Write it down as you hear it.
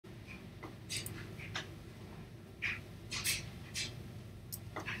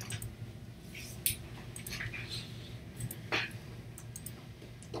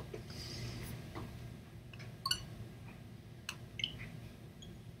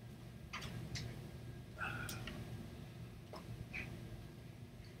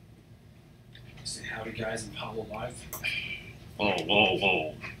Say howdy, guys, in Pablo Live. Whoa, whoa,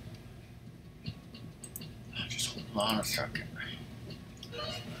 whoa. Just hold on a second.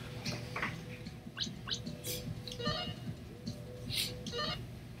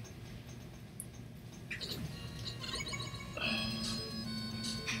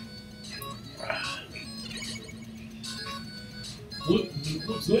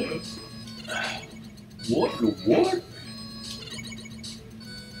 What's that? What the what?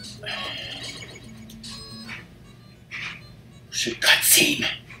 Shit, cutscene.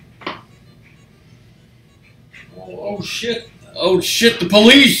 Oh shit. Oh shit, the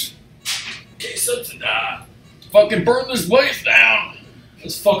police! Okay, so to die. Fucking burn this place down!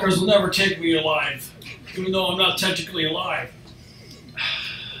 Those fuckers will never take me alive. Even though I'm not technically alive.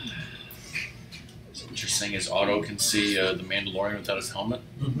 So what you're saying is Otto can see the Mandalorian without his helmet?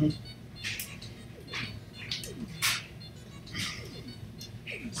 Mm-hmm.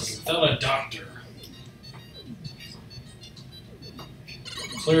 Without a doctor.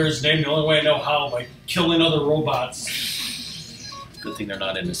 Clear his name the only way I know how, by killing other robots. Good thing they're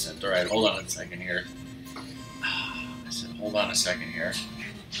not innocent. Alright, hold on a second here. I said, hold on a second here.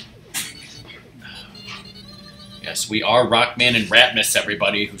 Yes, we are RockMan and Ratmus,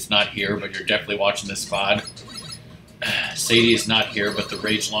 everybody who's not here, but you're definitely watching this VOD. Sadie is not here, but the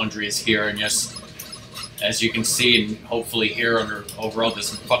Rage Laundry is here, and yes, as you can see and hopefully hear under overall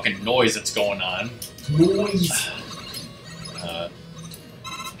this fucking noise that's going on. Noise.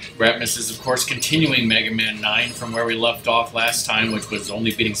 Ratmus is, of course, continuing Mega Man 9 from where we left off last time, which was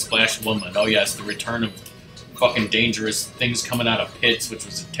only beating Splash Woman. Oh yes, the return of fucking dangerous things coming out of pits, which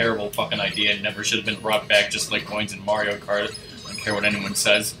was a terrible fucking idea and never should have been brought back, just like coins in Mario Kart. I don't care what anyone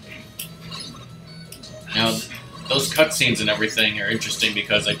says. Now, those cutscenes and everything are interesting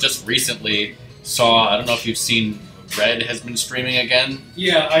because I just recently saw, I don't know if you've seen, Red has been streaming again.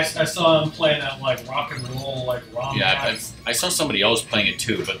 Yeah, I saw him playing that like rock and roll, like ROM Yeah, hack. I saw somebody else playing it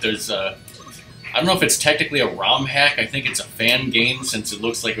too, but there's I don't know if it's technically a ROM hack. I think it's a fan game since it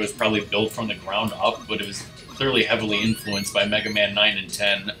looks like it was probably built from the ground up, but it was clearly heavily influenced by Mega Man 9 and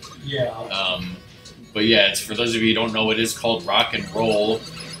 10. Yeah. But yeah, it's, for those of you who don't know, it is called Rock and Roll,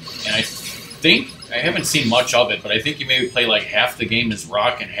 and I think, I haven't seen much of it, but I think you maybe play like half the game is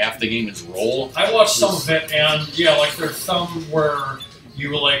rock and half the game is roll. I watched some of it, and yeah, like there's some where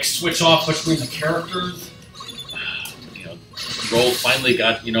you like switch off between the characters. You know, Roll finally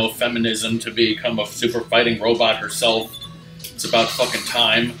got, you know, feminism to become a super fighting robot herself. It's about fucking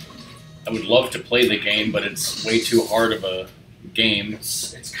time. I would love to play the game, but it's way too hard of a game.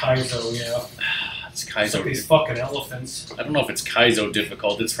 It's Kaizo, yeah. It's It's Kaizo. like these fucking elephants. I don't know if it's Kaizo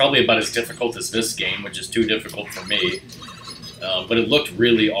difficult. It's probably about as difficult as this game, which is too difficult for me. But it looked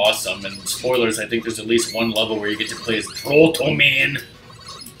really awesome. And spoilers, I think there's at least one level where you get to play as Proto Man.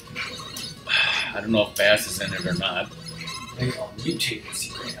 I don't know if Bass is in it or not. They are mutated,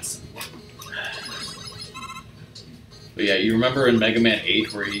 yes. But yeah, you remember in Mega Man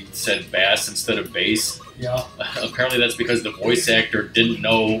 8 where he said Bass instead of bass? Yeah. Apparently that's because the voice actor didn't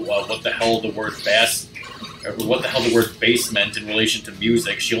know what the hell the word bass, or what the hell the word bass meant in relation to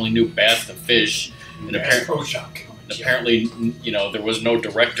music. She only knew bass the fish. And apparently, you know, there was no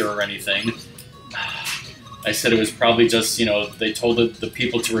director or anything. I said it was probably just, you know, they told the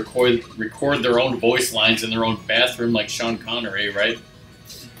people to record their own voice lines in their own bathroom like Sean Connery, right?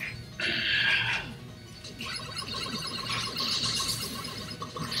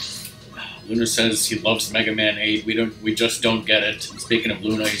 Luna says he loves Mega Man 8. We just don't get it. And speaking of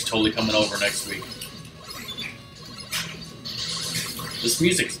Luna, he's totally coming over next week. This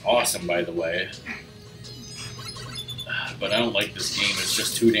music's awesome, by the way. But I don't like this game. It's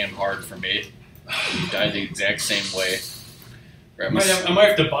just too damn hard for me. You die the exact same way. I might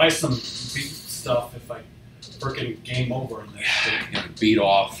have to buy some beat stuff if I frickin' game over in this shit. Get beat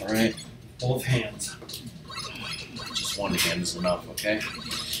off, alright? Both hands. Just one hand is enough, okay?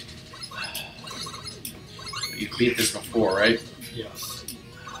 You've beat this before, right? Yes.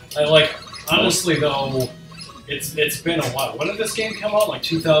 I like, honestly though, it's been a while. When did this game come out? Like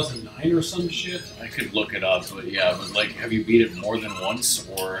 2009 or some shit? I could look it up, but yeah, but like, have you beat it more than once,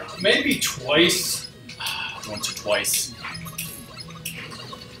 or? Maybe twice. Once or twice.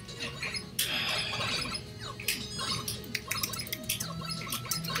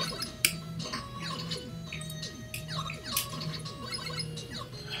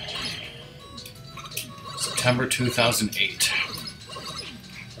 September 2008.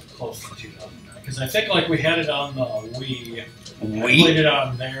 Close to 2009. Because I think like we had it on the Wii. Wii? I played it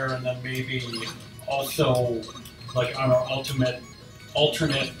on there, and then maybe also like on our alternate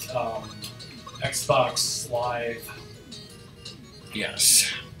Xbox Live.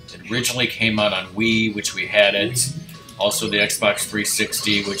 Yes. It originally came out on Wii, which we hadn't. Also the Xbox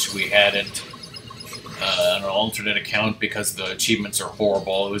 360, which we hadn't. On an alternate account because the achievements are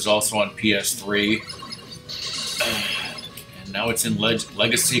horrible. It was also on PS3. And now it's in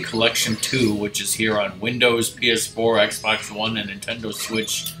Legacy Collection 2, which is here on Windows, PS4, Xbox One, and Nintendo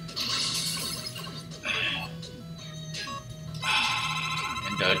Switch.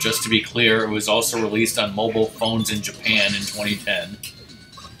 And just to be clear, it was also released on mobile phones in Japan in 2010.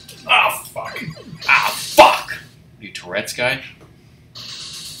 Ah, fuck. Ah, fuck! Are you Tourette's guy?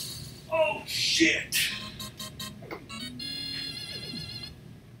 Oh, shit.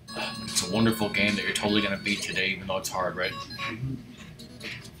 It's a wonderful game that you're totally going to beat today, even though it's hard, right? Mm-hmm.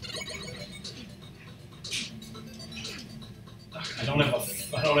 I don't have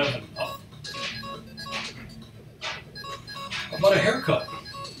enough. How about a haircut?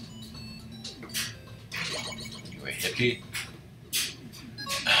 You a hippie?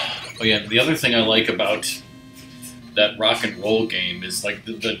 Oh yeah, the other thing I like about that rock and roll game is like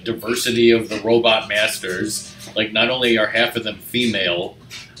the diversity of the robot masters. Like, not only are half of them female,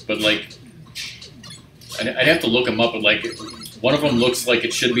 but like I'd have to look them up, but like one of them looks like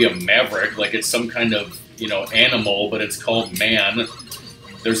it should be a maverick, like it's some kind of, you know, animal, but it's called man.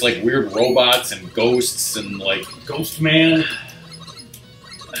 There's like weird robots and ghosts and like Ghost Man.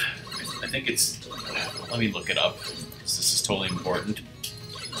 I think it's. Let me look it up. This is totally important.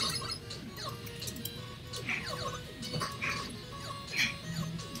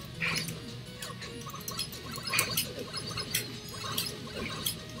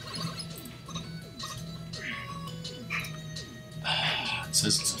 It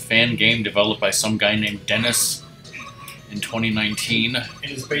says it's a fan game developed by some guy named Dennis in 2019. In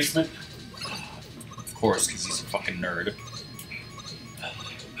his basement? Of course, because he's a fucking nerd.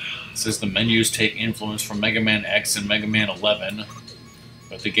 It says the menus take influence from Mega Man X and Mega Man 11,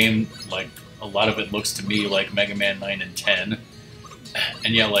 but the game, like, a lot of it looks to me like Mega Man 9 and 10.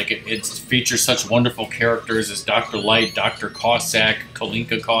 And yeah, like, it features such wonderful characters as Dr. Light, Dr. Cossack,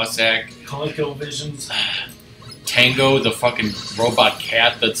 Kalinka Cossack, ColecoVisions. Tango, the fucking robot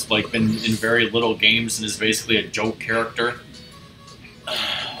cat that's like been in very little games and is basically a joke character.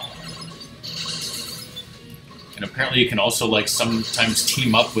 And apparently you can also like sometimes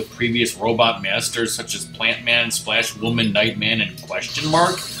team up with previous robot masters such as Plant Man, Splash Woman, Nightman, and Question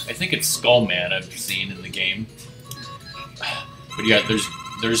Mark. I think it's Skull Man I've seen in the game. But yeah,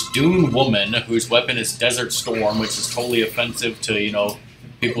 there's Dune Woman, whose weapon is Desert Storm, which is totally offensive to, you know,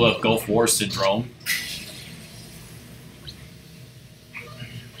 people who have Gulf War syndrome.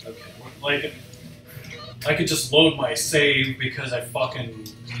 Like, I could just load my save because I fucking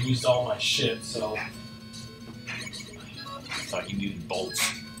used all my shit, so. I thought you needed bolts.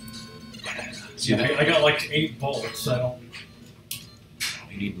 See, yeah, I got like 8 bolts, I don't.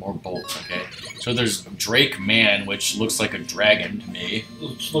 You need more bolts, okay. So there's Drake Man, which looks like a dragon to me.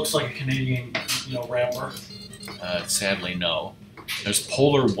 Which looks like a Canadian, you know, rapper. Sadly, no. There's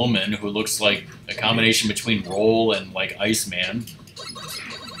Polar Woman, who looks like a combination between Roll and like Iceman.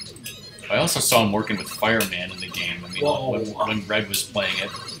 I also saw him working with Fireman in the game. I mean, when Red was playing it.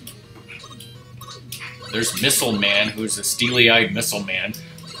 There's Missile Man, who's a steely-eyed missile man.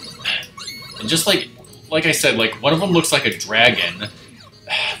 And just like I said, like one of them looks like a dragon.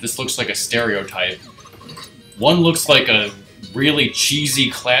 This looks like a stereotype. One looks like a really cheesy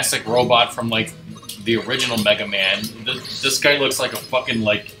classic robot from like the original Mega Man. This guy looks like a fucking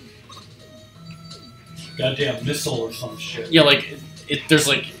like goddamn missile or some shit. Yeah, like there's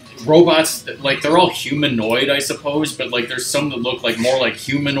like robots that, like, they're all humanoid, I suppose, but like there's some that look like more like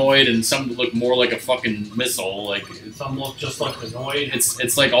humanoid and some that look more like a fucking missile. Like some look just like the Noid.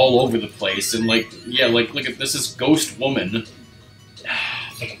 It's like all over the place, and like, yeah, like look at this is Ghost Woman.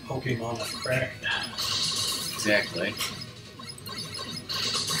 It's like a Pokemon on crack. Exactly.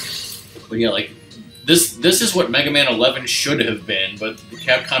 But yeah, like this is what Mega Man 11 should have been, but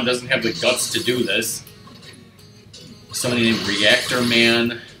Capcom doesn't have the guts to do this. Somebody named Reactor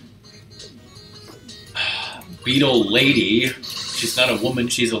Man. Beetle Lady. She's not a woman,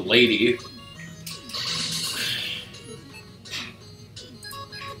 she's a lady.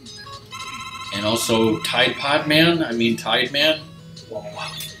 And also Tide Pod Man. I mean Tide Man. Wow.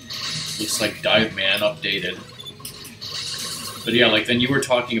 Looks like Dive Man updated. But yeah, like then you were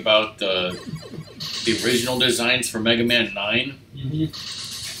talking about the original designs for Mega Man 9. Mm-hmm.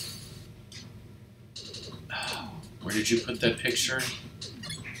 Where did you put that picture?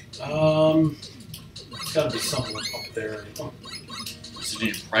 It's gotta be somewhere up there. Was it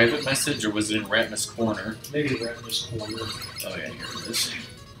in private message or was it in Ratmus Corner? Maybe Ratmus Corner. Oh yeah, here it is.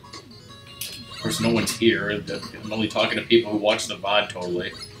 Of course, no one's here. I'm only talking to people who watch the VOD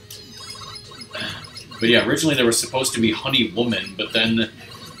totally. But yeah, originally there was supposed to be Honey Woman, but then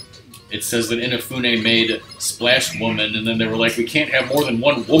it says that Inafune made Splash Woman, and then they were like, we can't have more than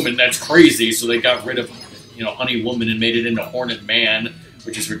one woman, that's crazy, so they got rid of, you know, Honey Woman and made it into Hornet Man,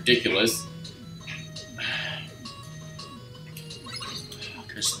 which is ridiculous.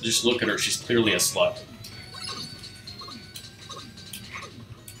 Just look at her, she's clearly a slut.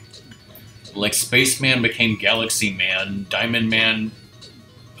 Like Spaceman became Galaxy Man, Diamond Man,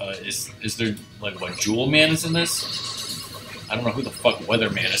 is there, like, what, Jewel Man is in this? I don't know who the fuck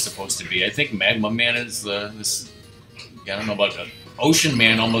Weatherman is supposed to be. I think Magma Man is this. Yeah, I don't know about that. Ocean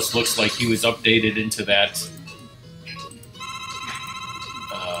Man almost looks like he was updated into that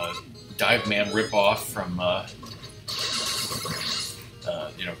Dive Man ripoff from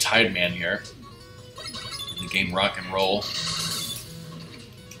you know, Tide Man here in the game Rock and Roll.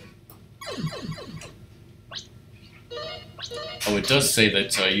 Oh, it does say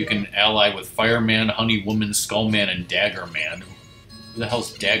that you can ally with Fireman, Honey Woman, Skullman, and Dagger Man. Who the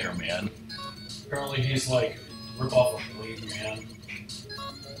hell's Dagger Man? Apparently he's like rip off of Blade Man.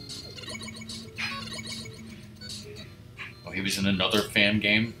 Oh, he was in another fan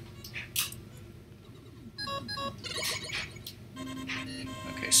game?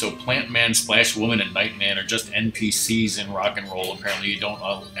 Okay, so Plant Man, Splash Woman, and Night Man are just NPCs in Rock and Roll. Apparently you don't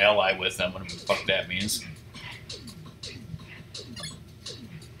ally with them, whatever the fuck that means.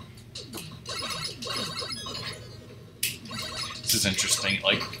 This is interesting.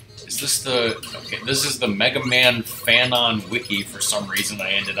 Like, is this the... Okay, this is the MegaMan Fanon wiki for some reason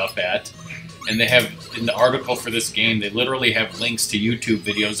I ended up at. And they have, in the article for this game, they literally have links to YouTube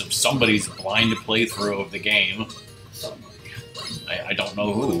videos of somebody's blind playthrough of the game. I don't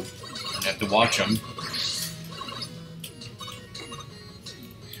know who. I have to watch them.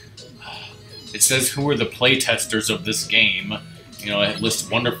 It says who are the playtesters of this game. You know, it lists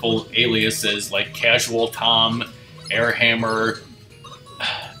wonderful aliases like Casual Tom, Airhammer,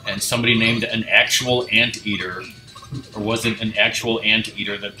 and somebody named an actual anteater. Or was it an actual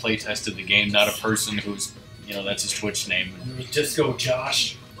anteater that playtested the game, not a person who's, you know, that's his Twitch name. Disco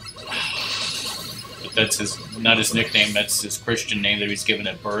Josh. But that's his, not his nickname, that's his Christian name that he was given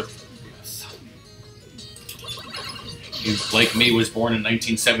at birth. Yes. He, like me, was born in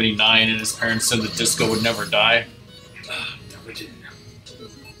 1979 and his parents said that disco would never die. Never did.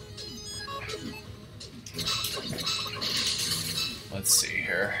 Let's see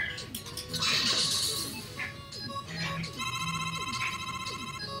here.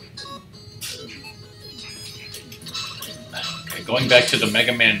 Okay, going back to the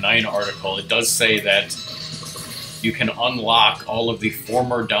Mega Man 9 article, it does say that you can unlock all of the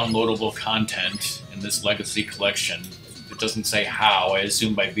former downloadable content in this Legacy Collection. It doesn't say how, I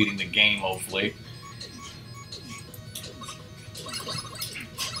assume by beating the game, hopefully.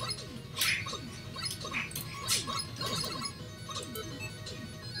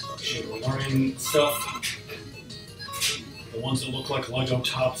 We're learning stuff. The ones that look like Lego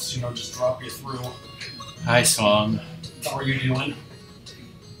tops, you know, just drop you through. Hi, Song. How are you doing?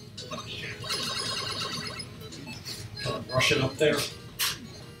 Kind of brush it up there.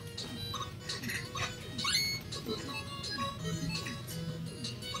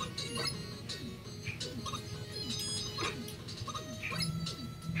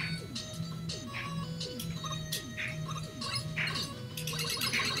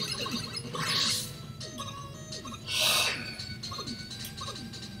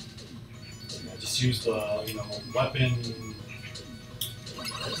 Use the, you know, weapon,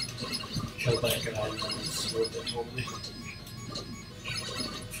 kill that guy, and then it's worth it totally.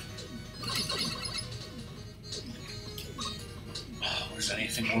 Was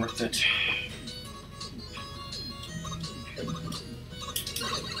anything worth it?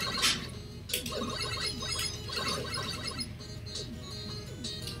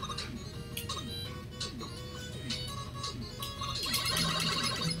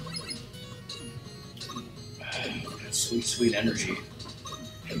 Sweet, sweet energy.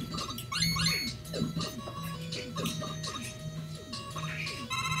 Even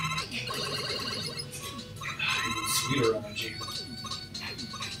sweeter energy.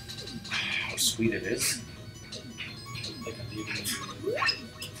 How sweet it is. Like I'm even...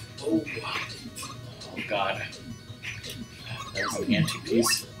 Oh. Oh, God. There's an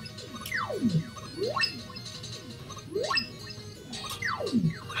anti-piece.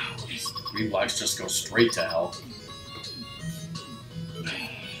 Green blocks just go straight to hell.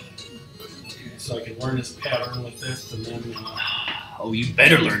 So I can learn his pattern with this, and then... Oh, you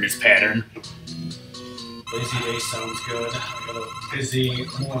better learn his pattern. Lazy day sounds good. I got a busy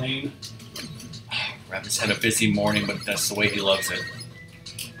morning. Ratmus had a busy morning, but that's the way he loves it.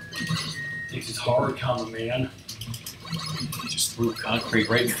 Thinks He's hard, common man. He just threw concrete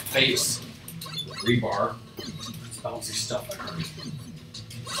right in your face. Rebar. It's bouncy stuff, I heard.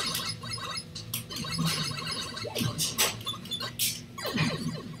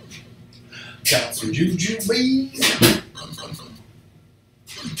 Got some juju bees.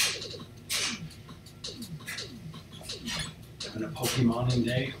 Having a Pokemoning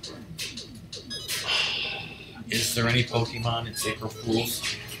day. Is there any Pokemon in April Fools?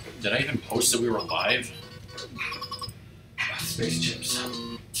 Did I even post that we were live? Space chips.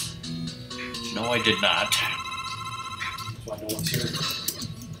 No, I did not. So I know what's here.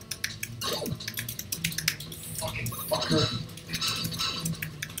 Fucking fucker.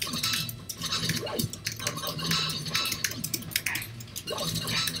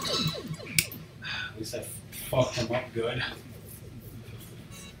 At least I fucked him up good.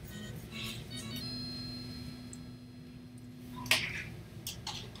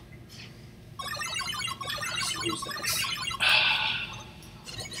 Who's next?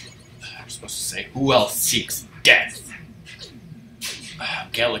 I'm supposed to say, who else seeks death?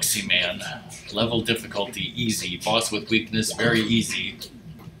 Galaxy Man. Level difficulty, easy. Boss with weakness, very easy.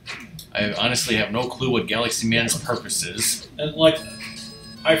 I honestly have no clue what Galaxy Man's purpose is. And like,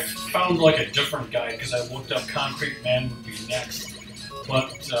 I found like a different guide because I looked up Concrete Man would be next.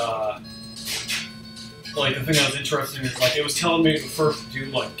 But like the thing that was interesting is like it was telling me to first do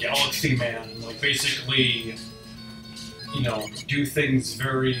like Galaxy Man and like basically, you know, do things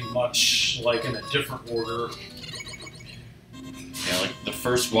very much like in a different order. Yeah, like the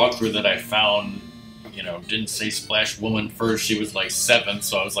first walkthrough that I found, you know, didn't say Splash Woman first. She was like 7th,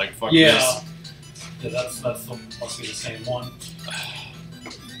 so I was like, fuck Yeah, this. that's must be the same one.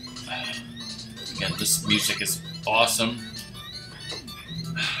 Again, this music is awesome.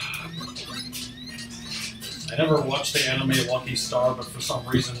 I never watched the anime Lucky Star, but for some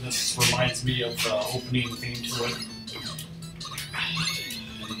reason this reminds me of the opening theme to it.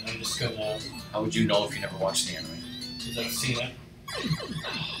 And I'm just gonna... How would you know if you never watched the anime? Because I've seen it.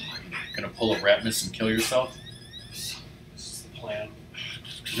 Gonna pull a Ratmus and kill yourself? This is the plan.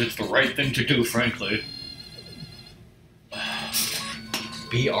 It's the right thing to do, frankly.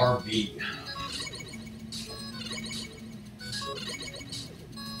 BRB.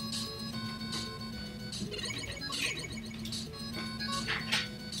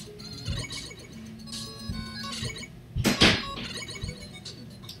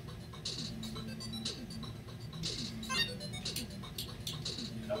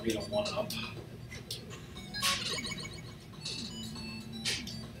 I'll get a 1-up.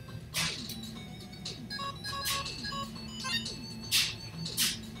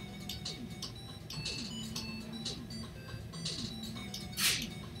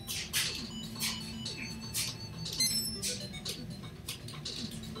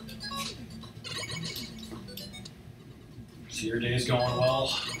 So your day's going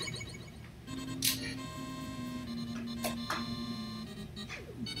well.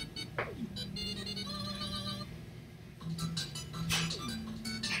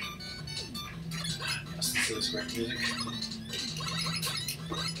 Listen to this great music.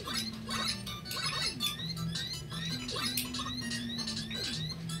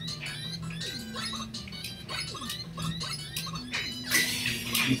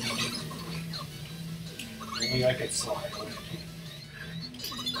 Only I could slide.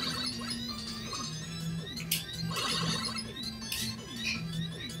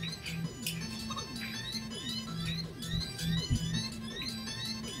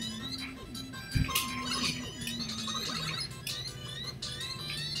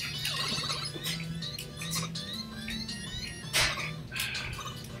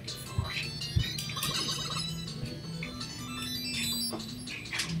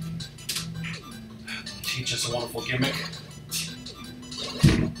 Teach us a wonderful gimmick.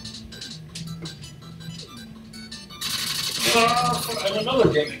 I have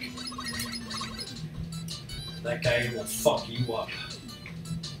another gimmick. That guy will fuck you up.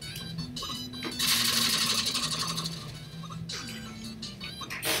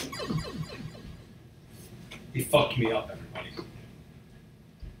 He fucked me up, everybody.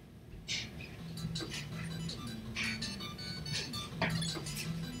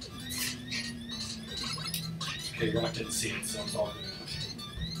 Okay, Rock didn't see it, so it's all good.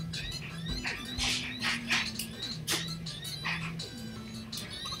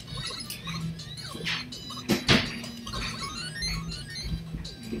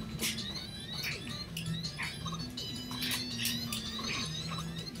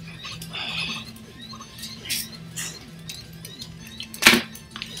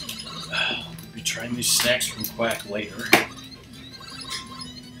 Be trying these snacks from Quack later.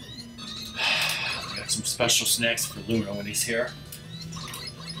 Some special snacks for Luna when he's here.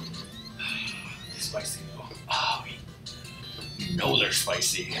 Spicy though. Oh, you know they're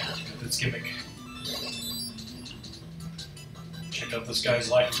spicy. That's gimmick. Check out this guy's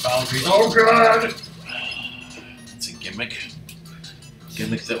life and boundaries. Oh god! It's a gimmick.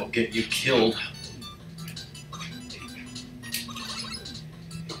 Gimmick that will get you killed.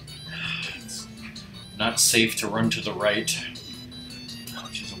 It's not safe to run to the right,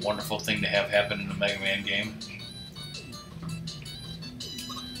 which is a wonderful thing to have happen in a Mega Man game.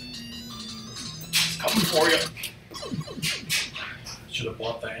 It's coming for you. Should have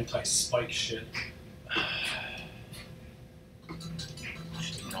bought the anti-spike shit.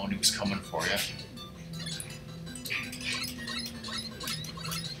 Should have known he was coming for you.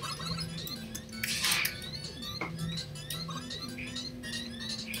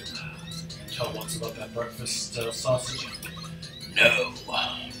 Tell what's about that breakfast sausage? No.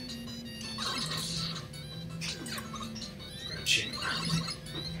 Very cheap.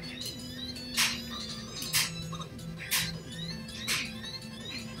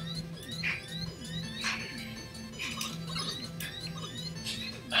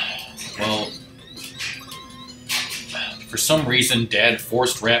 Well, for some reason, Dad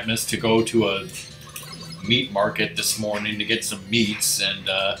forced Ratmus to go to a meat market this morning to get some meats, and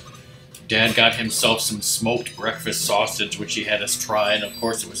Dad got himself some smoked breakfast sausage, which he had us try, and of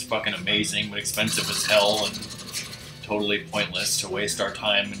course it was fucking amazing, but expensive as hell, and totally pointless to waste our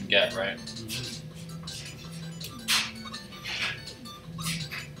time and get, right?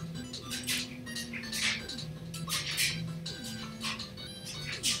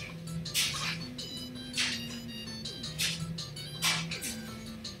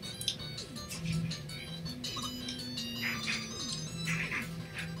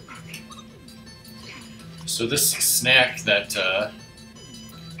 So this snack that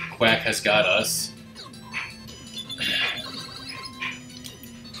Quack has got us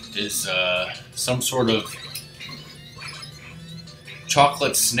is some sort of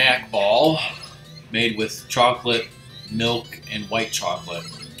chocolate snack ball made with chocolate, milk, and white chocolate.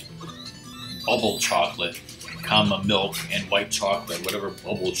 Bubble chocolate, comma, milk, and white chocolate. Whatever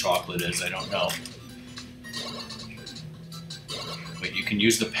bubble chocolate is, I don't know. Wait, you can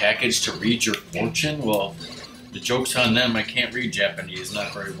use the package to read your fortune? Well, the joke's on them. I can't read Japanese,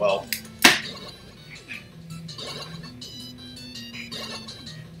 not very well.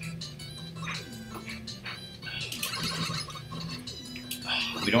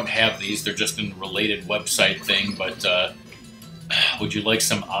 We don't have these. They're just a related website thing, but would you like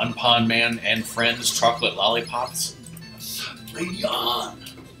some Anpan Man and Friends chocolate lollipops? Lady on!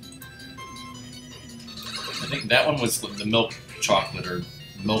 I think that one was the milk chocolate, or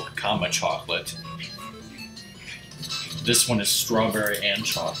milk comma chocolate. This one is strawberry and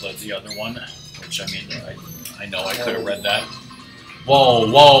chocolate, the other one, which, I mean, I know I could have read that. Whoa,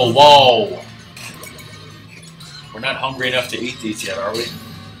 whoa, whoa! We're not hungry enough to eat these yet, are we?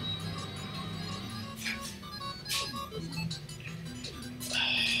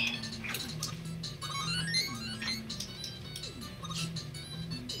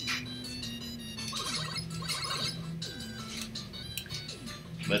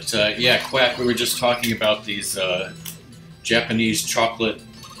 But, yeah, Quack, we were just talking about these Japanese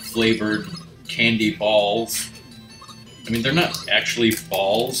chocolate-flavored candy balls. I mean, they're not actually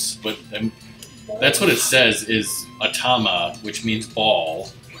balls, but that's what it says is atama, which means ball,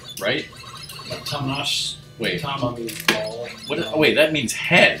 right? Atamash. Wait. Atama means ball. What? Oh, wait, that means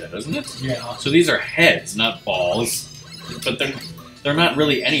head, doesn't it? Yeah. So these are heads, not balls. But they're not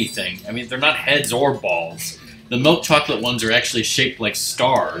really anything. I mean, they're not heads or balls. The milk chocolate ones are actually shaped like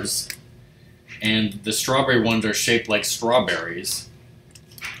stars, and the strawberry ones are shaped like strawberries.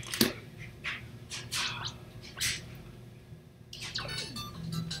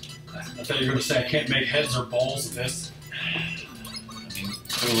 I thought you were going to say I can't make heads or balls of this. I mean,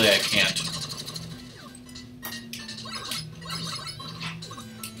 clearly I can't.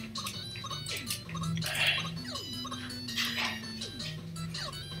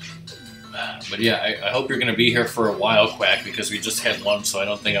 But yeah, I hope you're going to be here for a while, Quack, because we just had lunch, so I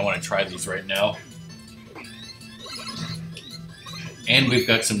don't think I want to try these right now. And we've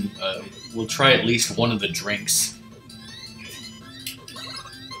got some, we'll try at least one of the drinks.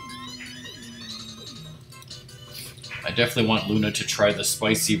 I definitely want Luna to try the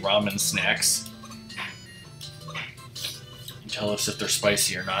spicy ramen snacks. And tell us if they're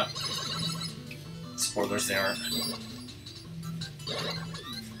spicy or not. Spoilers, they aren't.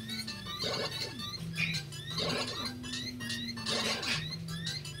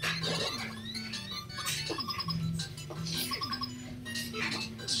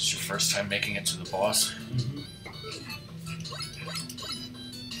 This is your first time making it to the boss. Mm-hmm.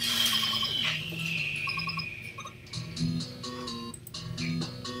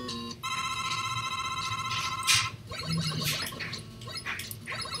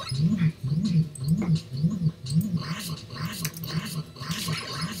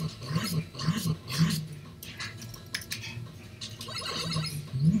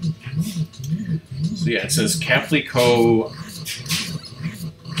 So yeah, it says Caplico's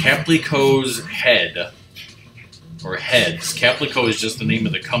head, or heads. Caplico is just the name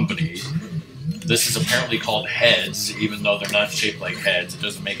of the company. This is apparently called heads, even though they're not shaped like heads. It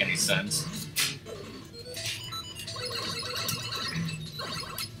doesn't make any sense.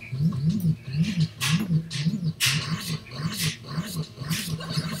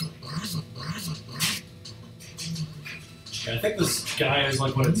 I think this guy is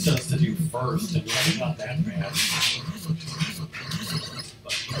like what it says to do first, and it's not that bad.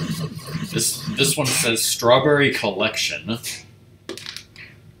 This one says Strawberry Collection.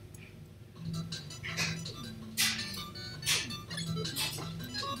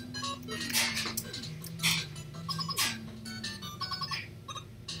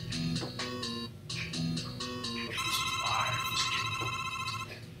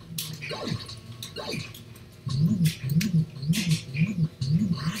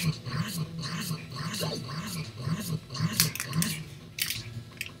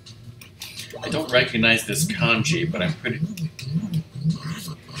 I don't recognize this kanji, but I'm pretty...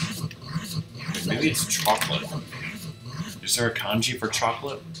 Maybe it's chocolate. Is there a kanji for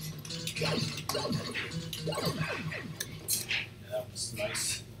chocolate? Yeah, that was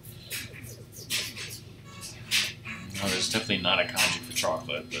nice. No, there's definitely not a kanji for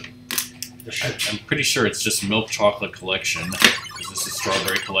chocolate, but I'm pretty sure it's just Milk Chocolate Collection, because this is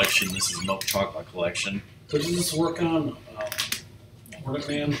Strawberry Collection, this is Milk Chocolate Collection. What does this work on?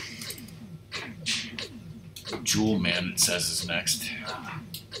 RockMan? Jewel Man, it says, is next.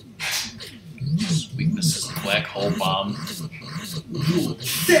 His weakness is the Black Hole Bomb. So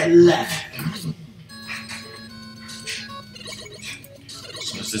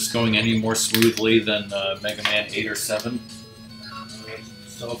is this going any more smoothly than Mega Man 8 or 7?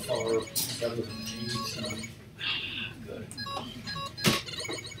 So far, better than 8. Good.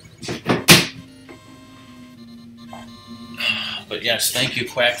 But yes, thank you,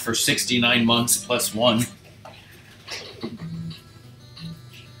 Quack, for 69 months plus 1.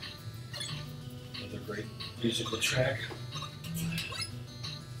 Another great musical track.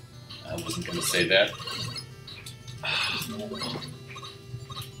 I wasn't going to say that.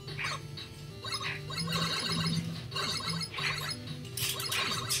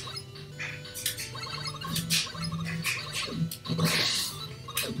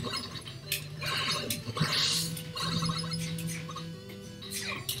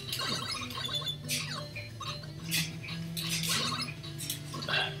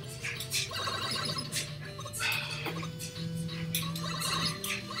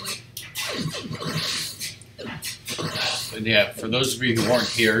 But yeah, for those of you who weren't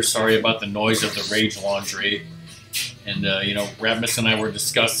here, sorry about the noise of the Rage Laundry. And, you know, Ratmus and I were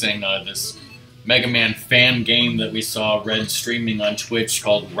discussing this Mega Man fan game that we saw Red streaming on Twitch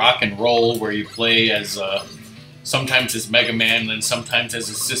called Rock and Roll, where you play as, sometimes as Mega Man and then sometimes as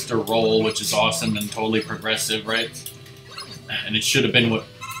his sister Roll, which is awesome and totally progressive, right? And it should have been what...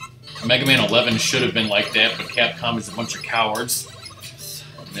 Mega Man 11 should have been like that, but Capcom is a bunch of cowards.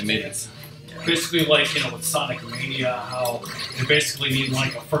 They made it... Basically, like, you know, with Sonic Mania, how you basically need,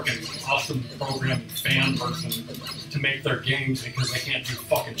 like, a freaking awesome programming fan person to make their games because they can't do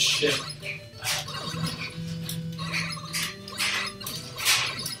fucking shit.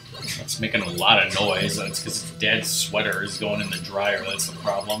 It's making a lot of noise. That's because his dad's sweater is going in the dryer. That's the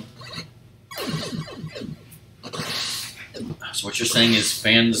problem. So what you're saying is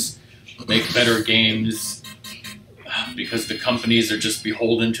fans make better games because the companies are just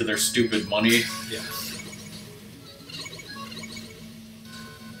beholden to their stupid money? Yeah.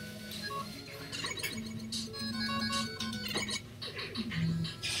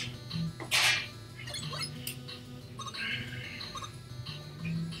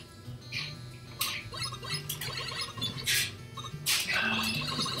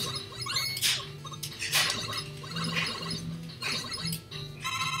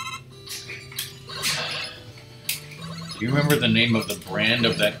 Do you remember the name of the brand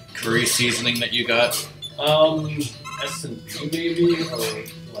of that curry seasoning that you got? S&P maybe, or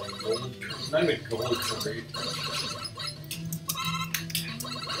like gold, not even gold curry.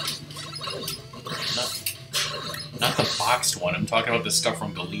 Not the boxed one. I'm talking about the stuff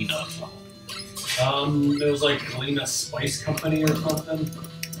from Galena. It was like Galena Spice Company or something.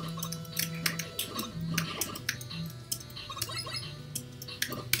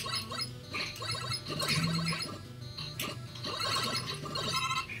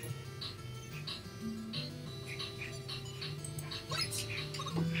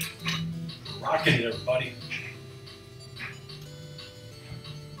 Rocking it, everybody.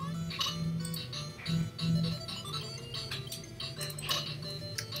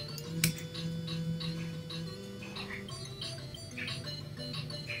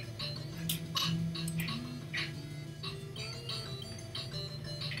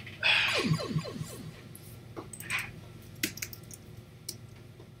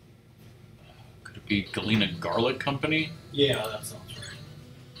 Could it be Galena Garlic Company? Yeah, that sounds right.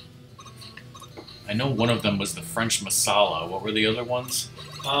 I know one of them was the French masala. What were the other ones?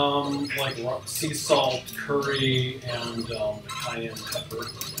 Like sea salt, curry, and cayenne pepper.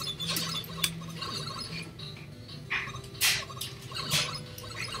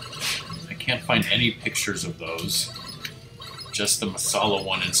 I can't find any pictures of those. Just the masala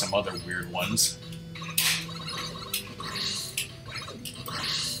one and some other weird ones.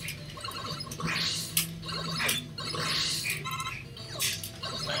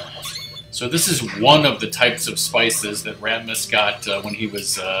 So this is one of the types of spices that Ratmus got when he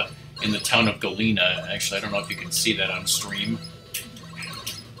was in the town of Galena. Actually, I don't know if you can see that on stream.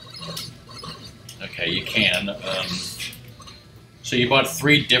 Okay, you can. So you bought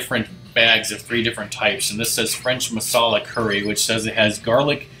 3 different bags of 3 different types, and this says French masala curry, which says it has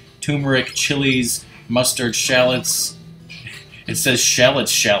garlic, turmeric, chilies, mustard, shallots. It says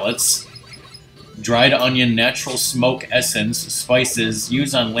shallots, dried onion, natural smoke essence, spices,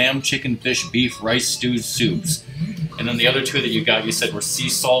 used on lamb, chicken, fish, beef, rice, stews, soups. And then the other 2 that you got, you said were sea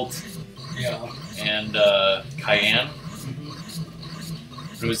salt and cayenne.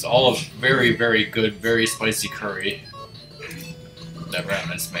 It was all a very, very good, very spicy curry that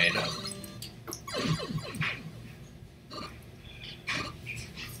Ratmus made.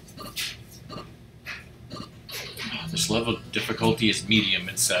 This level of difficulty is medium,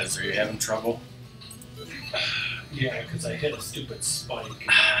 it says. Are you having trouble? Yeah, because I hit a stupid spike in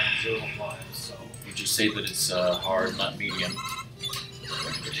 0.5, so... Would you say that it's hard, not medium?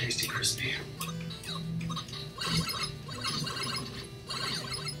 Tasty, crispy.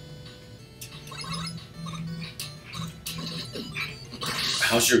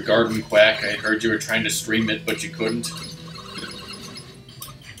 How's your garden, Quack? I heard you were trying to stream it, but you couldn't.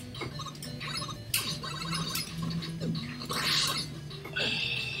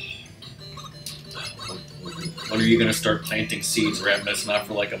 When are you going to start planting seeds, Ratmus? Not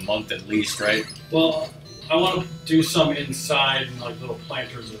for like a month at least, right? Well, I want to do some inside and like little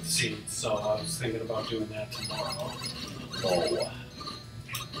planters with seeds, so I was thinking about doing that tomorrow. Whoa.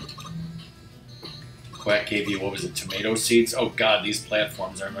 Quack gave you, what was it, tomato seeds? Oh god, these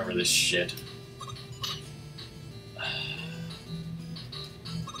platforms, I remember this shit.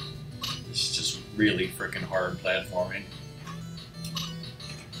 This is just really freaking hard platforming.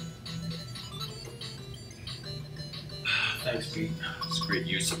 Thanks, Pete. It's great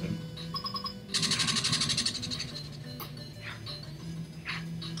use of him.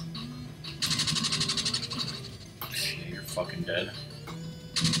 Yeah, you're fucking dead.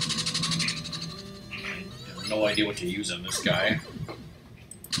 I have no idea what to use on this guy.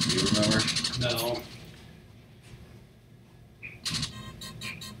 Do you remember? No.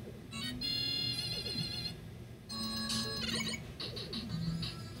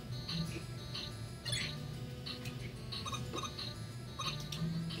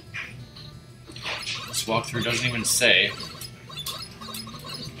 This walkthrough doesn't even say.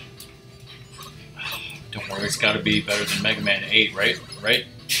 Don't worry, it's got to be better than MegaMan 8, right? Right?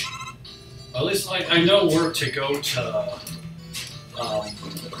 At least I know where to go to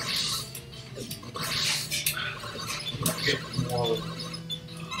get more.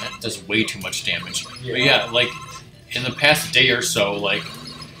 That does way too much damage. Yeah. But yeah, like, in the past day or so, like,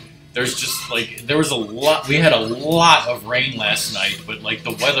 there's just, like, there was a lot, we had a lot of rain last night, but, like,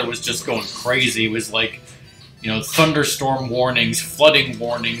 the weather was just going crazy. It was, like, you know, thunderstorm warnings, flooding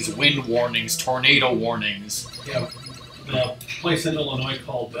warnings, wind warnings, tornado warnings. Yeah, the place in Illinois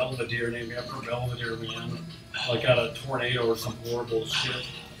called Belvedere, named after Belvedere Man, like got a tornado or some horrible shit.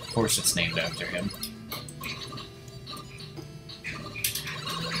 Of course it's named after him.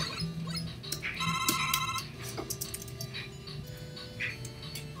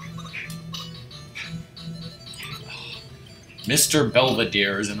 Mr.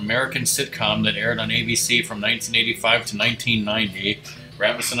 Belvedere is an American sitcom that aired on ABC from 1985 to 1990.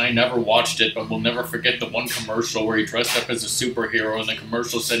 Ratmus and I never watched it, but we'll never forget the one commercial where he dressed up as a superhero and the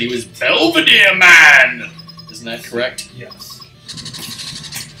commercial said he was Belvedere Man! Isn't that correct? Yes.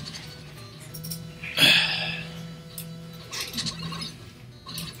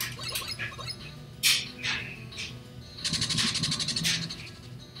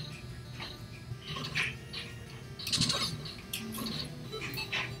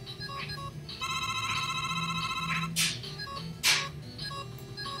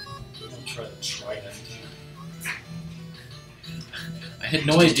 had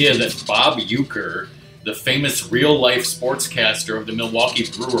no idea that Bob Uecker, the famous real-life sportscaster of the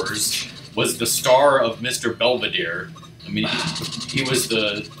Milwaukee Brewers, was the star of Mr. Belvedere. I mean, he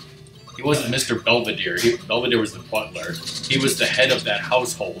wasn't Mr. Belvedere. Belvedere was the butler. He was the head of that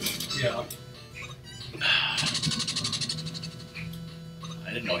household. Yeah.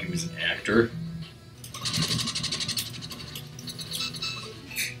 I didn't know he was an actor.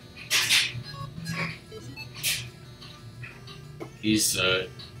 He's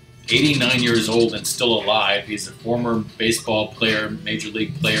 89 years old and still alive. He's a former baseball player, major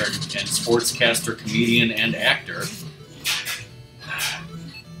league player, and sportscaster, comedian, and actor.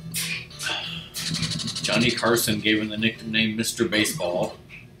 Johnny Carson gave him the nickname Mr. Baseball.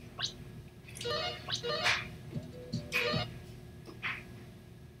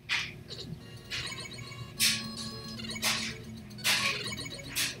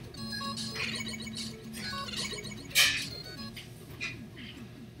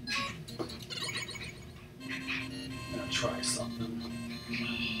 Try something.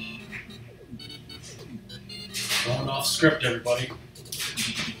 Going off script, everybody.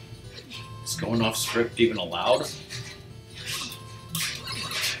 Is going off script even allowed?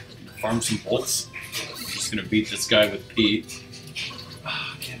 Farm some bolts. I'm just gonna beat this guy with Pete.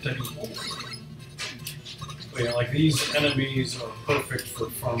 Can't I do both? But yeah, like these enemies are perfect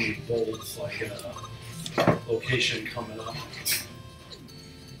for farming bolts, like in a location coming up.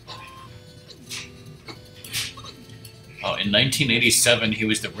 In 1987, he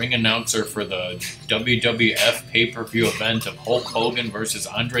was the ring announcer for the WWF pay-per-view event of Hulk Hogan versus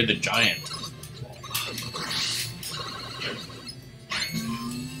Andre the Giant.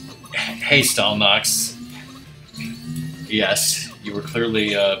 Hey, Stalnox. Yes, you were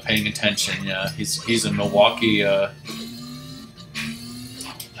clearly paying attention. Yeah, he's a Milwaukee.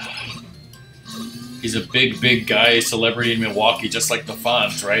 He's a big guy, celebrity in Milwaukee, just like the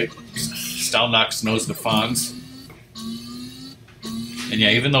Fonz, right? Stalnox knows the Fonz. And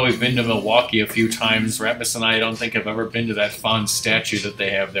yeah, even though we've been to Milwaukee a few times, Ratmus and I don't think have ever been to that Fonz statue that they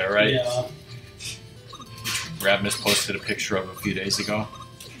have there, right? Yeah. Ratmus posted a picture of a few days ago.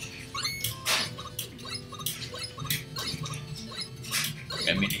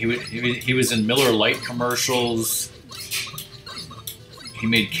 I mean, he was in Miller Lite commercials. He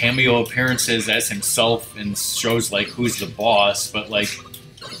made cameo appearances as himself in shows like Who's the Boss, but like,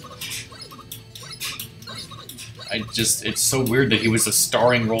 it's so weird that he was a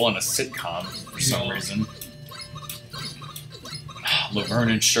starring role in a sitcom for some reason.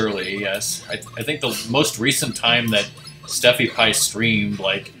 Laverne and Shirley, yes. I think the most recent time that Steffi Pie streamed,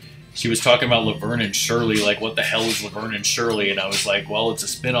 like, she was talking about Laverne and Shirley, like, what the hell is Laverne and Shirley? And I was like, well, it's a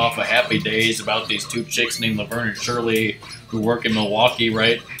spin-off of Happy Days about these two chicks named Laverne and Shirley who work in Milwaukee,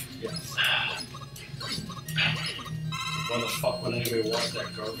 right? Yes. Why the fuck would anybody watch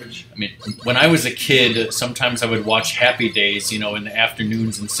that garbage? I mean, when I was a kid, sometimes I would watch Happy Days, you know, in the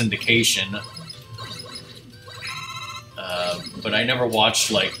afternoons in syndication. But I never watched,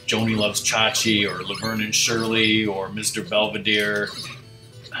 like, Joni Loves Chachi or Laverne and Shirley or Mr. Belvedere.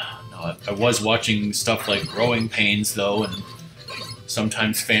 No, I was watching stuff like Growing Pains, though, and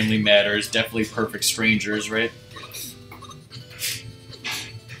sometimes Family Matters, definitely Perfect Strangers, right?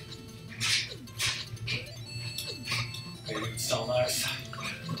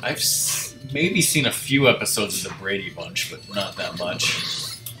 I've maybe seen a few episodes of The Brady Bunch, but not that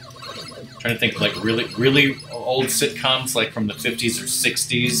much. I'm trying to think of, like, really old sitcoms, like from the 50s or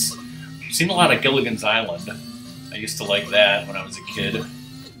 60s. I've seen a lot of Gilligan's Island. I used to like that when I was a kid.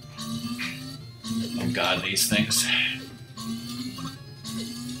 Oh God, these things.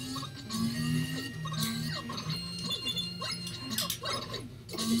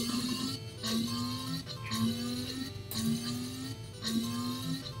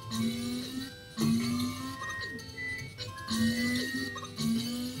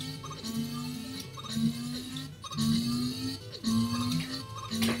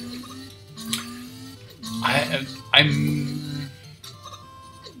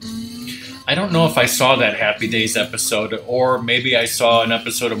 I don't know if I saw that Happy Days episode, or maybe I saw an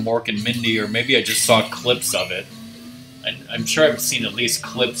episode of Mork and Mindy, or maybe I just saw clips of it. I'm sure I've seen at least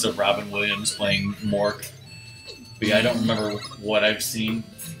clips of Robin Williams playing Mork, but yeah, I don't remember what I've seen.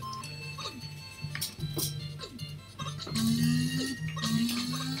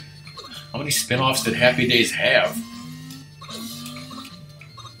 How many spin-offs did Happy Days have?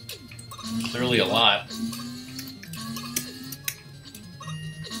 Clearly a lot.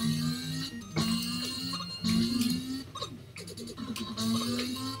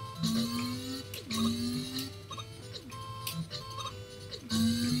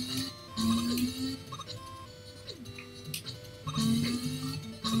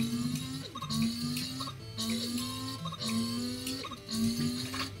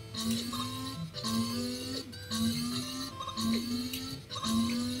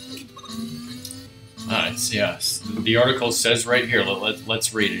 Yes. The article says right here,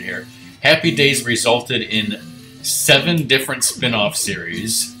 let's read it here. Happy Days resulted in 7 different spin-off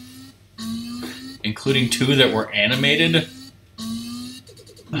series, including 2 that were animated.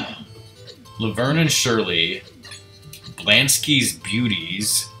 Laverne and Shirley, Blansky's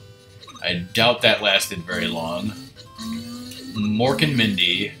Beauties, I doubt that lasted very long. Mork and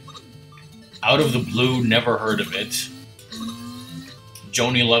Mindy, Out of the Blue, never heard of it.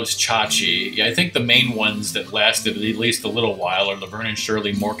 Joni Loves Chachi. Yeah, I think the main ones that lasted at least a little while are Laverne and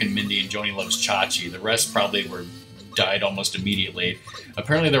Shirley, Mork and Mindy, and Joni Loves Chachi. The rest probably died almost immediately.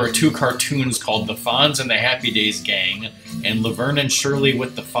 Apparently there were 2 cartoons called The Fonz and the Happy Days Gang, and Laverne and Shirley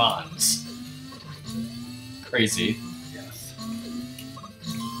with the Fonz. Crazy. Yes.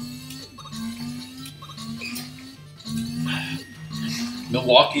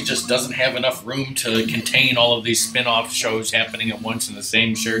 Milwaukee just doesn't have enough room to contain all of these spin-off shows happening at once in the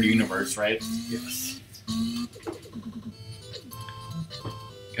same shared universe, right? Yes.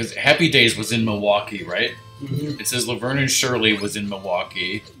 Because Happy Days was in Milwaukee, right? Mm-hmm. It says Laverne and Shirley was in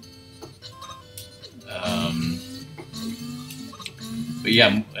Milwaukee. But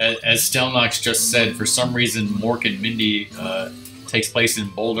yeah, as Stelnox just said, for some reason Mork and Mindy takes place in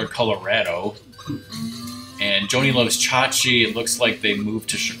Boulder, Colorado. And Joni Loves Chachi, it looks like they moved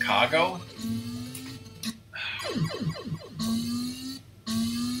to Chicago.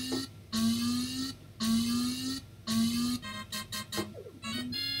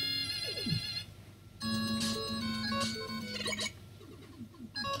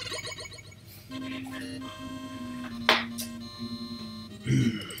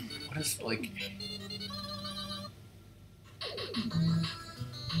 What is, like...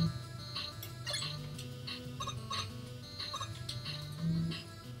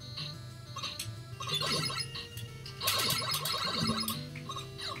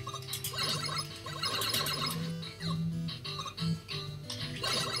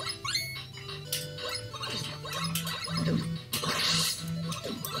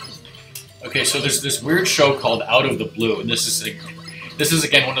 Okay, so there's this weird show called Out of the Blue, and this is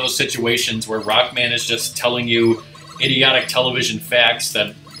again one of those situations where RockMan is just telling you idiotic television facts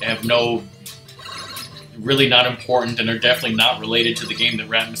that have really not important and are definitely not related to the game that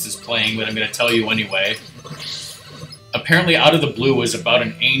Ratmus is playing, but I'm going to tell you anyway. Apparently Out of the Blue was about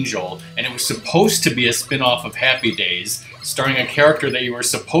an angel, and it was supposed to be a spin-off of Happy Days, starring a character that you were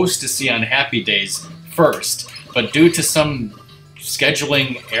supposed to see on Happy Days first, but due to some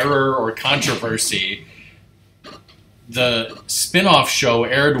scheduling error or controversy, the spin-off show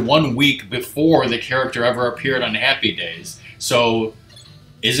aired 1 week before the character ever appeared on Happy Days. So,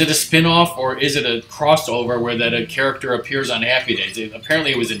 is it a spin-off or is it a crossover where that a character appears on Happy Days?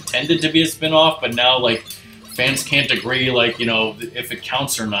 Apparently it was intended to be a spin-off, but now, like, fans can't agree, like, you know, if it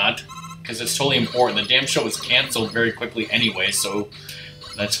counts or not, because it's totally important. The damn show was canceled very quickly anyway, so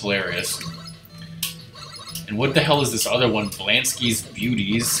that's hilarious. And what the hell is this other one? Blansky's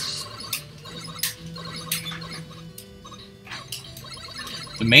Beauties.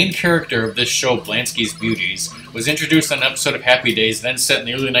 The main character of this show, Blansky's Beauties, was introduced on an episode of Happy Days, then set in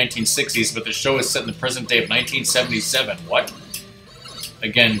the early 1960s, but the show is set in the present day of 1977. What?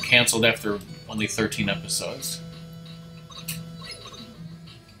 Again, canceled after only 13 episodes.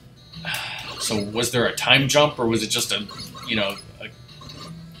 So was there a time jump, or was it just a, you know, a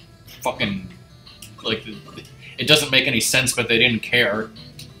fucking... like, it doesn't make any sense, but they didn't care.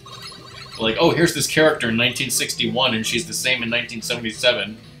 Like, oh, here's this character in 1961, and she's the same in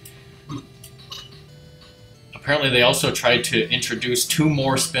 1977. Apparently, they also tried to introduce 2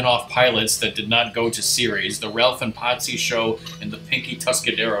 more spin-off pilots that did not go to series. The Ralph and Potsy Show and the Pinky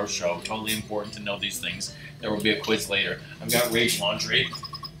Tuscadero Show. Totally important to know these things. There will be a quiz later. I've got Rage Laundry.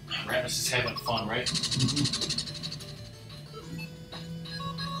 Ratmus is having fun, right? Mm-hmm.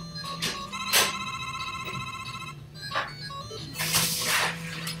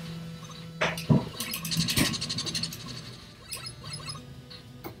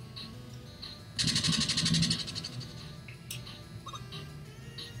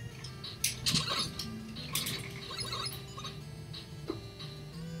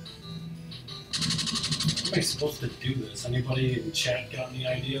 How am I supposed to do this? Anybody in chat got any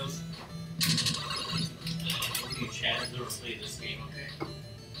ideas? We can chat and play this game, okay?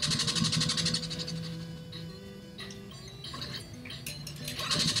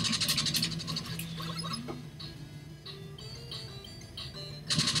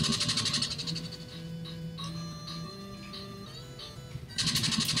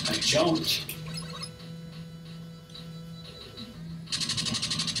 I jumped.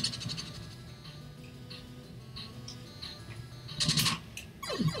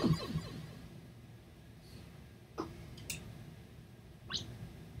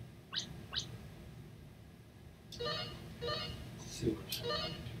 see what I'm going to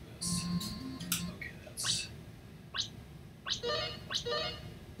do this. Okay, that's.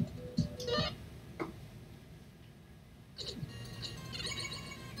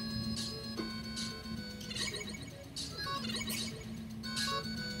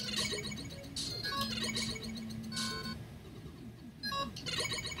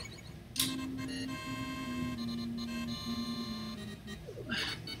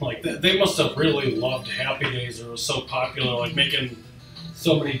 Like, they must have really loved Happy Days, or it was so popular, like making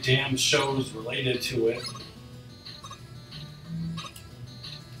so many damn shows related to it.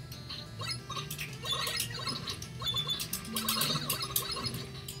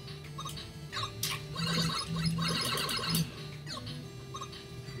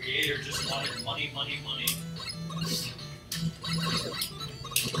 Creator just wanted money, money, money.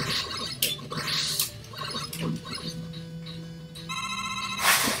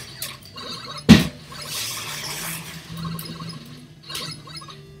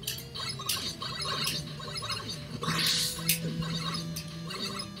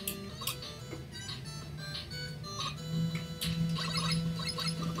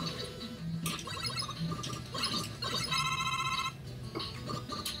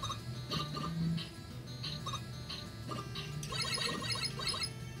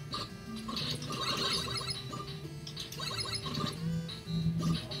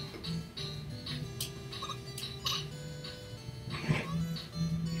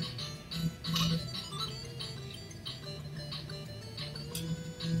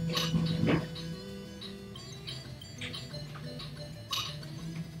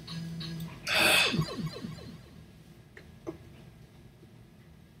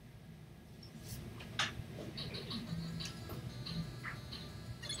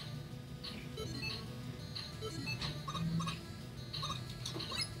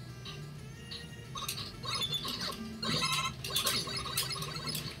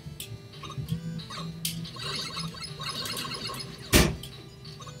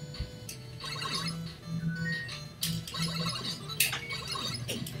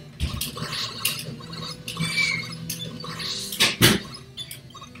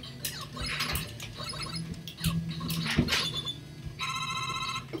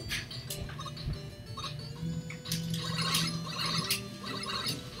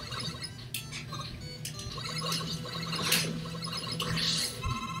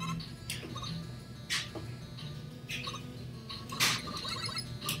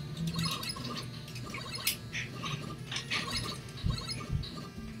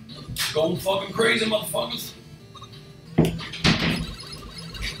 Going fucking crazy, motherfuckers.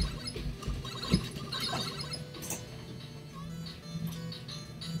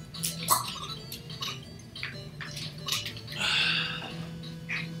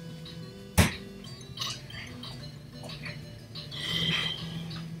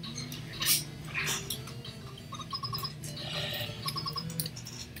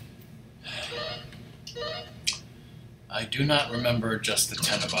 I do not remember just the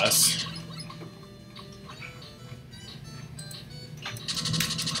 10 of us.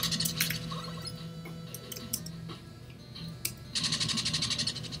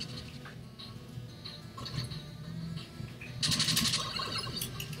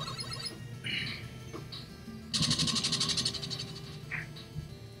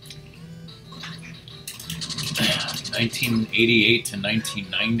 (1988 to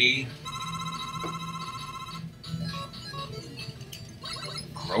 1990).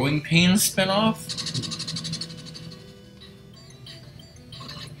 Growing Pains spinoff?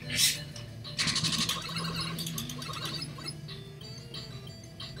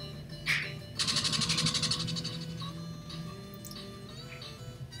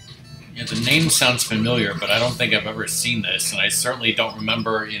 Yeah, the name sounds familiar, but I don't think I've ever seen this, and I certainly don't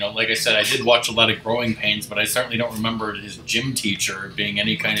remember, you know, like I said, I did watch a lot of Growing Pains, but I certainly don't remember his gym teacher being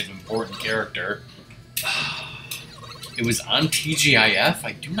any kind of important character. It was on TGIF?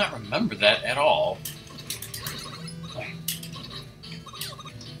 I do not remember that at all.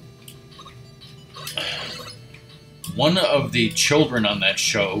 One of the children on that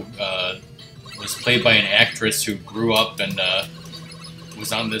show was played by an actress who grew up and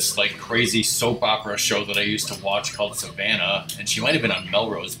was on this like crazy soap opera show that I used to watch called Savannah, and she might have been on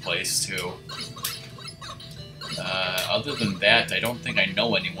Melrose Place too. Other than that, I don't think I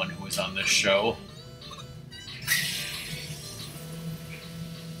know anyone who was on this show.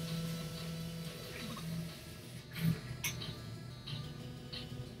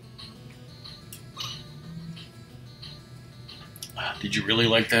 Did you really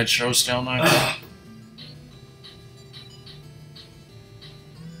like that show, Stone Knight?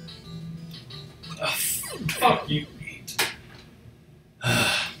 Fuck you, Pete.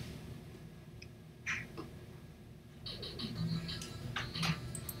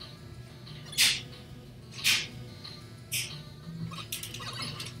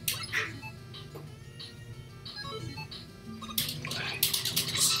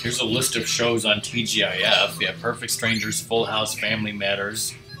 Here's a list of shows on TGIF. Yeah, Perfect Strangers, Full House, Family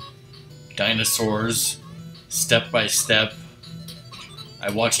Matters, Dinosaurs, Step by Step. I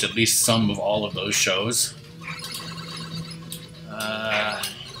watched at least some of all of those shows.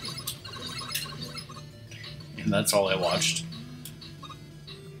 And that's all I watched.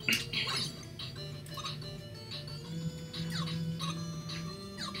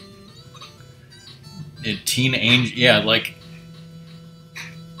 Teen Angel, yeah, like...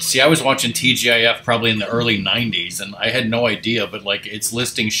 See, I was watching TGIF probably in the early 90s, and I had no idea, but, like, it's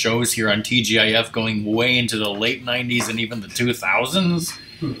listing shows here on TGIF going way into the late 90s and even the 2000s.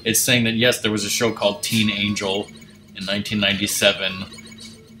 It's saying that, yes, there was a show called Teen Angel in 1997,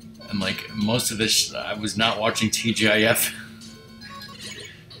 and, like, most of this, I was not watching TGIF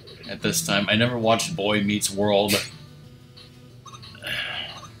at this time. I never watched Boy Meets World.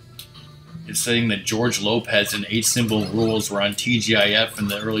 It's saying that George Lopez and 8 Simple Rules were on TGIF in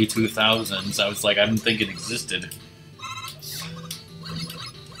the early 2000s. I was like, I didn't think it existed.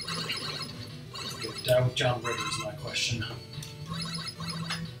 John Ritter is my question.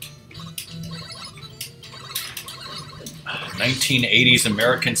 Uh, 1980s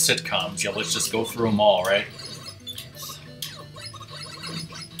American sitcoms. Yeah, let's just go through them all, right?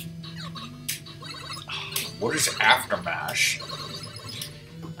 What is Aftermath?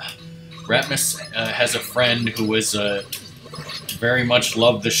 Ratmus has a friend who was very much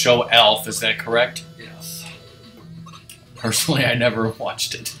loved the show Elf. Is that correct? Yes. Personally, I never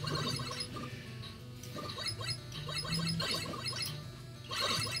watched it.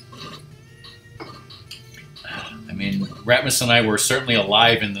 I mean, Ratmus and I were certainly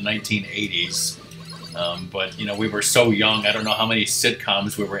alive in the 1980s, but you know, we were so young. I don't know how many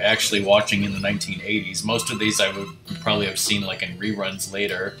sitcoms we were actually watching in the 1980s. Most of these I would probably have seen like in reruns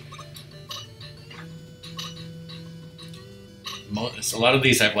later. A lot of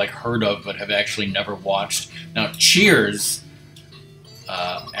these I've like heard of, but have actually never watched. Now, Cheers,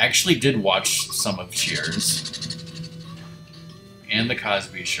 actually did watch some of Cheers, and The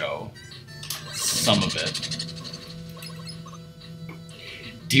Cosby Show, some of it.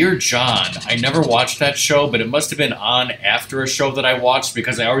 Dear John, I never watched that show, but it must have been on after a show that I watched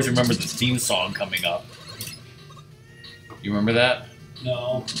because I always remember the theme song coming up. You remember that?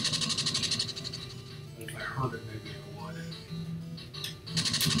 No. But if I heard it, maybe I would.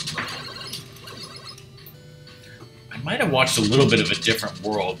 I might have watched a little bit of A Different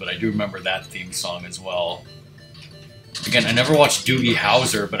World, but I do remember that theme song as well. Again, I never watched Doogie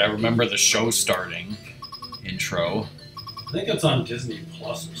Howser, but I remember the show starting intro. I think it's on Disney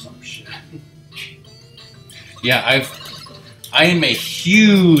Plus or some shit. Yeah, I am a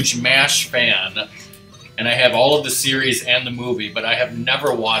huge MASH fan, and I have all of the series and the movie, but I have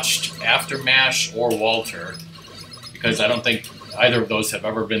never watched After MASH or Walter, because I don't think either of those have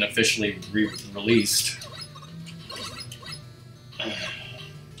ever been officially released.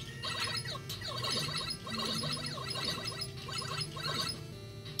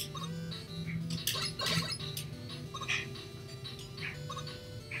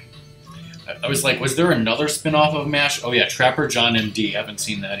 I was like, was there another spin-off of MASH? Oh yeah, Trapper John MD. Haven't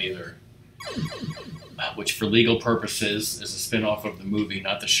seen that either. Which, for legal purposes, is a spin-off of the movie,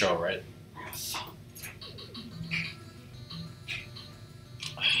 not the show, right?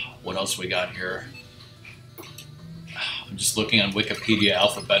 What else we got here? I'm just looking on Wikipedia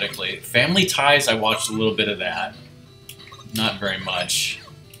alphabetically. Family Ties, I watched a little bit of that. Not very much.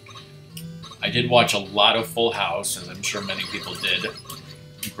 I did watch a lot of Full House, as I'm sure many people did.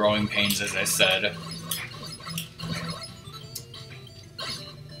 Growing Pains, as I said.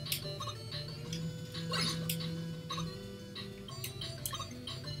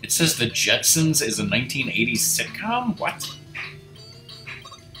 It says The Jetsons is a 1980s sitcom? What?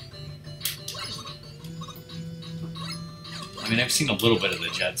 I mean, I've seen a little bit of The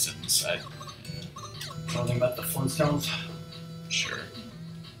Jetsons. Oh, they met the Flintstones? Sure.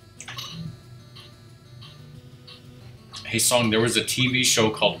 Hey, Song, there was a TV show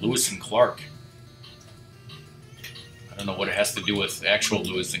called Lewis and Clark. I don't know what it has to do with actual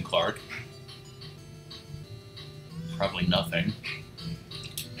Lewis and Clark. Probably nothing.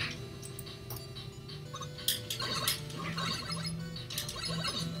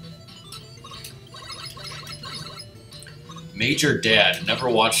 Major Dad. Never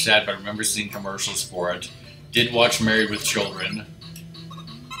watched that, but I remember seeing commercials for it. Did watch Married with Children.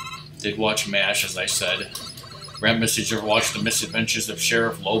 Did watch MASH, as I said. Ratmus, did you ever watch The Misadventures of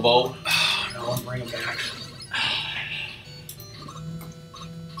Sheriff Lobo? No, I'm bringing back.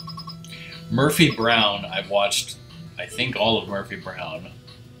 Murphy Brown, I've watched, I think, all of Murphy Brown.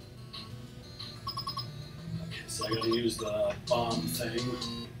 Okay, So I gotta use the bomb thing.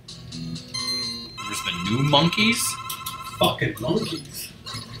 There's the new monkeys? Fucking monkeys.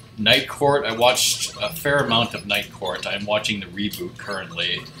 Night Court, I watched a fair amount of Night Court. I'm watching the reboot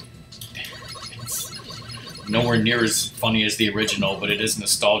currently. It's nowhere near as funny as the original, but it is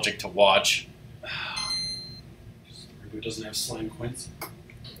nostalgic to watch. Reboot doesn't have slime quints.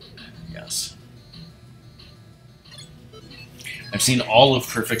 Yes. I've seen all of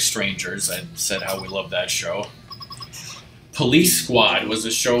Perfect Strangers. I said how we love that show. Police Squad was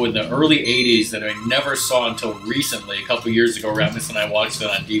a show in the early 80s that I never saw until recently. A couple years ago, Ratmus and I watched it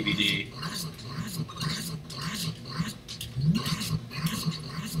on DVD.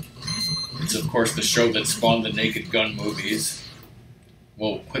 It's, of course, the show that spawned the Naked Gun movies.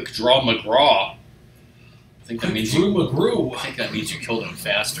 Whoa, Quick Draw McGraw. I think that means you killed him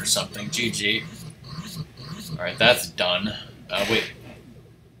fast or something. GG. Alright, that's done. Wait.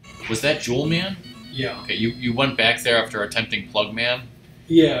 Was that Jewel Man? Yeah. Okay, you went back there after attempting Plug Man?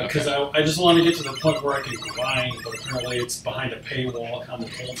 Yeah, because I just want to get to the point where I can grind, but apparently it's behind a paywall kind of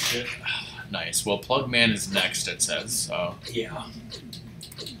bullshit. Nice. Well, Plug Man is next, it says. So. Yeah.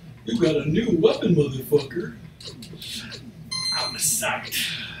 You got a new weapon, motherfucker. Out of sight.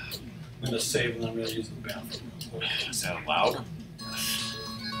 I'm going to save and I'm going to use the bathroom. Is that allowed?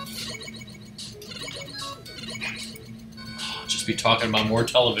 Just be talking about more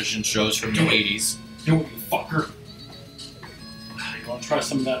television shows from the 80s. Do it, you fucker. You want to try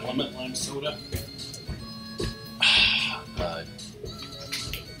some of that lemon lime soda? I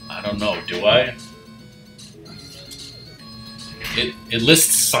don't know, do I? It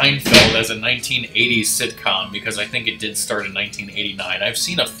lists Seinfeld as a 1980s sitcom because I think it did start in 1989. I've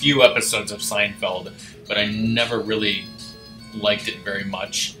seen a few episodes of Seinfeld, but I never really liked it very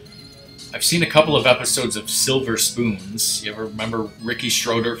much. I've seen a couple of episodes of Silver Spoons. You ever remember Ricky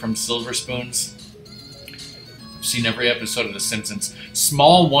Schroeder from Silver Spoons? I've seen every episode of The Simpsons.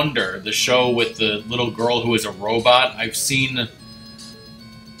 Small Wonder, the show with the little girl who is a robot, I've seen...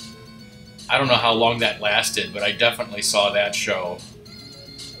 I don't know how long that lasted, but I definitely saw that show.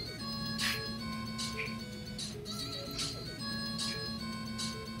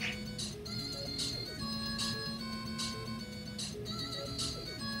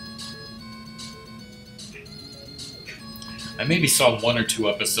 I maybe saw 1 or 2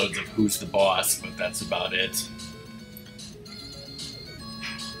 episodes of Who's the Boss, but that's about it.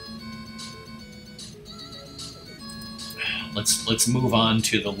 Let's move on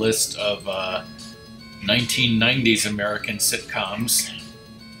to the list of 1990s American sitcoms.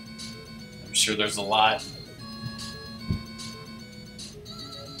 I'm sure there's a lot.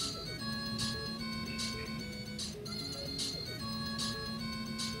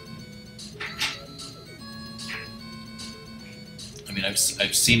 I mean, I've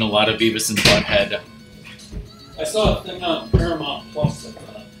seen a lot of Beavis and Butthead. I saw a thing on Paramount Plus that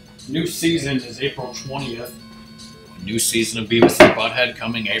the new season is April 20th. New season of Beavis and Butthead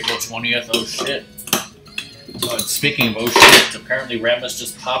coming April 20th. Oh shit. Speaking of oh shit, apparently Ratmus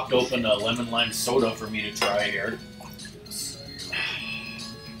just popped open a lemon lime soda for me to try here. So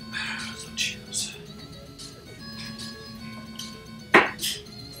cheers.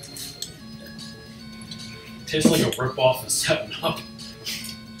 Tastes like a rip-off of 7-Up.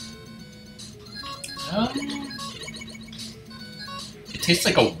 It tastes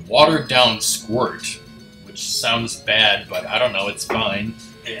like a watered-down squirt, which sounds bad, but I don't know, it's fine.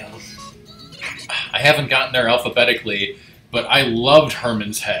 Yeah. I haven't gotten there alphabetically, but I loved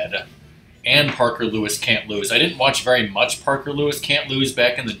Herman's Head and Parker Lewis Can't Lose. I didn't watch very much Parker Lewis Can't Lose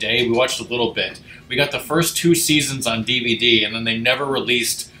back in the day. We watched a little bit. We got the first 2 seasons on DVD, and then they never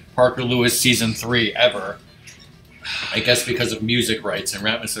released Parker Lewis Season 3 ever. I guess because of music rights, and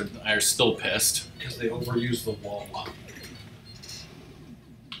Ratmus and I are still pissed. Because they overused the wall.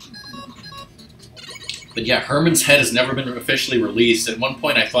 But yeah, Herman's Head has never been officially released. At one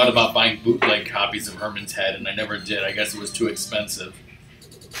point I thought about buying bootleg copies of Herman's Head, and I never did. I guess it was too expensive.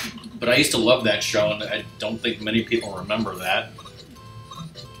 But I used to love that show, and I don't think many people remember that.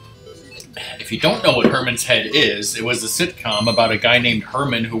 If you don't know what Herman's Head is, it was a sitcom about a guy named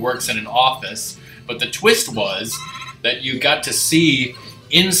Herman who works in an office. But the twist was that you got to see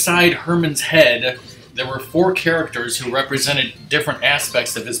inside Herman's head, there were 4 characters who represented different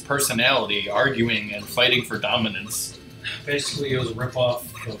aspects of his personality, arguing and fighting for dominance. Basically, it was a ripoff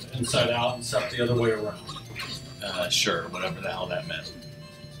of Inside Out, except the other way around. Sure, whatever the hell that meant.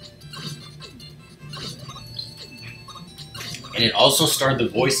 And it also starred the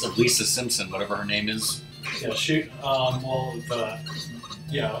voice of Lisa Simpson, whatever her name is.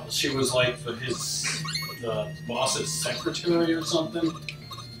 Yeah, she was like the boss's secretary or something.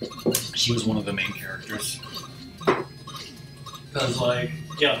 She was one of the main characters. Because, like,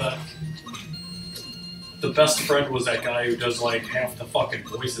 yeah, the best friend was that guy who does, like, half the fucking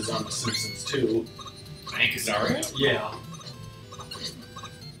voices on The Simpsons, too. Hank Azaria? Yeah.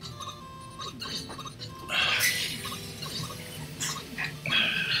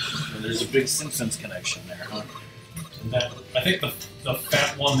 There's a big Simpsons connection there, huh? And that, I think the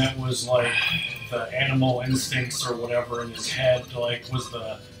fat one that was, like, the animal instincts or whatever in his head, like, was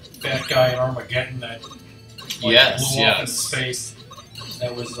the fat guy in Armageddon that blew off into space.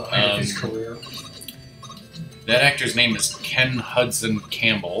 That was the height of his career. That actor's name is Ken Hudson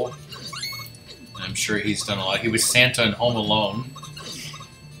Campbell. I'm sure he's done a lot. He was Santa in Home Alone.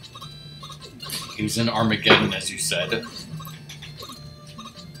 He was in Armageddon, as you said.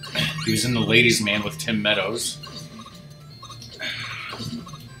 He was in The Ladies' Man with Tim Meadows.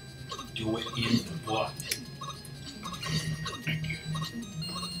 Do it in the butt.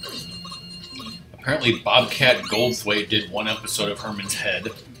 Apparently, Bobcat Goldthwait did one episode of Herman's Head.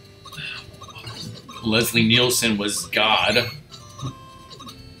 Leslie Nielsen was God.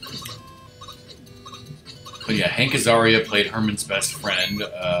 But yeah, Hank Azaria played Herman's best friend.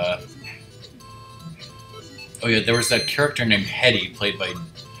 Oh yeah, there was that character named Hetty, played by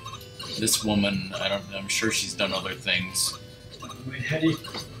this woman. I'm sure she's done other things. Wait, Hetty?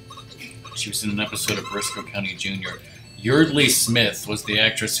 She was in an episode of Briscoe County Jr. Yeardley Smith was the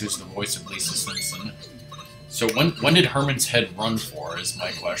actress who's the voice of Lisa Simpson. So when did Herman's Head run for, is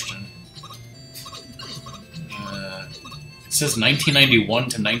my question. It says 1991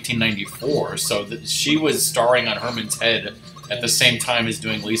 to 1994, so she was starring on Herman's Head at the same time as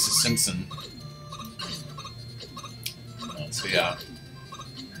doing Lisa Simpson. So yeah.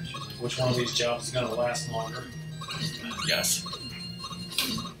 Which one of these jobs is going to last longer? Yes.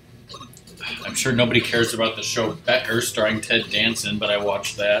 I'm sure nobody cares about the show Becker starring Ted Danson, but I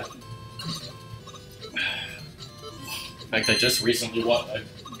watched that. In fact, I just recently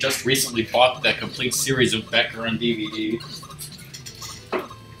bought that complete series of Becker on DVD.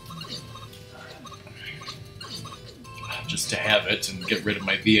 Just to have it and get rid of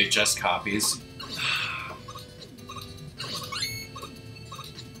my VHS copies.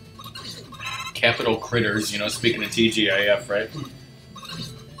 Capital Critters, you know, speaking of TGIF, right?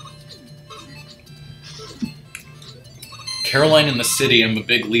 Caroline in the City, I'm a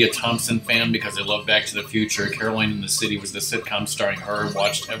big Leah Thompson fan because I love Back to the Future. Caroline in the City was the sitcom starring her.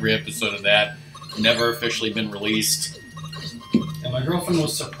 Watched every episode of that. Never officially been released. And my girlfriend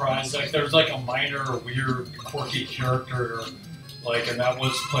was surprised. Like, there was like a minor, weird, quirky character, like, and that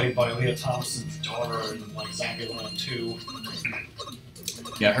was played by Leah Thompson's daughter in like Zombieland 2.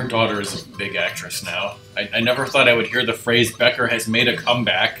 Yeah, her daughter is a big actress now. I never thought I would hear the phrase "Becker has made a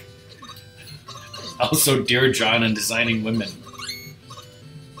comeback." Also, Dear John and Designing Women.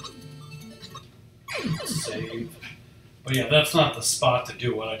 Save. But yeah, that's not the spot to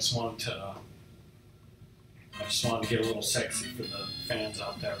do it. I just wanted to get a little sexy for the fans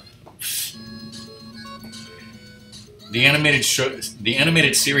out there. The animated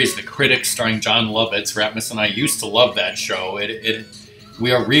series The Critic, starring John Lovitz. Ratmus and I used to love that show.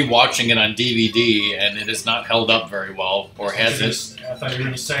 We are rewatching it on DVD, and it has not held up very well, or has it? I thought you were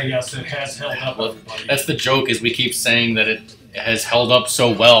going to say yes, it has held up. Well, everybody. That's the joke, is we keep saying that it has held up so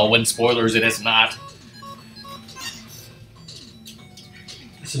well, when spoilers, it has not.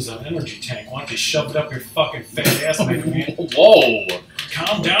 This is an energy tank. Why don't you shove it up your fucking fat ass, MegaMan? Whoa!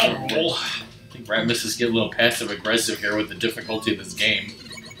 Calm down, Roll. I think Ratmus is getting a little passive-aggressive here with the difficulty of this game.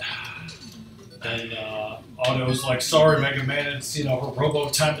 And Otto's like, sorry, MegaMan, it's, you know, her robo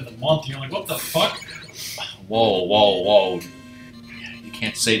time of the month. You're like, what the fuck? Whoa, whoa, whoa. You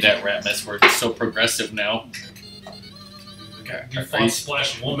can't say that, Ratmus. We're so progressive now. Okay. You fought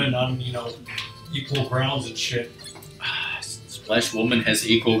Splash Woman on, you know, equal grounds and shit. Splash Woman has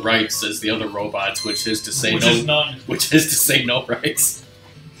equal rights as the other robots, which is to say Which is to say no rights.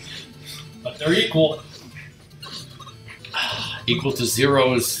 But they're equal. Equal to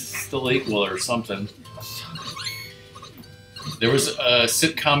zero is still equal or something. There was a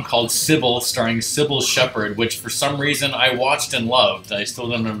sitcom called Sybil, starring Sybil Shepherd, which for some reason I watched and loved. I still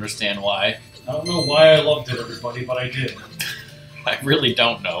don't understand why. I don't know why I loved it, everybody, but I did. I really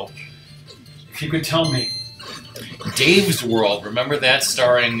don't know. If you could tell me. Dave's World, remember that?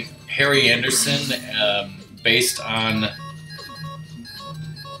 Starring Harry Anderson, based on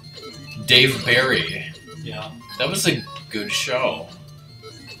Dave Barry. Yeah. That was a good show.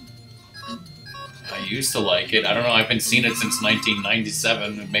 I used to like it. I don't know, I've been seeing it since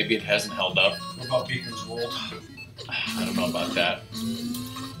 1997, and maybe it hasn't held up. What about Beacon's World? I don't know about that.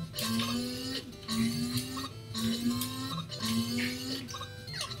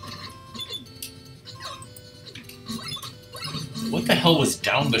 What the hell was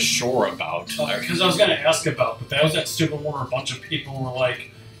Down the Shore about? Because I was going to ask about, but that was that stupid one where a bunch of people were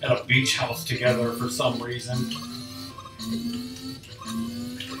like at a beach house together for some reason.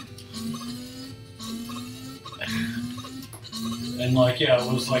 And like, yeah,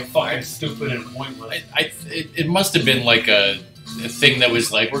 it was like fucking stupid and pointless. It must have been like a thing that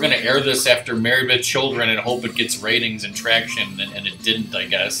was like, we're going to air this after Married with Children and hope it gets ratings and traction, and it didn't, I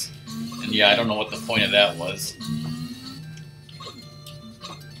guess. And yeah, I don't know what the point of that was.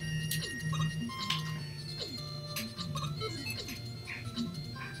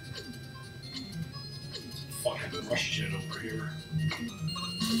 Fucking rush jet over here.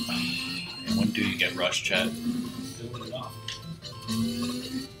 And when do you get rush jet? Doing enough.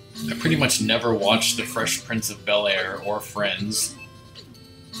 I pretty much never watched The Fresh Prince of Bel-Air or Friends.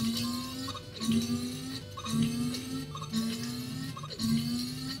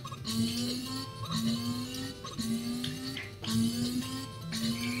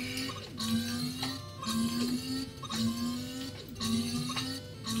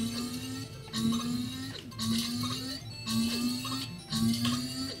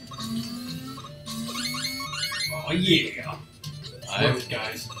 Oh yeah.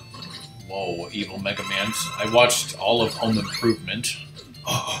 Guys. Whoa, evil MegaMan. I watched all of Home Improvement.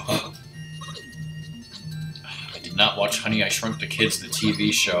 I did not watch Honey, I Shrunk the Kids, the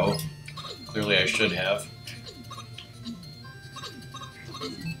TV show. Clearly I should have.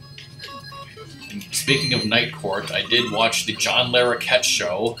 And speaking of Night Court, I did watch the John Larroquette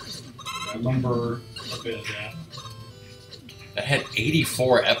show. I remember a bit of that. That had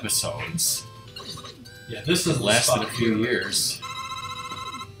 84 episodes. Yeah, this has lasted a few years.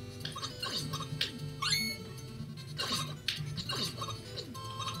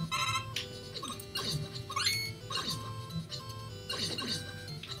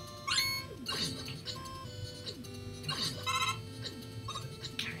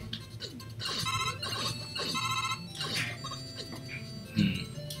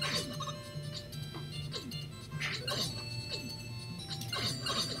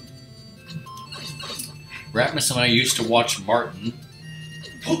 Ratmus and I used to watch Martin.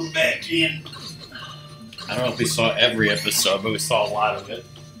 Put him back in. I don't know if we saw every episode, but we saw a lot of it.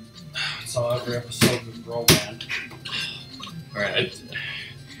 Saw every episode of RockMan. Alright,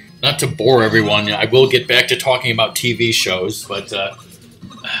 not to bore everyone, I will get back to talking about TV shows, but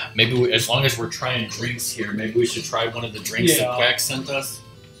maybe as long as we're trying drinks here, maybe we should try one of the drinks that Quack sent us.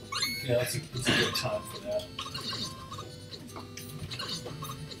 Yeah, that's a good time for that.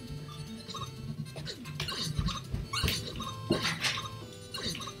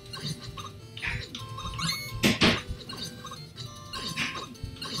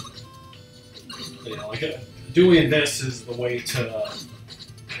 You know, like doing this is the way to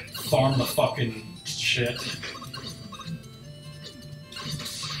farm the fucking shit.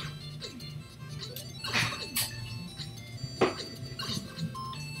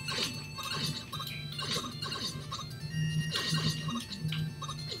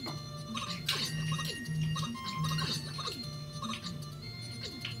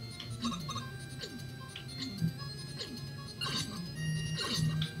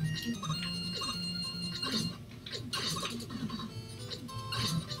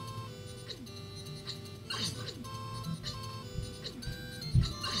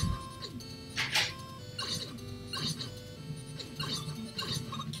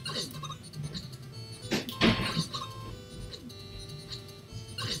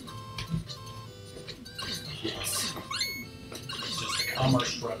 Yes. It's just a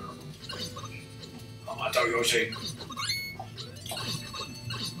commerce shredder. Amato Yoshi.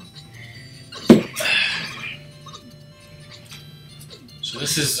 So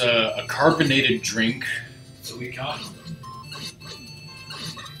this is a carbonated drink. Suika.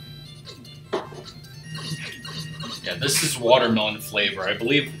 Yeah, this is watermelon flavor. I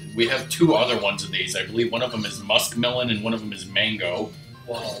believe we have two other ones of these. I believe one of them is muskmelon and one of them is mango.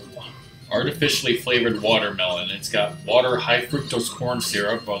 Wow. Artificially flavored watermelon. It's got water, high fructose corn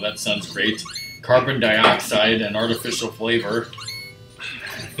syrup. Oh, that sounds great. Carbon dioxide and artificial flavor.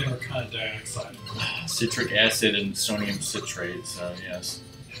 Favorite kind of dioxide. Citric acid and sodium citrate. So yes.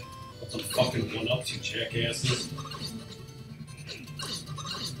 What the fucking one-ups, you jackasses?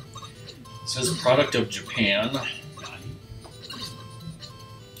 It says product of Japan.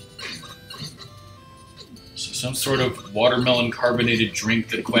 So some sort of watermelon carbonated drink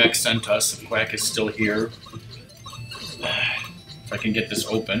that Quack sent us. If Quack is still here. If I can get this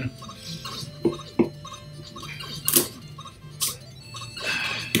open.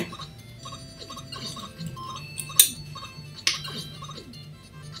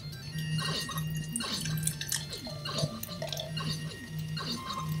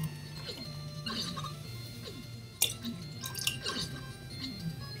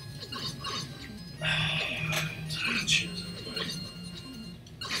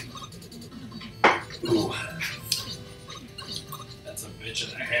 Ooh. That's a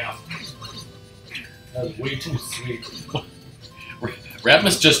bitch and a half. That's way too sweet.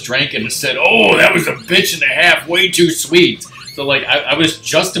 Ratmus just drank it and said, "Oh, that was a bitch and a half, way too sweet." So, like, I was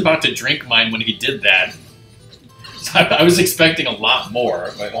just about to drink mine when he did that. So I was expecting a lot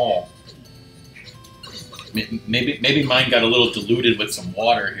more. Like, oh, maybe mine got a little diluted with some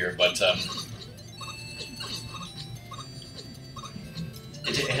water here, but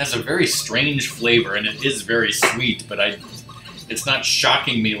it has a very strange flavor, and it is very sweet. But it's not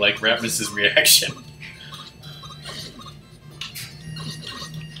shocking me like Ratmus's reaction.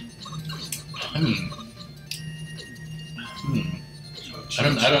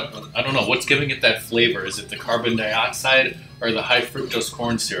 I don't know what's giving it that flavor. Is it the carbon dioxide or the high fructose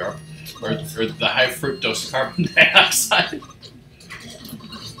corn syrup, or the high fructose carbon dioxide?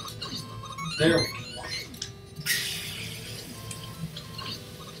 There we go.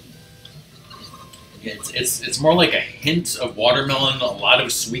 It's more like a hint of watermelon, a lot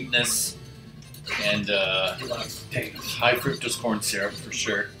of sweetness, and high fructose corn syrup for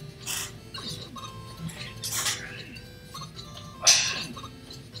sure.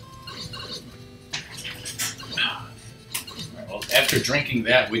 After drinking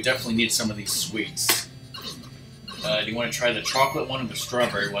that, we definitely need some of these sweets. Do you want to try the chocolate one or the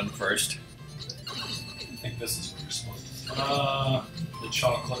strawberry one first? I think this is what you're supposed to the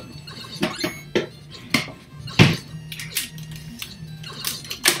chocolate.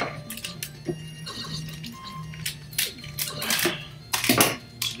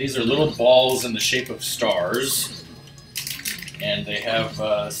 These are little balls in the shape of stars. And they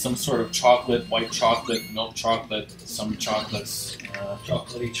have some sort of chocolate, white chocolate, milk chocolate, some chocolates.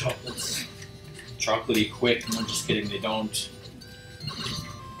 Chocolatey chocolates. Chocolatey quick. No, just kidding, they don't.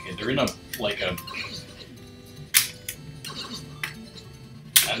 Okay, they're in a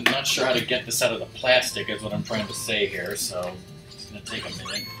I'm not sure how to get this out of the plastic is what I'm trying to say here, so it's going to take a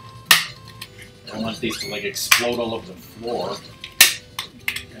minute. I don't want these to like explode all over the floor.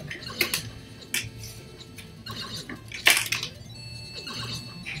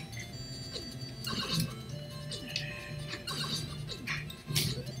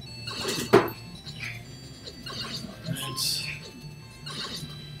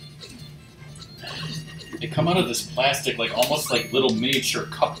 They come out of this plastic like almost like little miniature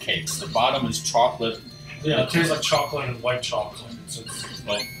cupcakes. The bottom is chocolate. Yeah, it tastes like chocolate and white chocolate.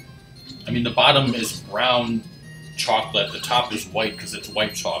 Well, I mean, the bottom is brown chocolate. The top is white because it's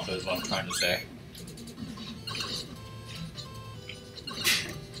white chocolate is what I'm trying to say.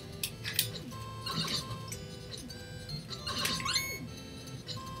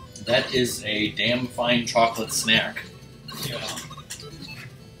 That is a damn fine chocolate snack. Yeah.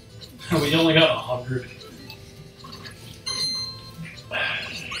 We only got 100.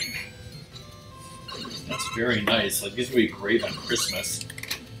 That's very nice. Like, these would be great on Christmas.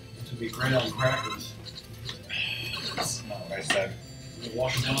 It would be great on crackers. That's not what I said. You're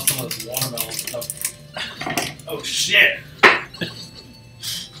washing down some of this watermelon stuff. Oh, shit!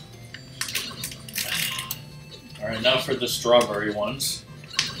 Alright, now for the strawberry ones.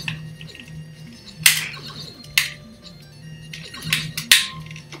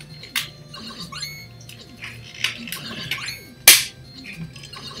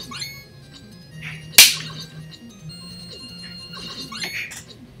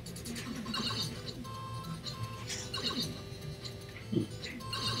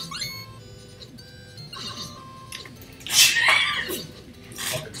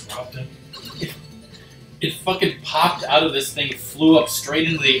 It fucking popped out of this thing, flew up straight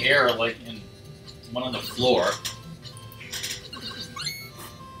into the air, like in one on the floor.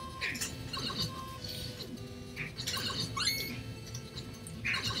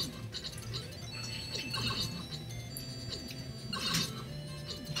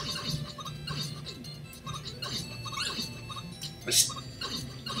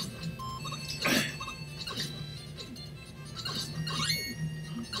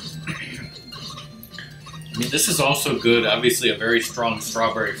 I mean, this is also good. Obviously, a very strong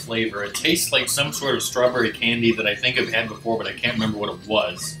strawberry flavor. It tastes like some sort of strawberry candy that I think I've had before, but I can't remember what it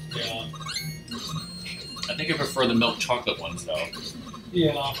was. Yeah. I think I prefer the milk chocolate ones, though.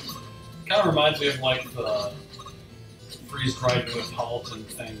 Yeah. Kind of reminds me of, like, the freeze-dried Neapolitan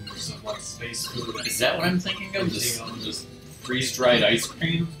things of, like, space food. Is that what I'm thinking of? Just freeze-dried ice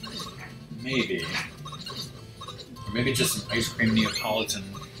cream? Maybe. Or maybe just an ice cream Neapolitan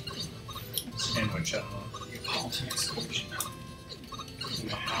sandwich, I don't know. Neapolitan explosion.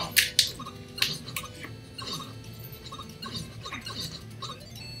 Wow.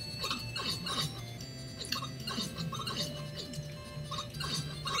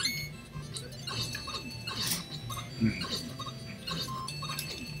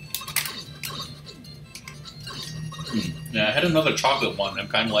 Yeah, I had another chocolate one. I'm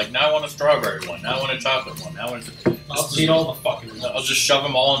kind of like, now I want a strawberry one. Now I want a chocolate one. Now I want a... I'll eat all the fucking ones. I'll just shove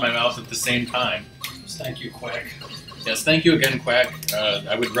them all in my mouth at the same time. Thank you, Quack. Yes, thank you again, Quack.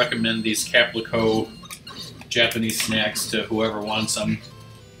 I would recommend these Caplico Japanese snacks to whoever wants them.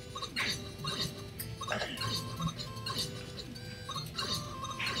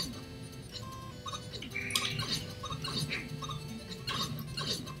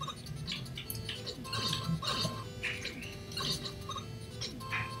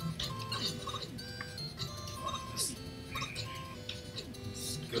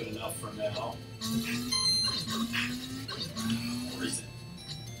 Good enough for now. Where is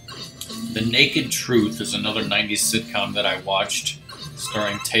it? The Naked Truth is another 90s sitcom that I watched,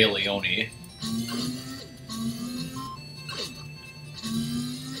 starring Taya Leone.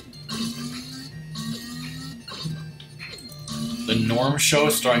 The Norm Show,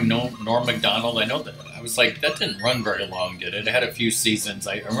 starring Norm Macdonald. I know that I was like, that didn't run very long, did it? It had a few seasons.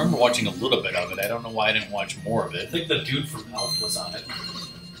 I remember watching a little bit of it. I don't know why I didn't watch more of I it. think the dude from Elf was on it.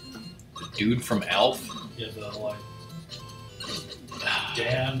 The dude from Alf? Yeah, the like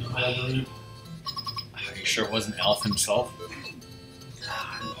Dan. Are you sure it wasn't Alf himself?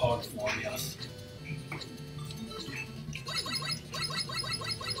 Hog form, yes.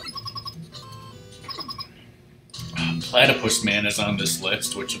 Platypus Man is on this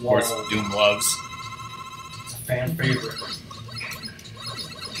list, which of course Doom loves. It's a fan favorite.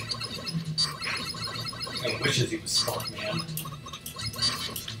 I wishes he was Spark Man.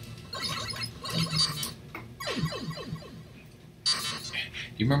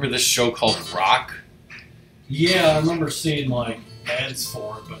 You remember this show called Rock? Yeah, I remember seeing like ads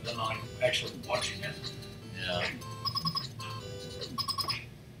for it, but then not actually watching it. Yeah.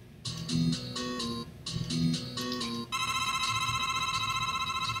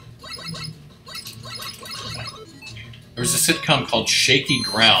 There was a sitcom called Shaky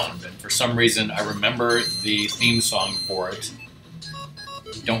Ground, and for some reason I remember the theme song for it.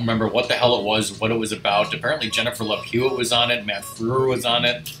 Don't remember what the hell it was, what it was about. Apparently Jennifer Love Hewitt was on it, Matt Frewer was on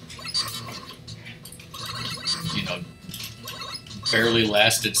it. You know, barely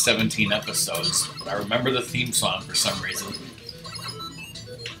lasted 17 episodes. I remember the theme song for some reason.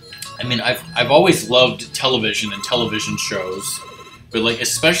 I mean, I've always loved television and television shows, but like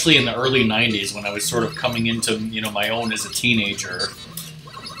especially in the early 90s when I was sort of coming into, you know, my own as a teenager.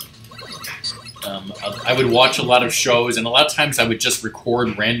 I would watch a lot of shows, and a lot of times I would just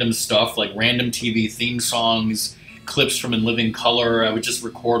record random stuff, like random TV theme songs, clips from In Living Color. I would just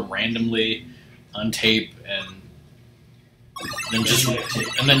record randomly on tape, and then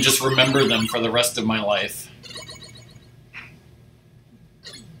just remember them for the rest of my life.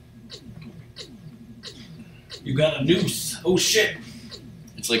 You got a noose. Oh shit.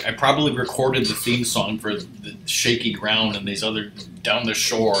 It's like I probably recorded the theme song for the Shaky Ground and these other Down the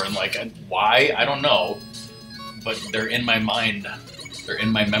Shore, and like why? I don't know, but they're in my mind. They're in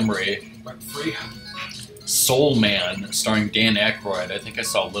my memory. Free. Soul Man, starring Dan Aykroyd. I think I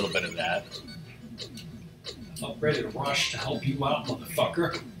saw a little bit of that. I'm ready to rush to help you out,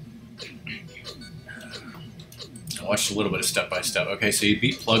 motherfucker. I watched a little bit of Step by Step. Okay, so you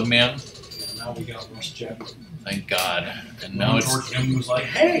beat Plug Man. Yeah, now we got Rush Jet. Thank God. And now it's George Newman was like,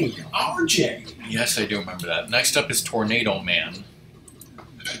 "Hey, RJ." Yes, I do remember that. Next up is Tornado Man.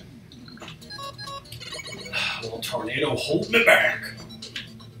 Well, tornado, hold me back.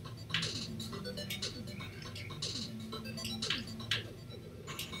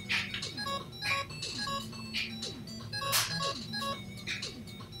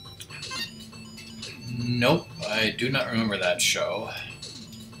 Nope, I do not remember that show.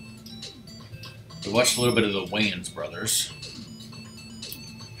 We watched a little bit of the Wayans brothers.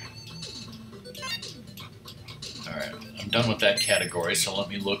 Alright, I'm done with that category, so let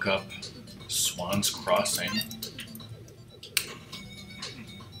me look up Swan's Crossing.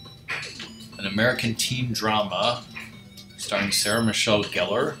 An American teen drama starring Sarah Michelle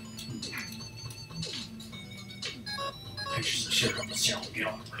Gellar. Pictures of shit on the shelf. Get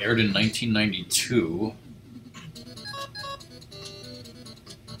on. Aired in 1992.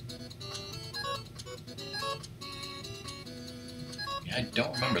 Yeah, I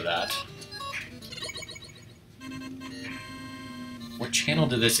don't remember that. What channel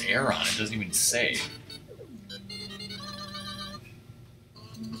did this air on? It doesn't even say.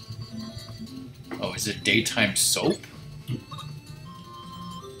 Oh, is it daytime soap?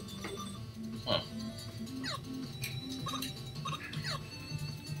 Huh.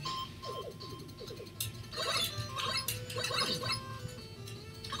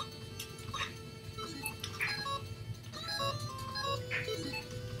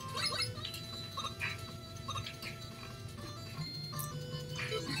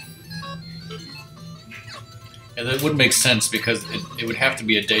 And that would make sense because it would have to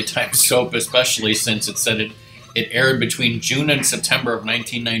be a daytime soap, especially since it said it aired between June and September of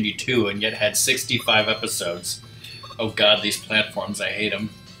 1992 and yet had 65 episodes. Oh God, these platforms, I hate them.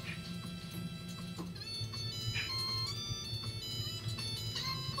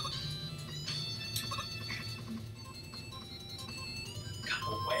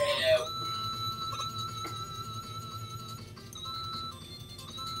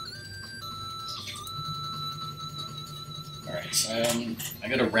 Alright, so I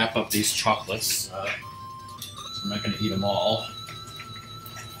gotta wrap up these chocolates. So I'm not gonna eat them all.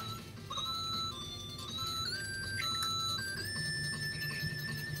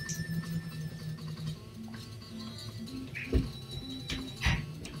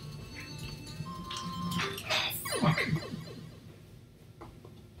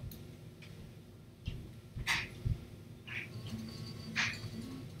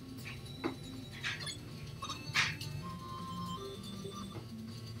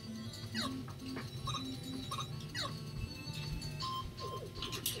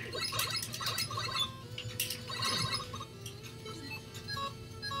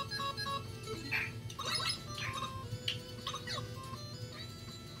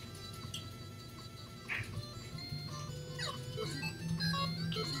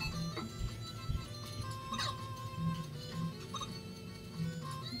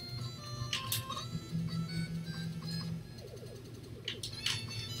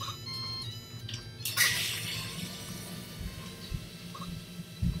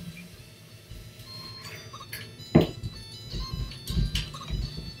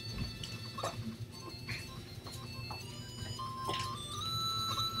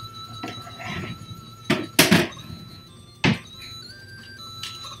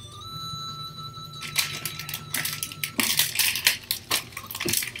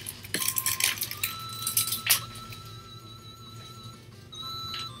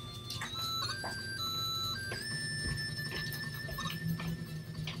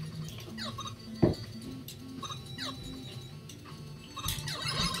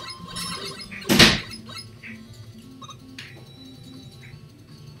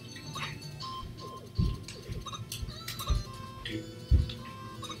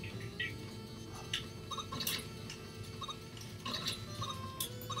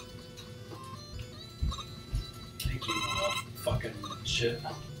 Fucking shit.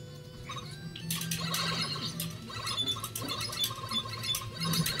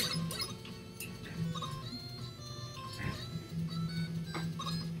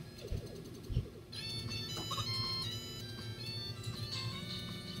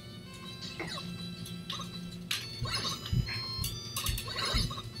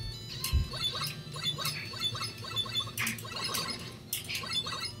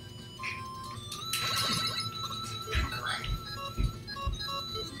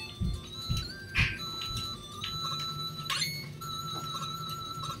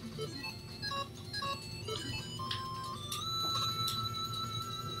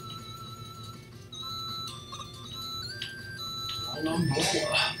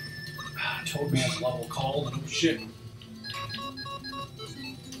 Umbrella. Told me I had a level called. No shit.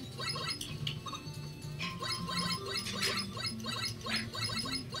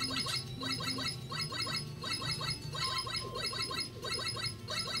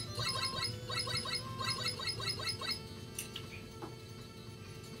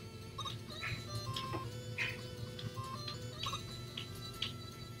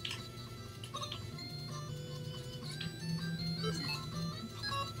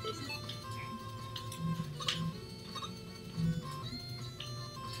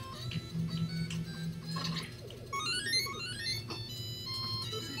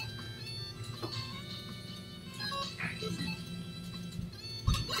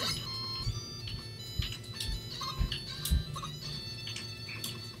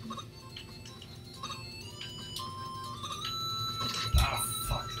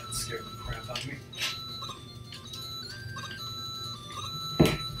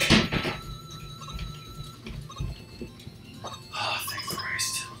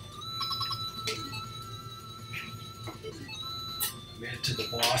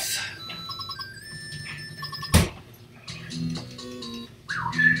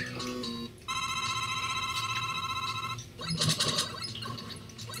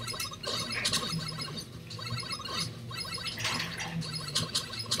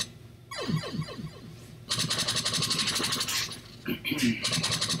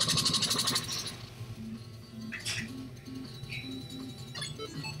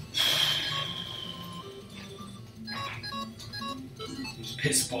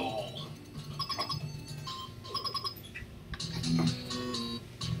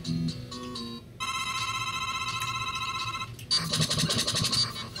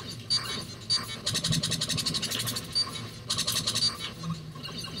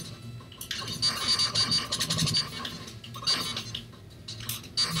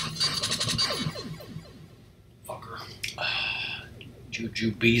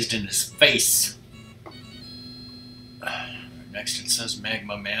 Juju beezed in his face. Next it says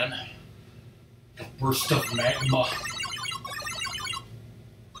MegaMan. The burst of magma.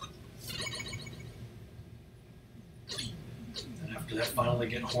 And after that, finally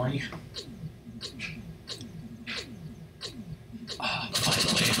get horny.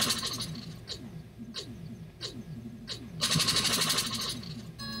 Finally.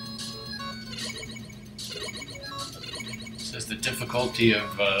 It says the difficulty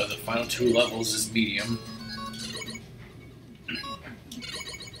of the final 2 levels is medium.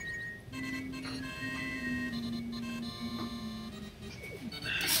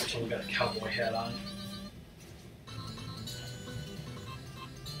 So we got a cowboy hat on.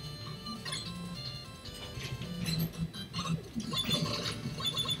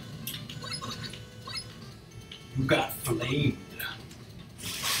 You got flamed.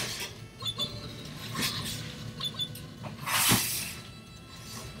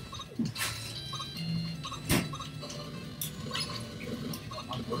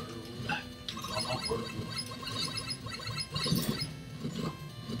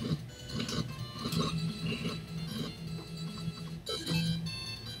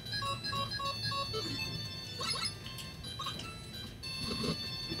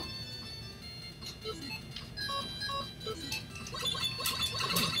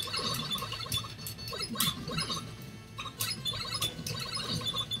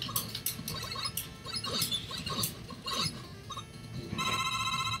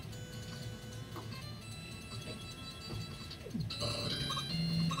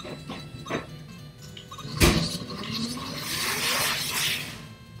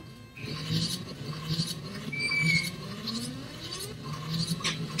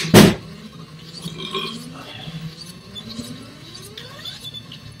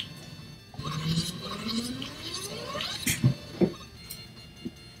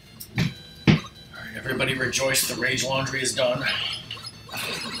 Everybody rejoice, the rage laundry is done.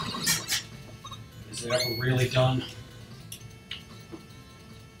 Is it ever really done?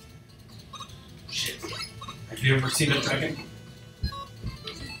 Shit. Have you ever seen a dragon?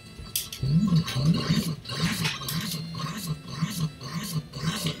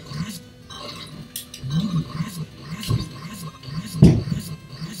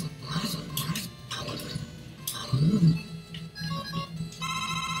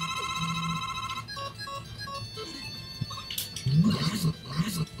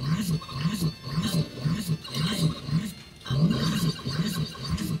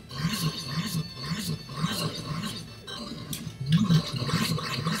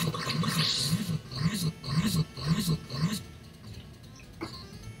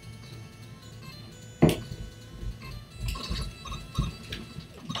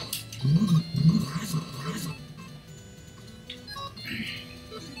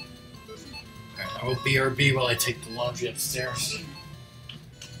 I will BRB while I take the laundry upstairs.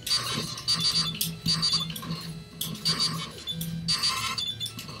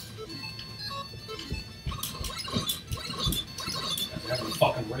 They're having a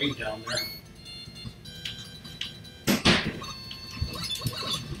fucking raid down there.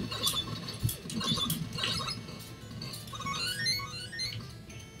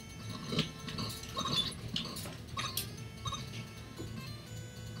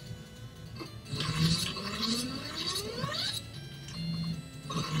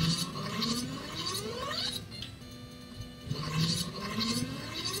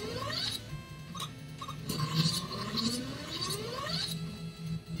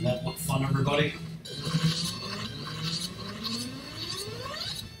 Doesn't that look fun, everybody?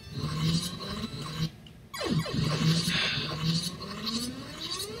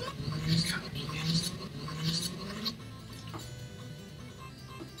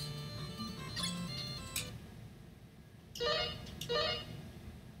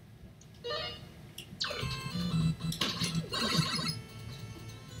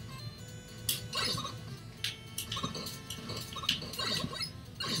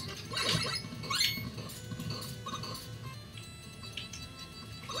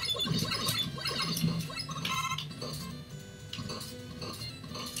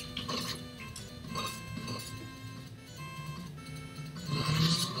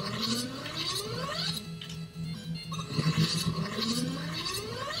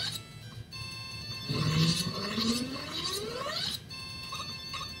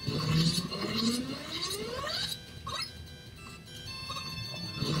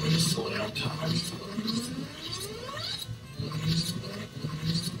 Slow down time.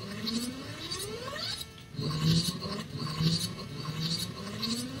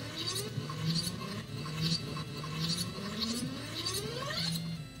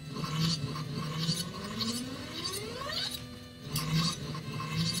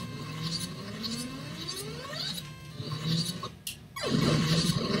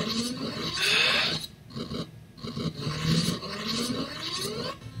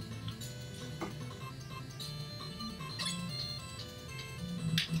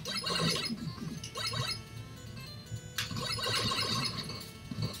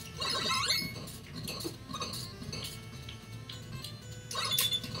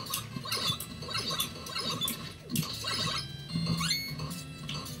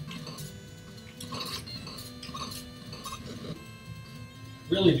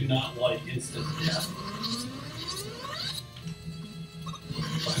 really do not like instant death.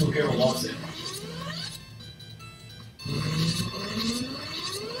 But who here loves it?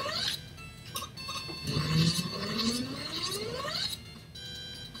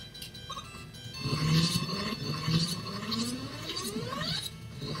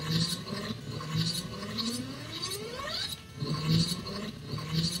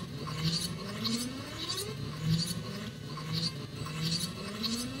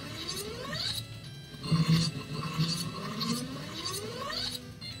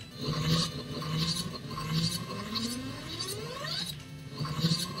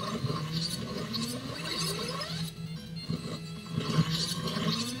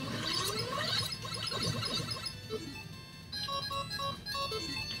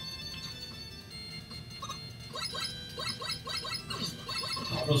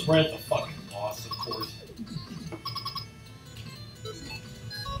 Those were at the fucking boss, of course.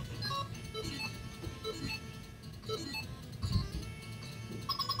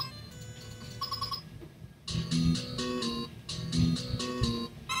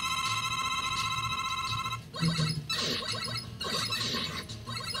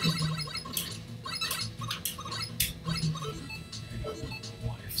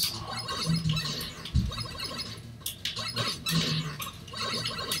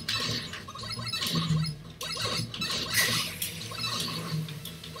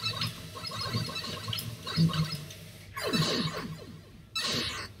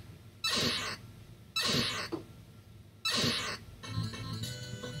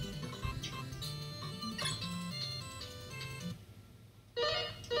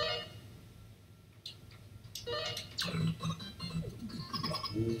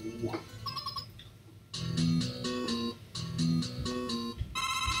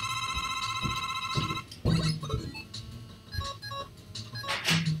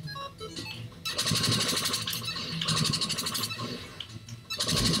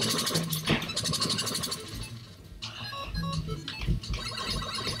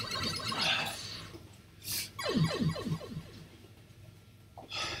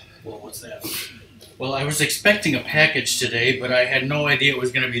 Well, I was expecting a package today, but I had no idea it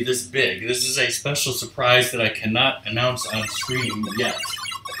was going to be this big. This is a special surprise that I cannot announce on stream yet.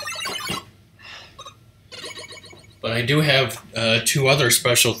 But I do have 2 other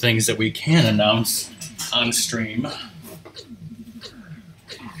special things that we can announce on stream.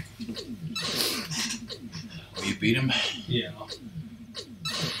 Will you beat him? Yeah.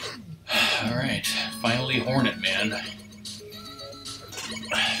 Alright, finally Hornet Man.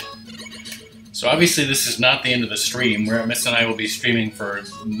 So obviously this is not the end of the stream. Ratmus and I will be streaming for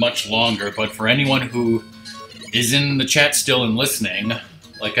much longer, but for anyone who is in the chat still and listening,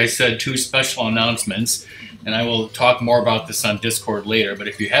 like I said, 2 special announcements, and I will talk more about this on Discord later, but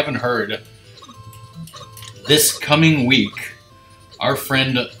if you haven't heard, this coming week, our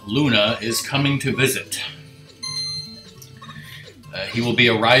friend Luna is coming to visit. He will be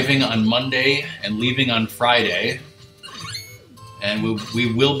arriving on Monday and leaving on Friday. And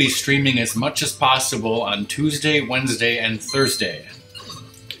we will be streaming as much as possible on Tuesday, Wednesday, and Thursday.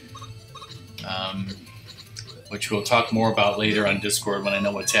 Which we'll talk more about later on Discord when I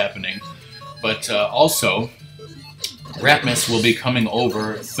know what's happening. But also, Ratmus will be coming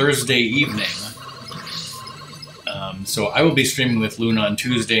over Thursday evening. So I will be streaming with Luna on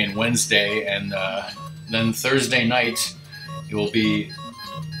Tuesday and Wednesday, and then Thursday night it will be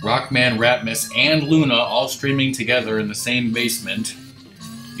RockMan, Ratmus, and Luna all streaming together in the same basement.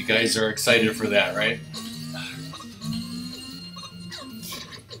 You guys are excited for that, right?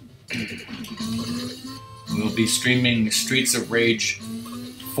 We'll be streaming Streets of Rage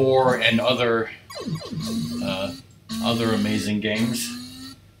 4 and other amazing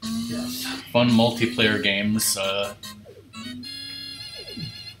games. Yes. Fun multiplayer games.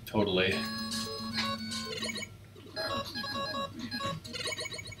 Totally.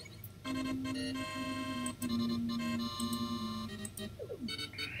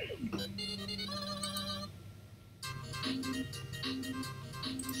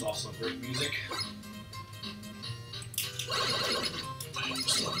 It's also great music. I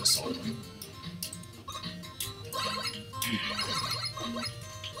just love this album.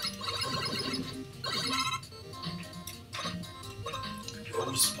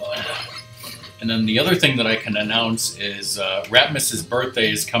 Rosebud. And then the other thing that I can announce is Ratmus's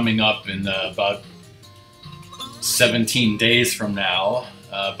birthday is coming up in about 17 days from now.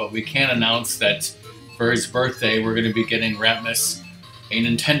 But we can announce that for his birthday, we're going to be getting Ratmus a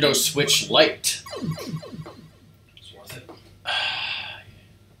Nintendo Switch Lite. It's worth it.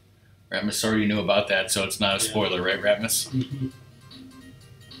 Ratmus already knew about that, so it's not a spoiler, right, Ratmus? Mm-hmm.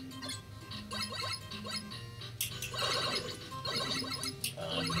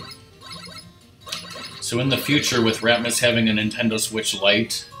 So in the future, with Ratmus having a Nintendo Switch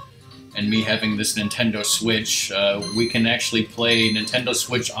Lite and me having this Nintendo Switch, we can actually play Nintendo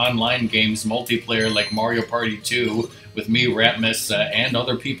Switch online games multiplayer like Mario Party 2 with me, Ratmus, and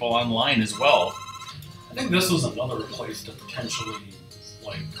other people online as well. I think this was another place to potentially,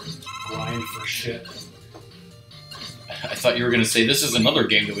 like, grind for shit. I thought you were going to say this is another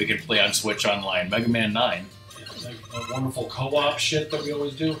game that we could play on Switch online, MegaMan 9. Yeah, like the wonderful co-op shit that we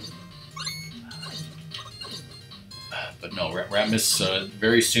always do. But no, Ratmus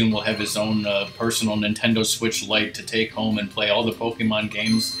very soon will have his own personal Nintendo Switch Lite to take home and play all the Pokemon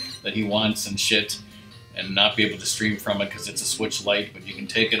games that he wants and shit, and not be able to stream from it because it's a Switch Lite, but you can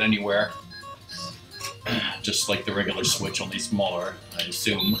take it anywhere. Just like the regular Switch, only smaller, I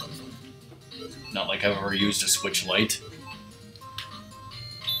assume. Not like I've ever used a Switch Lite.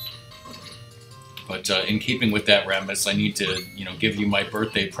 But in keeping with that, Ratmus, I need to, give you my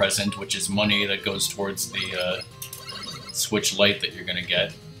birthday present, which is money that goes towards the Switch Lite that you're gonna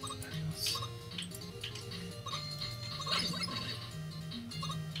get.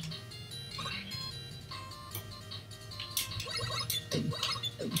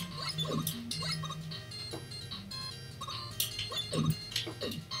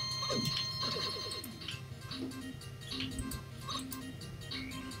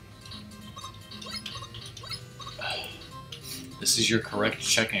 This is your correct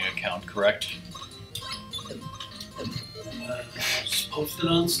checking account, correct? Just post it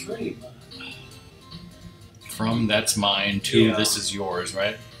on stream. From that's mine to Yeah. this is yours,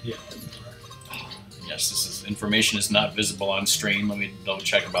 right? Yeah. Yes, information is not visible on stream. Let me double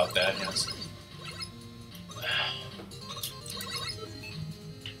check about that, yes.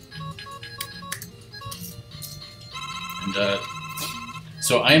 And,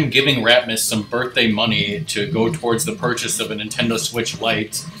 so I am giving Ratmus some birthday money to go towards the purchase of a Nintendo Switch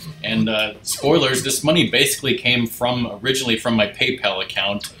Lite. And spoilers, this money basically came originally from my PayPal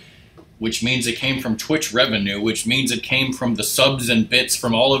account, which means it came from Twitch revenue, which means it came from the subs and bits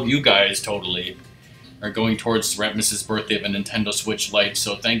from all of you guys totally, are going towards Ratmus's birthday of a Nintendo Switch Lite.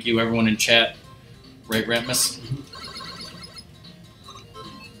 So thank you everyone in chat. Right, Ratmus?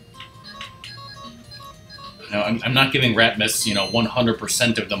 No, I'm not giving Ratmus,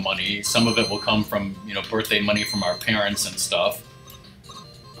 100% of the money. Some of it will come from, birthday money from our parents and stuff.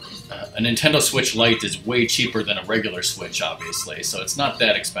 A Nintendo Switch Lite is way cheaper than a regular Switch, obviously, so it's not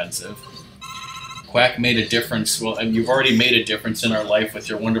that expensive. Quack made a difference. Well, and you've already made a difference in our life with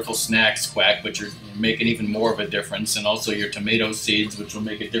your wonderful snacks, Quack, but you're making even more of a difference, and also your tomato seeds, which will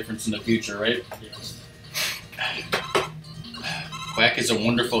make a difference in the future, right? Yes. Quack is a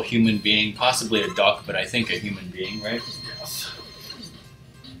wonderful human being, possibly a duck, but I think a human being, right? Yes.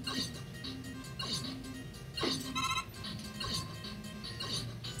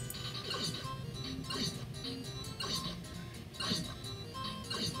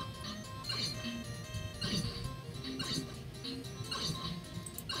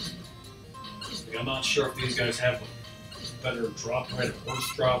 I'm not sure if these guys have a better drop rate or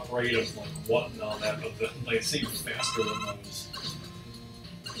worse drop rate of like what and all that, but they seem faster than those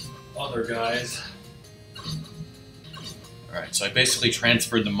other guys. Alright, so I basically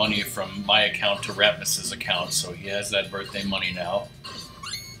transferred the money from my account to Ratmus's account, so he has that birthday money now.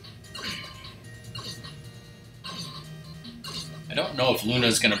 I don't know if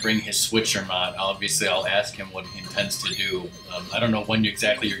Luna's going to bring his Switch or not. Obviously, I'll ask him what he intends to do. I don't know when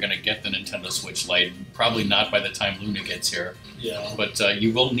exactly you're going to get the Nintendo Switch Lite. Probably not by the time Luna gets here. Yeah. But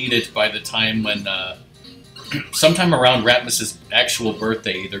you will need it by the time when... sometime around Ratmus's actual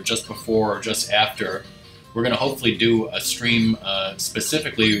birthday, either just before or just after, we're going to hopefully do a stream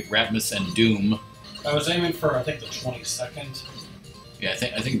specifically Ratmus and Doom. I was aiming for, I think, the 22nd. Yeah,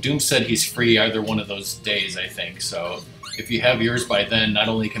 I think Doom said he's free either one of those days, I think, so... If you have yours by then, not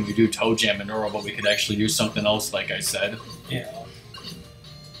only can we do Toe Jam and Earl, but we could actually do something else, like I said. Yeah.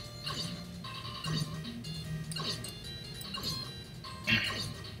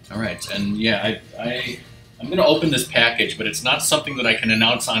 Alright, and yeah, I'm going to open this package, but it's not something that I can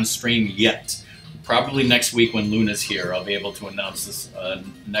announce on stream yet. Probably next week when Luna's here, I'll be able to announce this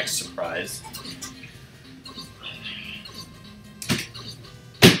next surprise.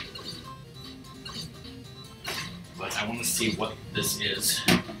 But I want to see what this is.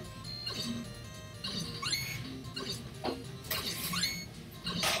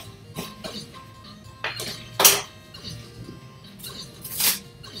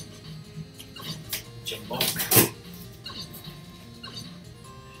 Jambok.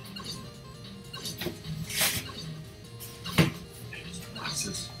 These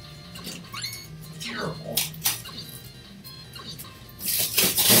boxes. Terrible.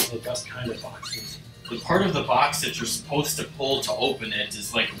 The best kind of boxes. the part of the box that you're supposed to pull to open it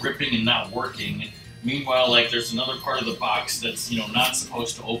is like ripping and not working. Meanwhile, like there's another part of the box that's, you know, not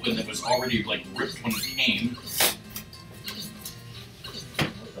supposed to open that was already like ripped when it came.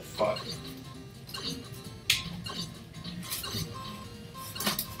 What the fuck?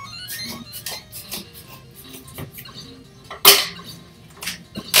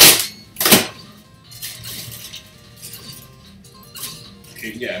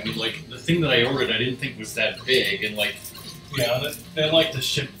 Okay, yeah, I mean, like the thing that I ordered, I didn't think was that big, and like. Yeah, they like to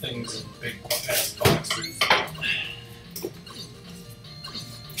ship things in big ass boxes.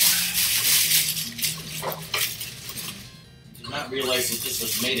 Did not realize that this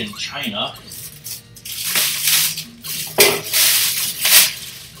was made in China.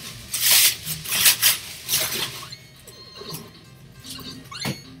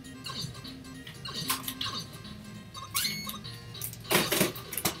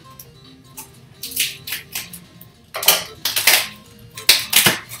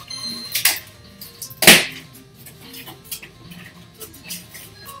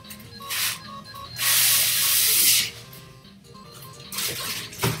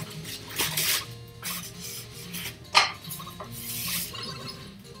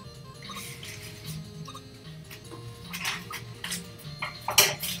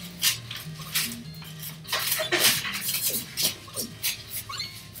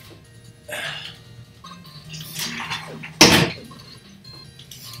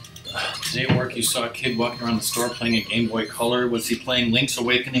 Today at work, you saw a kid walking around the store playing a Game Boy Color. Was he playing Link's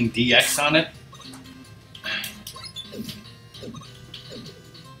Awakening DX on it?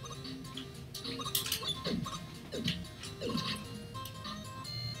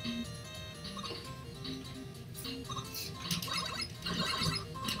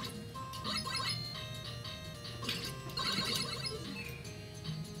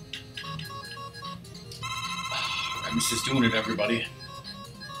 Ratmus is doing it, everybody.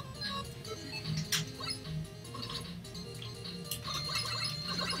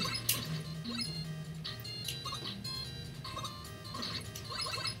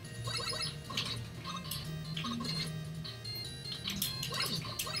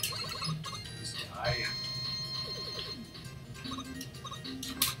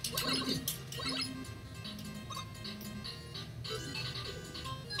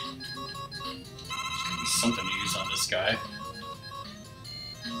 Something to use on this guy.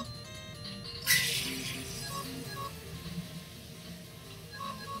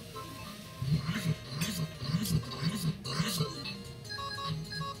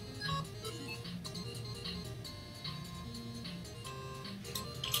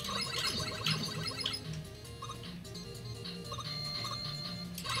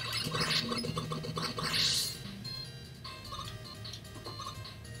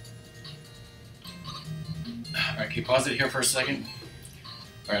 Alright, can you pause it here for a second?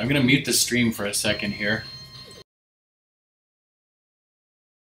 Alright, I'm going to mute the stream for a second here.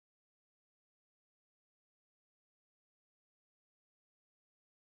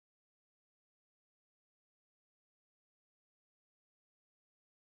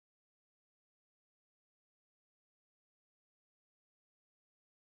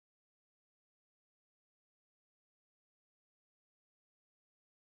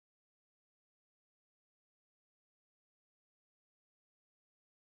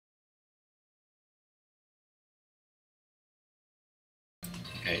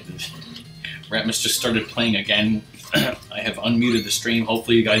 Okay, Ratmus just started playing again. I have unmuted the stream.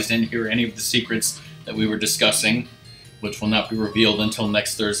 Hopefully you guys didn't hear any of the secrets that we were discussing, which will not be revealed until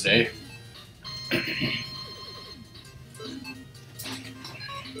next Thursday. Put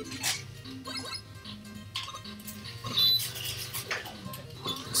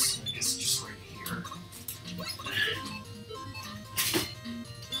this, I guess, just right here.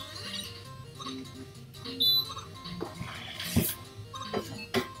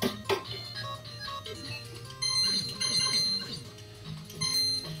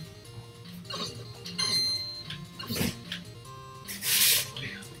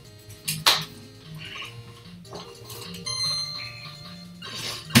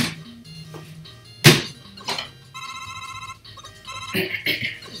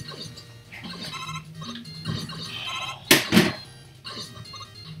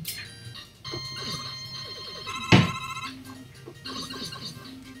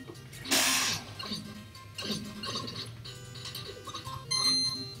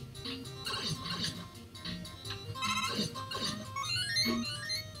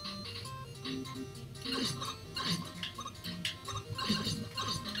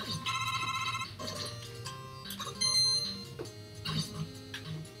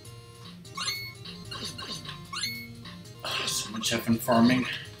 Chef and farming.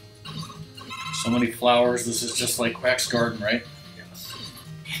 So many flowers. This is just like Quack's garden, right? Yes.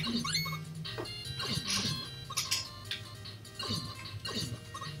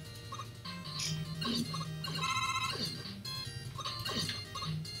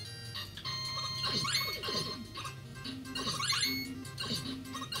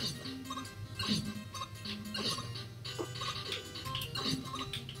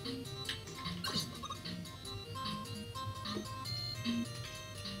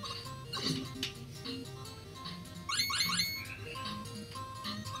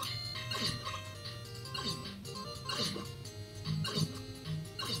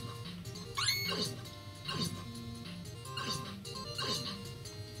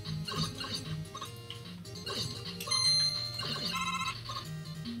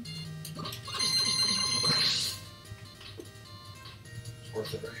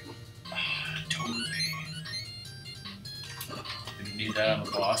 Worth it, right? Totally. Didn't need that on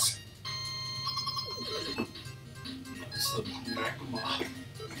the boss. It's the magma.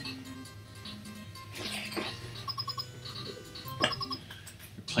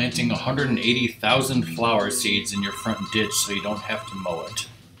 You're planting 180,000 flower seeds in your front ditch so you don't have to mow it.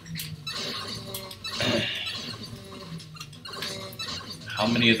 How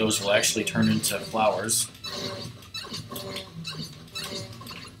many of those will actually turn into flowers?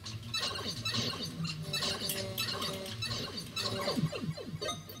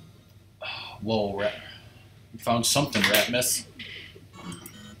 Whoa, rat. You found something, Ratmus.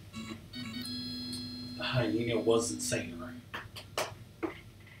 The hyena was insane, right?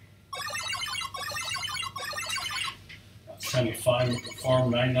 I was trying to find Farm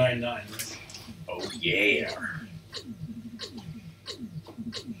 999, right? Oh, yeah.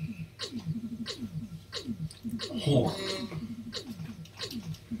 Horn.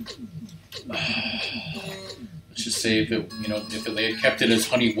 Let's just say if it, if they had kept it as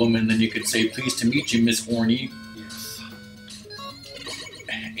Honey Woman, then you could say, "Pleased to meet you, Miss Horny." Yes.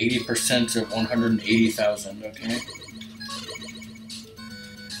 80% of 180,000. Okay.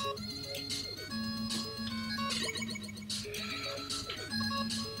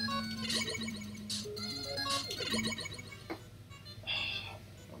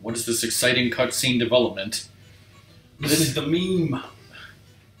 What is this exciting cutscene development? This is the meme.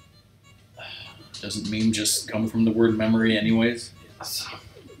 Doesn't meme just come from the word memory anyways? Yes.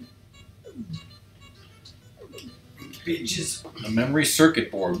 Bitches. A memory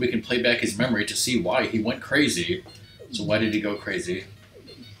circuit board. We can play back his memory to see why he went crazy. So why did he go crazy?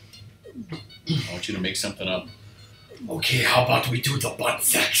 I want you to make something up. Okay, how about we do the butt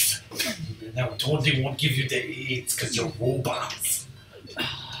sex? Now, totally won't give you the AIDS because you're robots.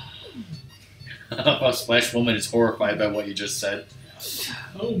 Splash Woman is horrified by what you just said.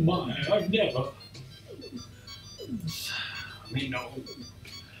 Oh my, I've never. I mean, no.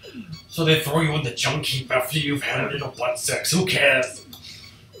 So they throw you in the junk heap after you've had a little butt sex. Who cares?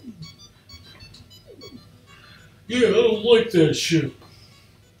 Yeah, I don't like that shit.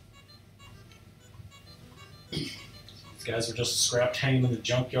 These guys were just scrapped hanging in the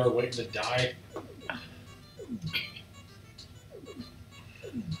junkyard waiting to die.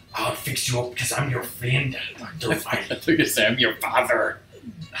 I'll fix you up because I'm your friend, Dr. White. I thought you were going to say I'm your father.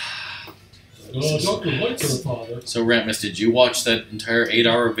 Dr. White's your father. So, Ratmus, did you watch that entire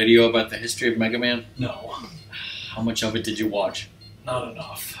 8-hour video about the history of MegaMan? No. How much of it did you watch? Not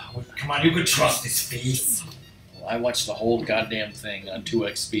enough. Come on, you can trust his face. Well, I watched the whole goddamn thing on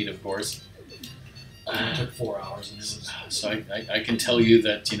 2x speed, of course. It took 4 hours. And this is... So I can tell you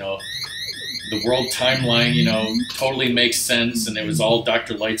that, the world timeline, totally makes sense, and it was all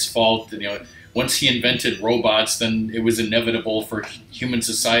Dr. Light's fault. And, once he invented robots, then it was inevitable for human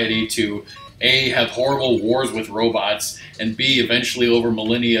society to, A, have horrible wars with robots, and B, eventually over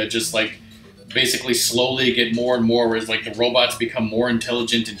millennia, just basically slowly get more and more, whereas the robots become more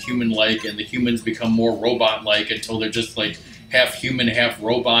intelligent and human-like, and the humans become more robot-like until they're just half human, half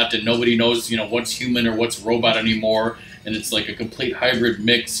robot, and nobody knows, what's human or what's robot anymore. And it's like a complete hybrid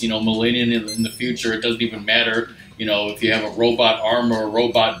mix, millennia in the future. It doesn't even matter, if you have a robot arm or a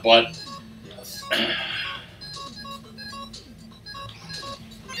robot butt. Yes.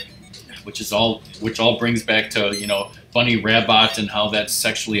 Which all brings back to, Bunny Rabbit and how that's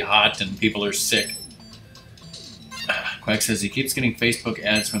sexually hot and people are sick. Quack says he keeps getting Facebook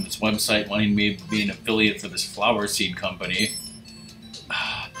ads from this website wanting me to be an affiliate for this flower seed company.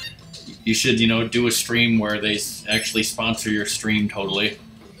 You should, do a stream where they actually sponsor your stream totally.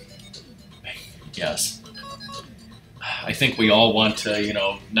 Yes. I think we all want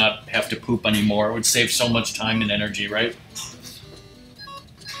to, not have to poop anymore. It would save so much time and energy, right?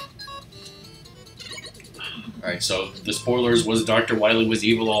 Alright, so the spoilers was Dr. Wily was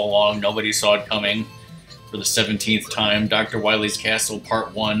evil all along. Nobody saw it coming. For the 17th time, Dr. Wily's Castle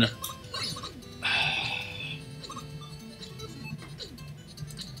Part 1.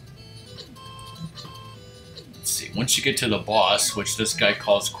 Let's see, once you get to the boss, which this guy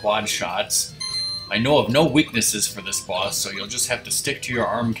calls quad shots, I know of no weaknesses for this boss, so you'll just have to stick to your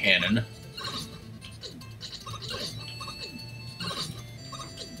arm cannon.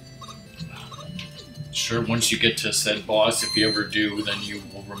 Sure, once you get to said boss, if you ever do, then you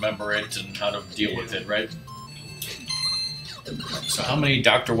will remember it and how to deal with it, right? So how many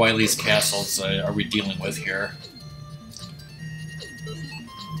Dr. Wily's castles are we dealing with here?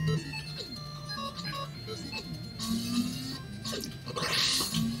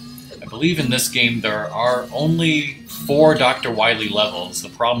 I believe in this game there are only 4 Dr. Wily levels. The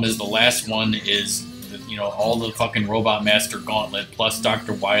problem is the last one is, you know, all the fucking Robot Master Gauntlet plus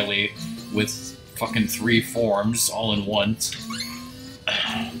Dr. Wily with fucking 3 forms all in once.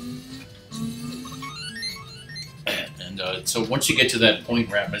 And so once you get to that point,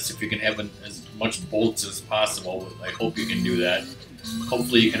 Ratmus, if you can have as much bolts as possible, I hope you can do that.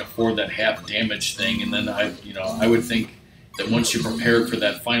 Hopefully you can afford that half damage thing, and then I would think that once you're prepared for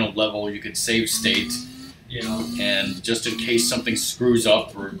that final level, you could save state. Yeah. And just in case something screws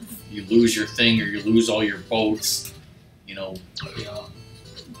up or you lose your thing or you lose all your boats, you know. Yeah.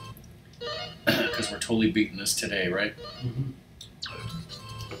 Because we're totally beating this today, right? Mm-hmm.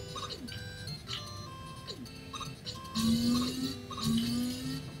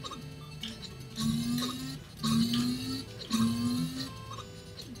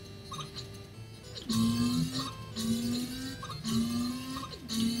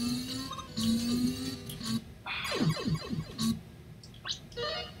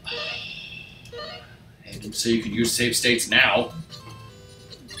 I didn't say you could use save states now.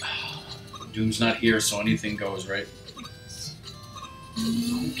 Doom's not here, so anything goes, right?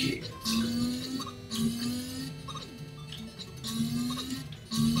 Okay.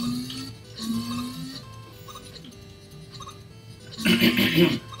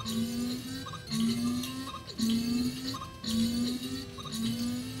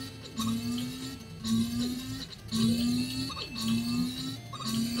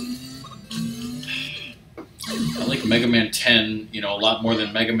 I like Mega Man 10, you know, a lot more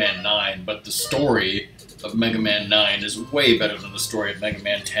than Mega Man 9, but the story of Mega Man 9 is way better than the story of Mega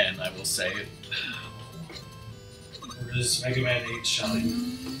Man 10, I will say. Where does Mega Man 8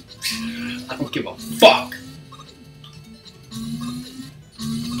 shine? I don't give a fuck!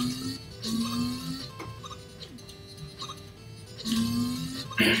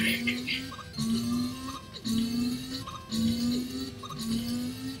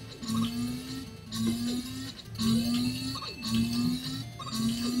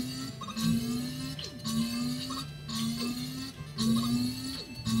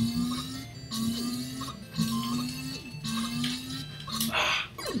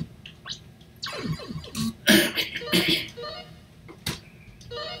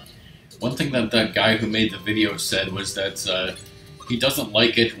 One thing that that guy who made the video said was that he doesn't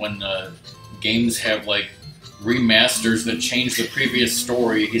like it when games have like remasters that change the previous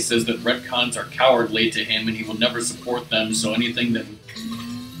story. He says that retcons are cowardly to him and he will never support them, so anything that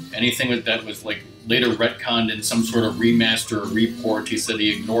was like later retconned in some sort of remaster or report, he said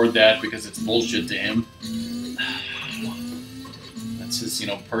he ignored that because it's bullshit to him. That's his, you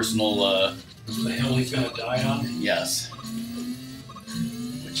know, personal The hill he's gonna die on? yes.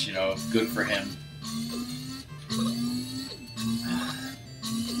 Which, you know, good for him.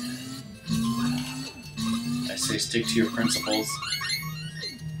 I say stick to your principles.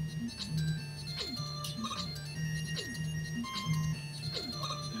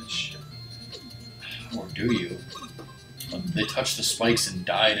 Or do you? They touched the spikes and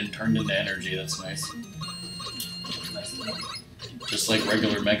died and turned into energy. That's nice. Just like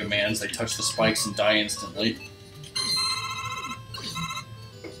regular Mega Mans, they touch the spikes and die instantly.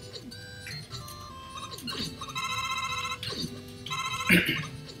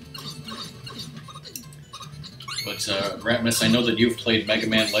 But, Ratmus, I know that you've played Mega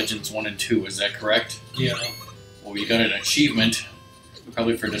Man Legends 1 and 2, is that correct? Yeah. Well, you got an achievement,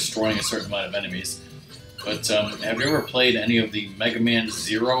 probably for destroying a certain amount of enemies. But, have you ever played any of the Mega Man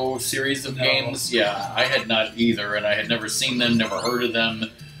Zero series of games? Yeah, I had not either, and I had never seen them, never heard of them,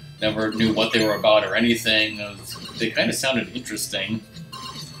 never knew what they were about or anything. They kind of sounded interesting.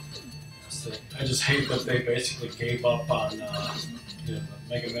 I just hate that they basically gave up on you know, the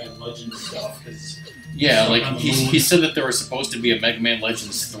Mega Man Legends stuff. Cause yeah, like he said that there was supposed to be a Mega Man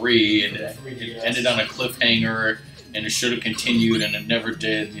Legends 3, and it ended on a cliffhanger, and it should have continued, and it never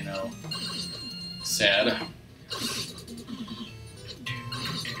did, you know. Sad.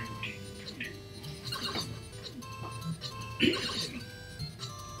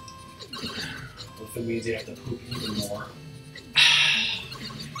 If it means you have to poop even more.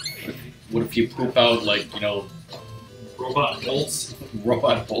 What if you poop out, like, you know... Robot bolts?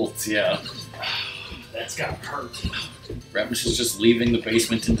 Robot bolts, yeah. That's gotta hurt. Ratmus is just leaving the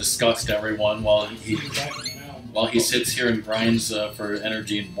basement in disgust, everyone, while he sits here and grinds for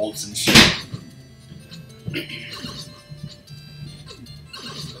energy and bolts and shit.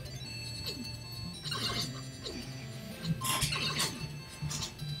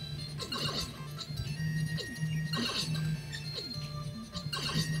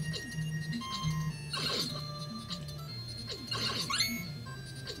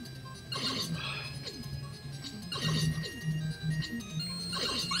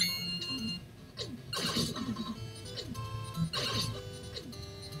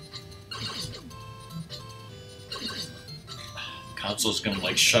 Console's gonna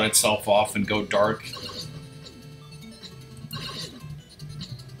like shut itself off and go dark.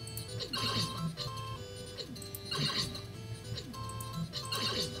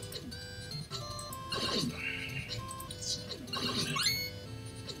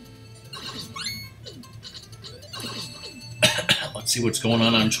 Let's see what's going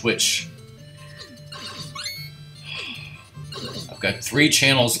on Twitch. I've got 3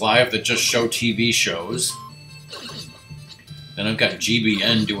 channels live that just show TV shows. Then I've got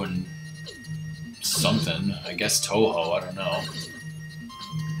GBN doing something. I guess Toho, I don't know.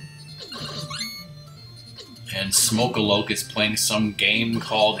 And Smoke-a-Loke is playing some game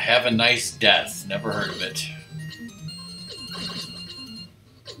called Have a Nice Death. Never heard of it.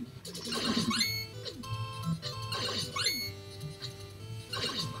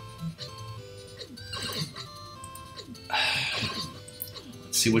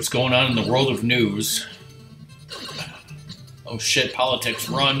 Let's see what's going on in the world of news. Oh shit, politics,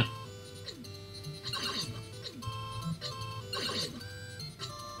 run.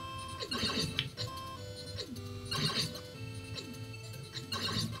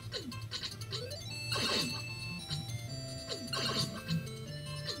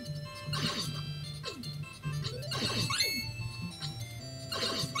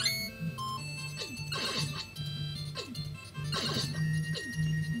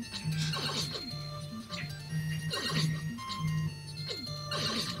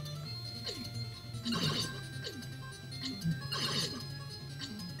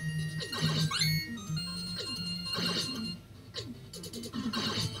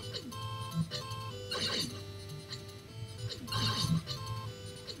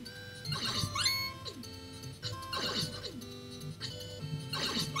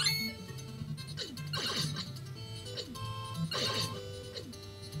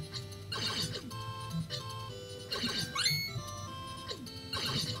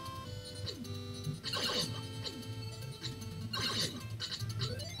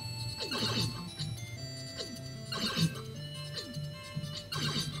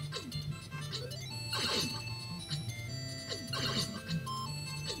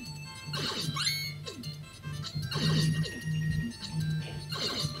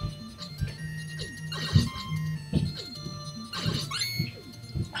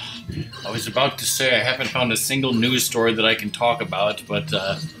 I was about to say I haven't found a single news story that I can talk about, but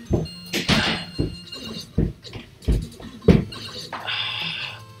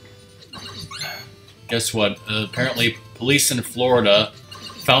guess what? Apparently police in Florida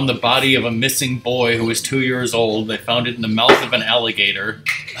found the body of a missing boy who was 2 years old. They found it in the mouth of an alligator.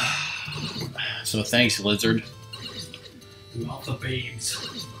 So thanks, Lizard. The mouth of babes.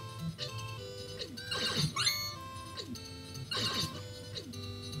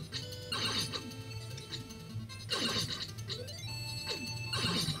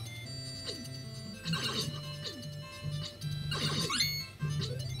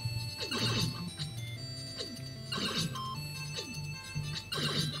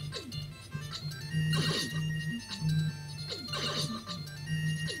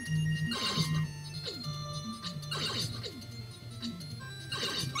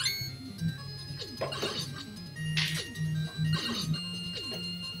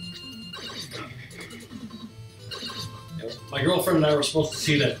 My girlfriend and I were supposed to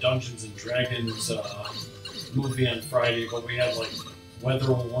see that Dungeons and Dragons movie on Friday, but we had like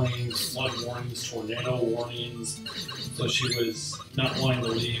weather warnings, flood warnings, tornado warnings, so she was not wanting to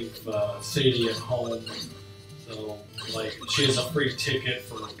leave Sadie at home. So, like, she has a free ticket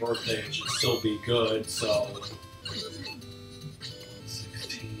for her birthday, it should still be good, so...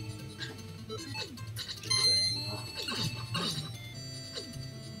 16...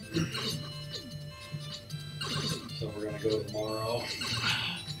 go tomorrow.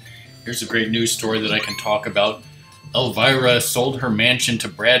 Here's a great news story that I can talk about. Elvira sold her mansion to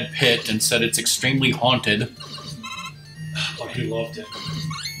Brad Pitt and said it's extremely haunted. Oh, he loved it.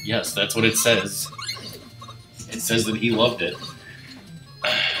 Yes, that's what it says. It says that he loved it.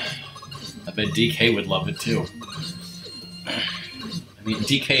 I bet DK would love it too. I mean,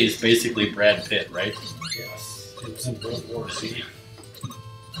 DK is basically Brad Pitt, right? Yes. It was in World War Z.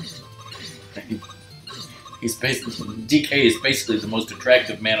 DK is basically the most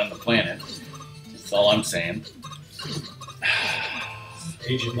attractive man on the planet. That's all I'm saying.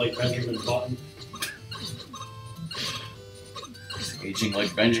 Aging like Benjamin Button. Aging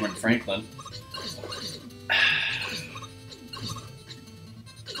like Benjamin Franklin.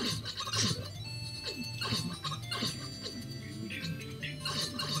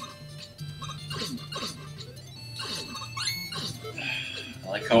 I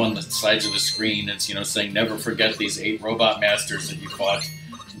like how on the sides of the screen it's, you know, saying never forget these 8 robot masters that you fought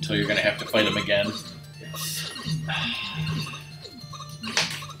until you're going to have to fight them again.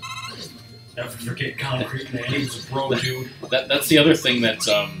 Never forget Concrete Man. He was a bro, dude. That's the other thing that,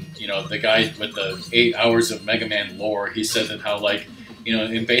 you know, the guy with the 8 hours of MegaMan lore, he said that how, like, you know,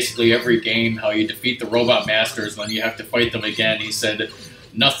 in basically every game, how you defeat the robot masters, then you have to fight them again. He said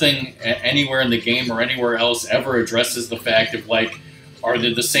nothing anywhere in the game or anywhere else ever addresses the fact of, like, are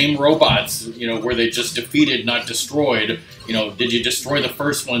they the same robots? You know, were they just defeated, not destroyed? You know, did you destroy the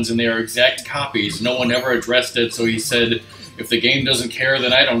first ones and they are exact copies? No one ever addressed it, so he said, if the game doesn't care,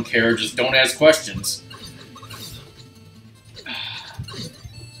 then I don't care. Just don't ask questions. I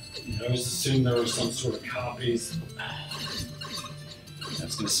always assumed there were some sort of copies. I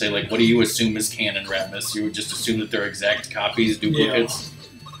was going to say, like, what do you assume is canon, Ratmus? You would just assume that they're exact copies, duplicates?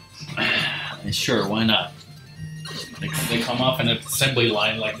 Yeah. Sure, why not? They come off an assembly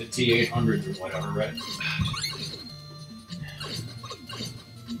line like the T-800s or whatever, right?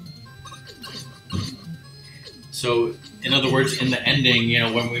 So, in other words, in the ending, you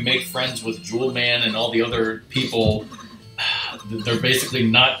know, when we make friends with Jewel Man and all the other people, they're basically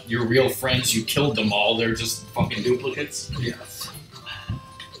not your real friends. You killed them all. They're just fucking duplicates. Yes.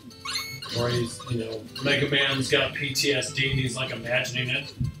 Or he's, you know, Mega Man's got PTSD and he's like imagining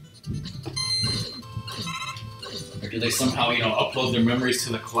it. Or do they somehow, you know, upload their memories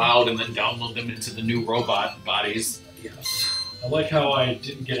to the cloud and then download them into the new robot bodies? Yes. I like how I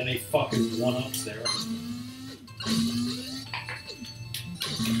didn't get any fucking one-ups there.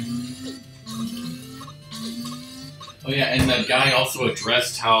 Oh yeah, and that guy also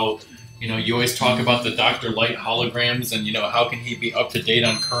addressed how, you know, you always talk about the Dr. Light holograms and, you know, how can he be up to date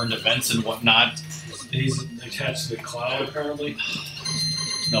on current events and whatnot. He's attached to the cloud, apparently.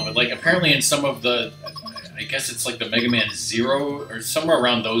 No, but, like, apparently in some of the, I guess it's like the Mega Man Zero or somewhere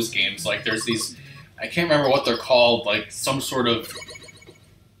around those games, like, there's these, I can't remember what they're called, like, some sort of...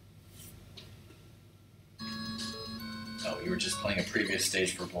 Oh, you were just playing a previous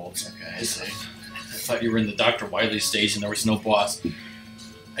stage for Bolts. Okay, I see. I thought you were in the Dr. Wily stage and there was no boss.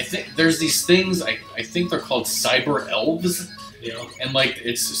 I think there's these things, I think they're called cyber elves. Yeah. And, like,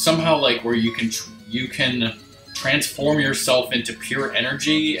 it's somehow, like, where you can transform yourself into pure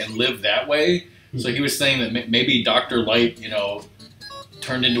energy and live that way. So he was saying that maybe Dr. Light, you know,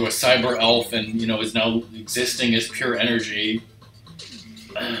 turned into a cyber elf and, you know, is now existing as pure energy.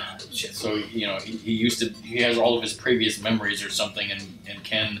 So, you know, he has all of his previous memories or something and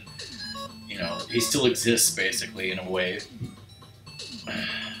can, you know, he still exists basically in a way.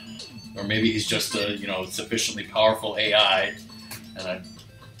 Or maybe he's just a, you know, sufficiently powerful AI. And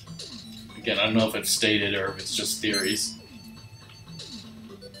again, I don't know if it's stated or if it's just theories.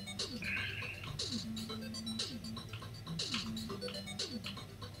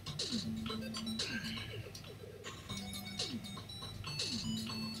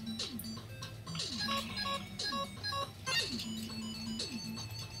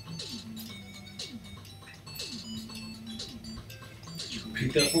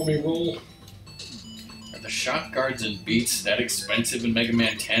 Repeat that for me, Roll. Are the shock guards and beats that expensive in Mega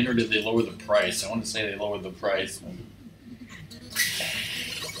Man 10, or did they lower the price? I want to say they lowered the price.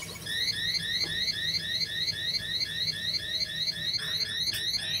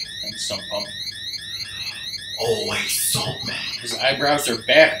 Thanks, Sump Pump. Always something. His eyebrows are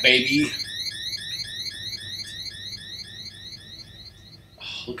back, baby.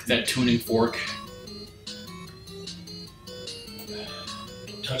 Oh, look at that tuning fork.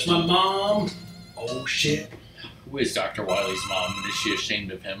 Touch my mom. Oh shit. Who is Dr. Wily's mom, and is she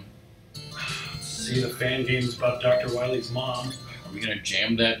ashamed of him? See the fan games about Dr. Wily's mom. Are we gonna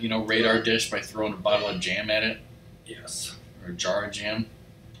jam that, you know, radar dish by throwing a bottle of jam at it? Yes. Or a jar of jam?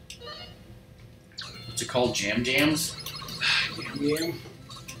 What's it called? Jam jams? Yam.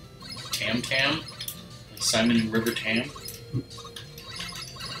 Tam Tam? Like Simon and River Tam?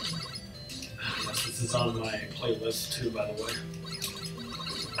 Yes, this is on my playlist too, by the way.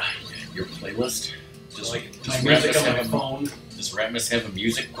 Your playlist? Just like my music on my phone. Does Ratmus have a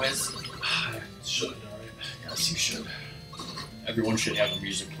music quiz? I should, alright. Yes, you should. Everyone should have a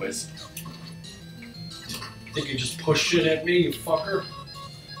music quiz. Think you just push shit at me, you fucker?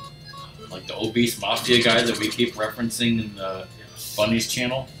 Like the obese mafia guy that we keep referencing in the Bunnies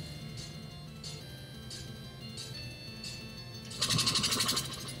channel?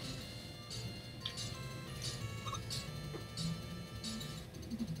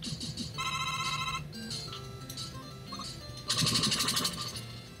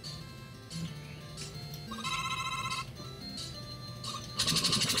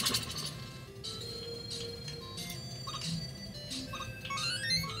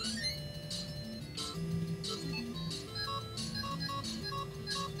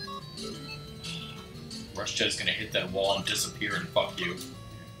 Rushjet's gonna hit that wall and disappear and fuck you.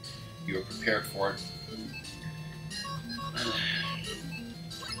 You were prepared for it.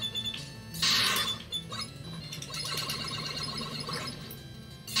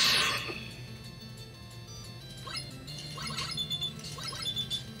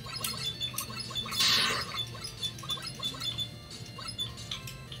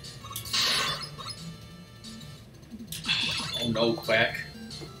 Oh no, Quack.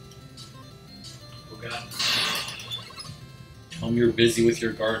 Oh god. Tell him you're busy with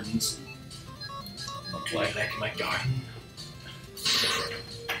your gardens. Like my garden.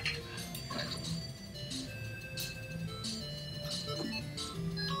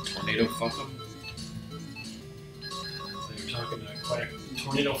 Tornado fuck him? So you're talking to Quack.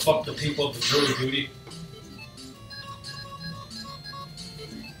 Tornado fuck the people of the jury duty.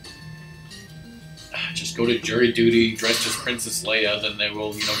 Just go to jury duty dressed as Princess Leia, then they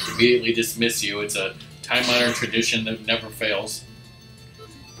will, immediately dismiss you. It's a time-honored tradition that never fails.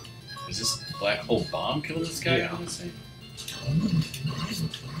 Is this black hole bomb killing this guy? Yeah.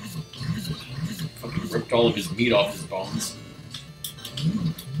 Fucking ripped all of his meat off his bones.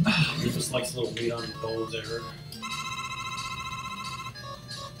 He just likes a little meat on his bones, I heard.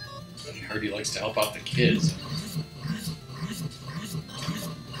 I heard he likes to help out the kids.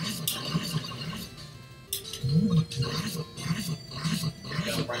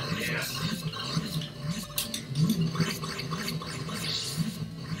 Gotta run the gas.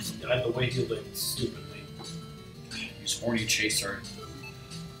 Died the way he lived, stupidly. Use horny chaser.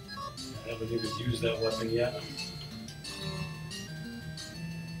 I haven't even used that weapon yet.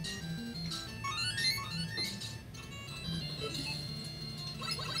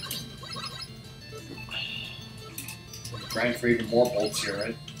 Grind for even more bolts here,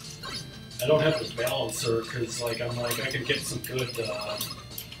 right? I don't have the balancer because, I could get some good,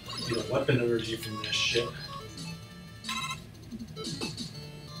 weapon energy from this shit.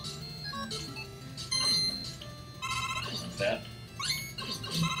 Like that.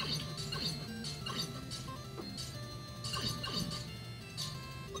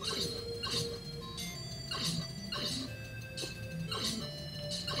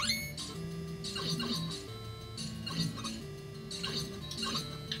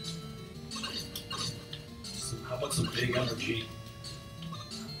 How about some big energy?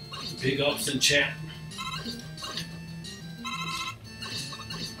 Big ups in chat.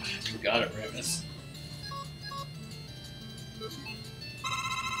 You got it, Ratmus.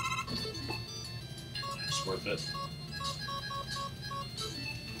 It's worth it.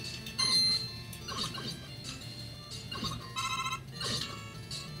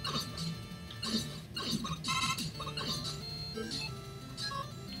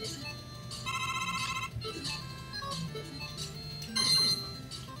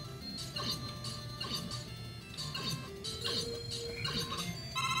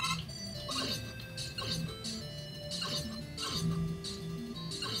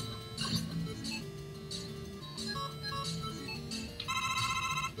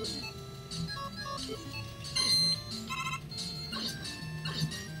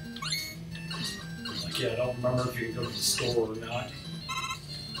 Yeah, I don't remember if you can go to the store or not.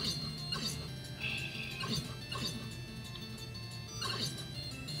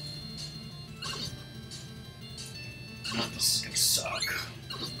 God, this is gonna suck.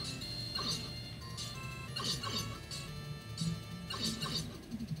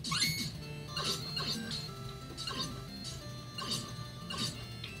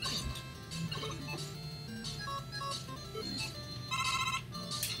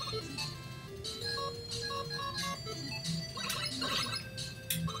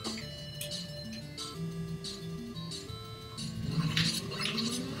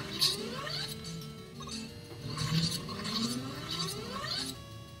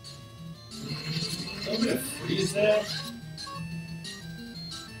 I'm gonna freeze that.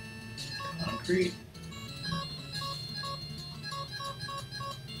 Concrete.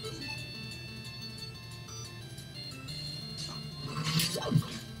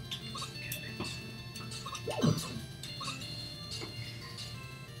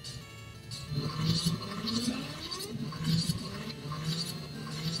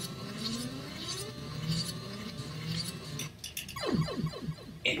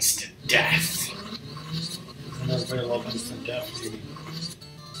 Instant death. I never very love instant death, dude. It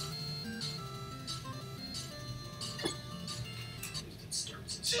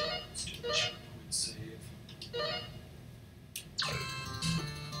starts this shit. Let's do a checkpoint save.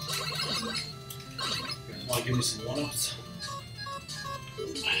 You guys want to give me some one-ups?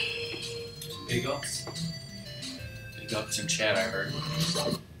 Big ups? Big ups in chat, I heard.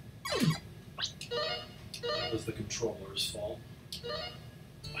 That was the controller's fault.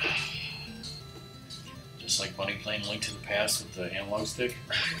 Just like Bunny playing Link to the Past with the analog stick.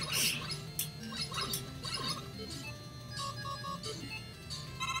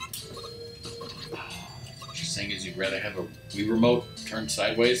 What you're saying is you'd rather have a Wii remote turned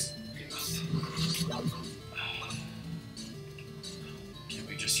sideways? Yes. Can't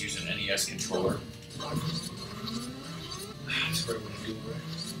we just use an NES controller? That's the right way to do it, right?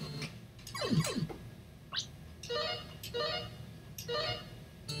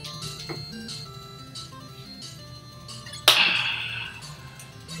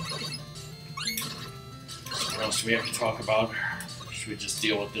 What else do we have to talk about? Should we just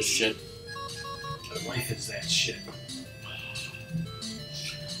deal with this shit? Life is that shit.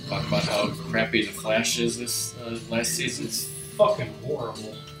 Talk about how crappy the Flash is this last season. It's fucking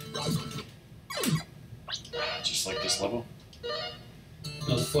horrible. Just like this level.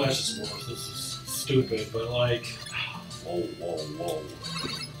 No, the Flash is worse. This is stupid, but like, Whoa, whoa, whoa.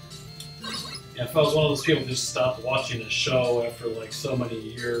 yeah, if I was one of those people who just stopped watching the show after like so many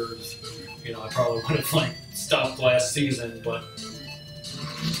years, you know, I probably would have like stopped last season, but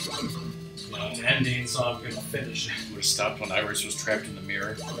you know, it's ending, so I'm gonna finish it. Would have stopped when Iris was trapped in the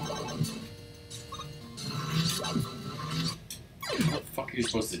mirror. How the fuck are you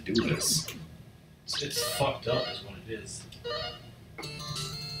supposed to do this? It's fucked up, is what it is.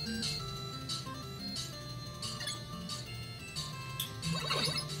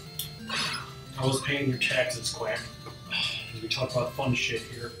 I was paying your taxes, Quack. We talk about fun shit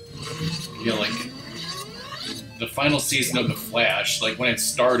here. Yeah, like the final season of The Flash, like when it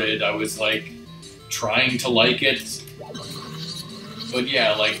started, I was like trying to like it. But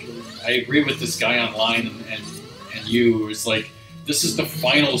yeah, like I agree with this guy online and you. It's like this is the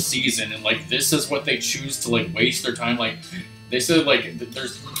final season, and like this is what they choose to like waste their time. Like they said, like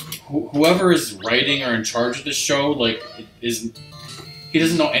there's whoever is writing or in charge of the show, like he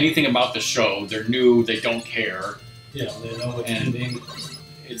doesn't know anything about the show. They're new. They don't care. Yeah, they know what's And ending.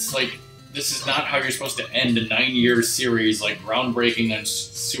 it's like this is not how you're supposed to end a 9-year series, like groundbreaking and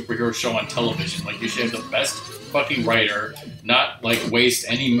superhero show on television. Like you should have the best fucking writer, not like waste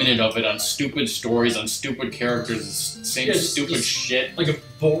any minute of it on stupid stories, on stupid characters, same stupid shit. Like a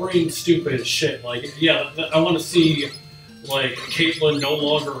boring, stupid shit. Like, yeah, I want to see like Caitlyn no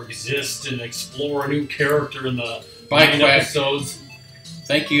longer exist and explore a new character in the 9 episodes.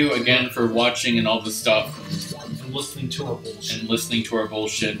 Thank you again for watching and all this stuff. And listening to our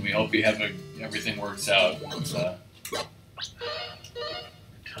bullshit. And we hope you have everything works out.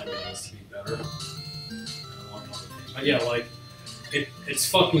 Timing needs to be better. But yeah, like it's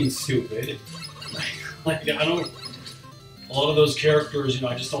fucking stupid. Like I don't. A lot of those characters, you know,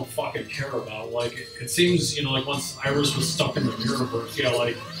 I just don't fucking care about. Like it seems, you know, like once Iris was stuck in the Mirrorverse, yeah,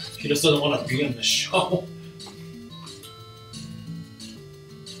 like she just doesn't want to be in the show.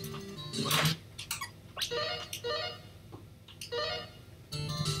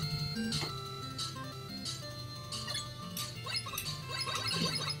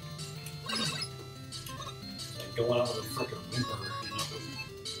 Like going out with a frickin' whimper, you know.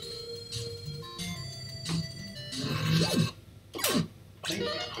 Thank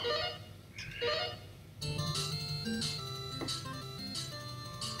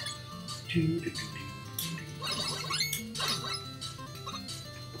you.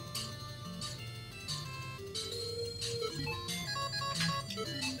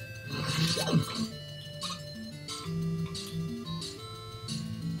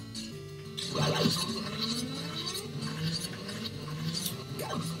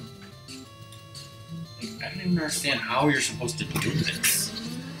 I don't even understand how you're supposed to do this.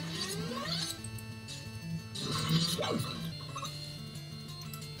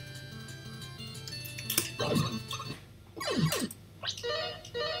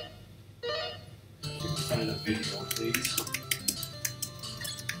 find a video, please.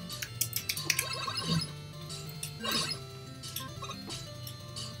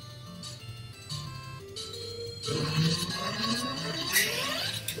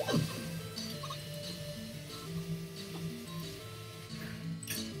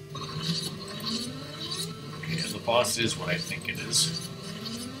 Okay, the boss is what I think it is.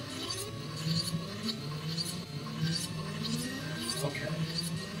 Okay.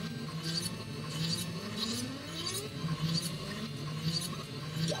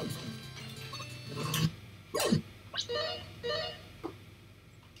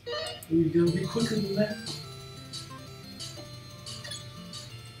 You gotta be quicker than that.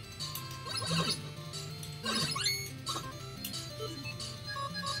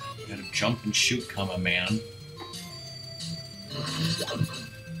 You gotta jump and shoot, man.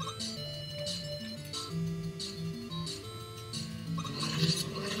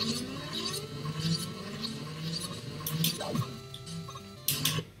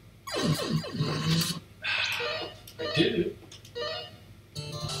 I did it.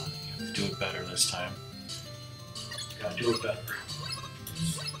 Do it better this time. Gotta do it better.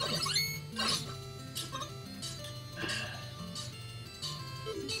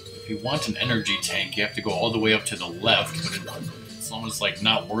 If you want an energy tank, you have to go all the way up to the left, but it's almost like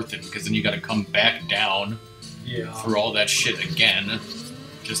not worth it because then you gotta come back down through all that shit again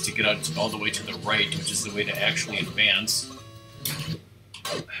just to get out all the way to the right, which is the way to actually advance.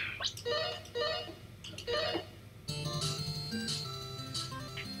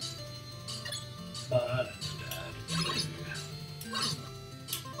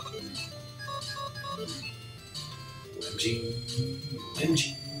 You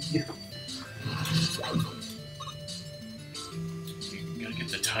gotta get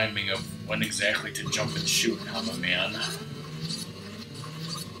the timing of when exactly to jump and shoot, man.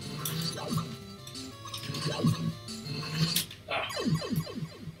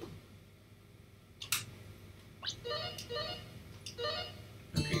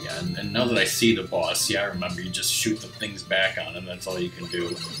 Okay, yeah, and now that I see the boss, yeah, I remember you just shoot the things back on him, that's all you can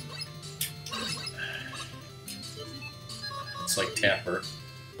do. It's like Tapper.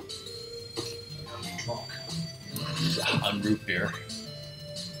 On root beer.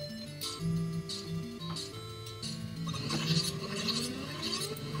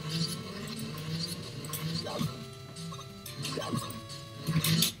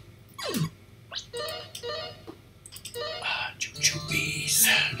 Jujubes.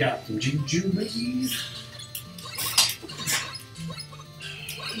 Got some jujubes.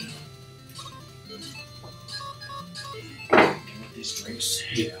 With these drinks.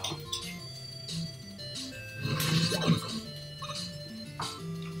 Yeah.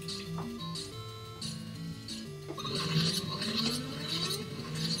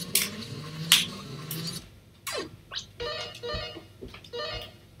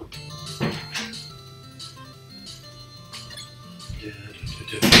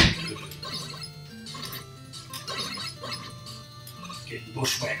 Getting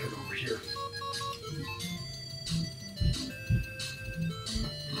bushwhackered over here.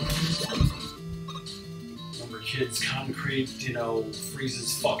 Remember, kids, concrete,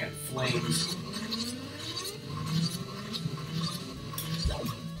 freezes fucking flames.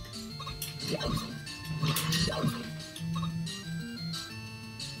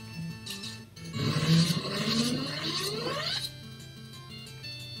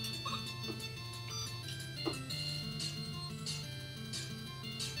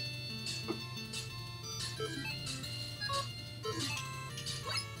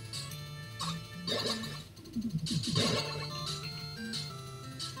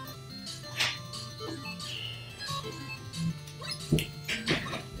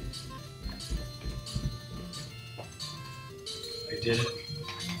 I did it.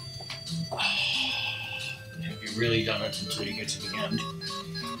 Have you really done it until you get to the end?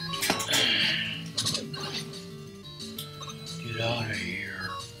 Get out of here.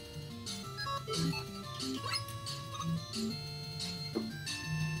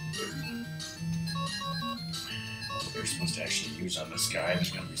 What you're supposed to actually use on this guy,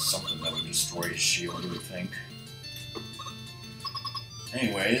 there's going to be something that would destroy his shield, you would think.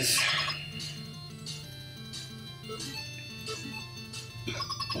 Anyways.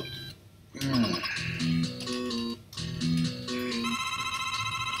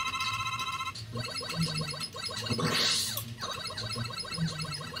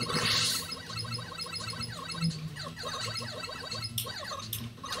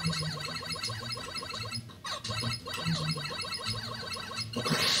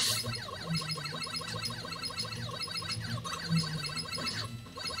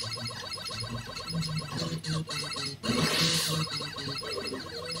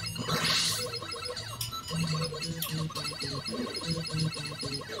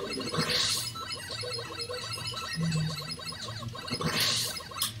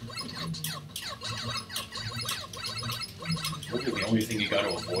 only thing you got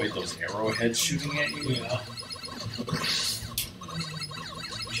to avoid those arrowheads shooting at you. Yeah.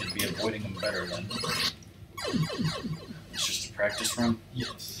 You should be avoiding them better then. It's just a practice run.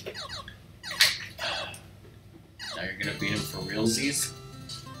 Yes. Now you're gonna beat him for realsies.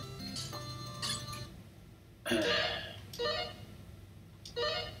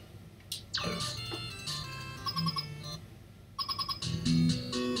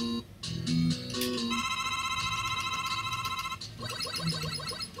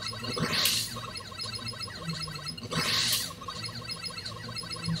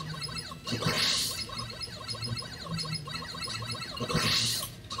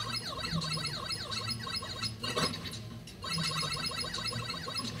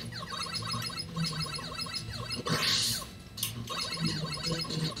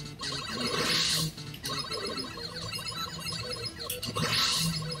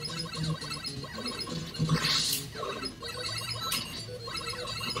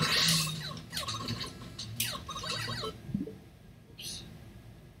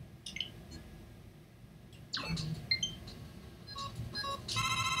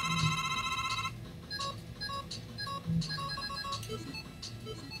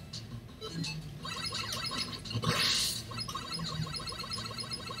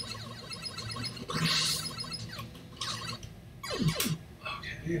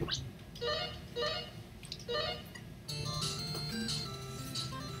 Okay.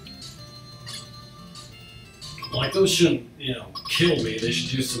 Like, those shouldn't, you know, kill me. They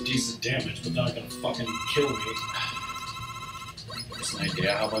should do some decent damage, but they're not gonna fucking kill me. Just an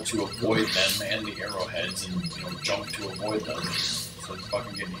idea how about you avoid them and the arrowheads and, you know, jump to avoid them instead of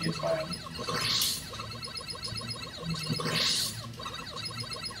fucking getting hit by them.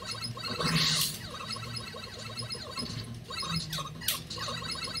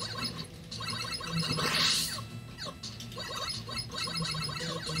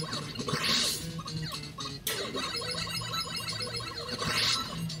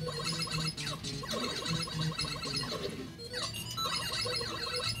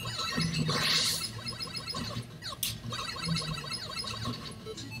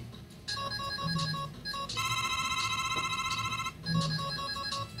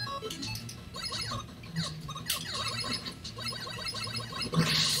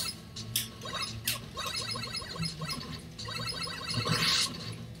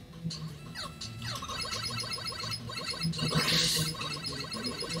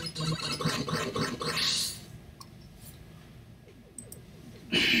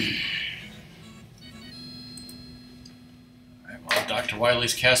 Dr.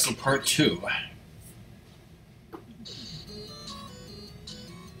 Wily's Castle Part 2.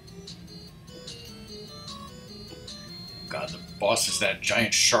 God, the boss is that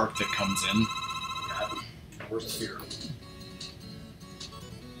giant shark that comes in. God, worst fear.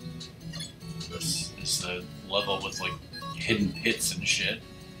 This is the level with, like, hidden pits and shit.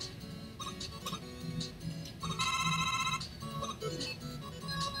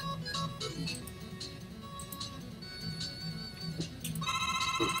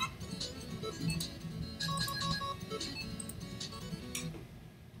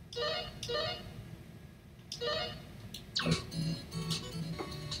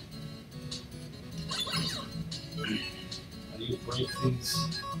 How do you break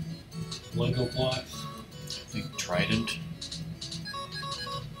these Lego blocks? I think Trident.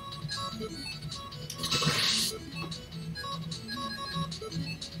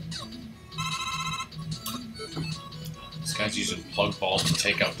 This guy's using plug balls to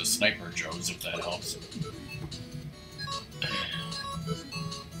take out the sniper Joes, if that helps.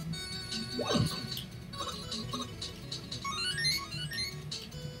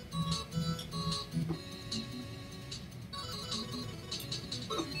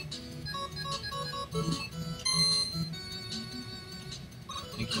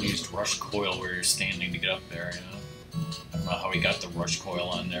 I think he used rush coil where you're standing to get up there, you know? I don't know how he got the rush coil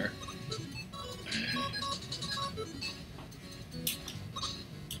on there.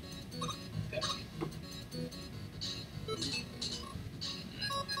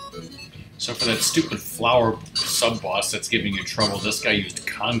 So for that stupid flower sub-boss that's giving you trouble, this guy used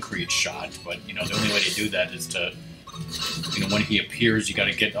concrete shot, but, you know, the only way to do that is to, you know, when he appears, you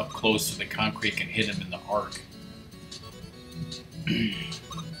gotta get up close so the concrete can hit him in the arc. You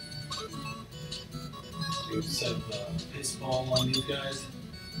set the piss ball on these guys.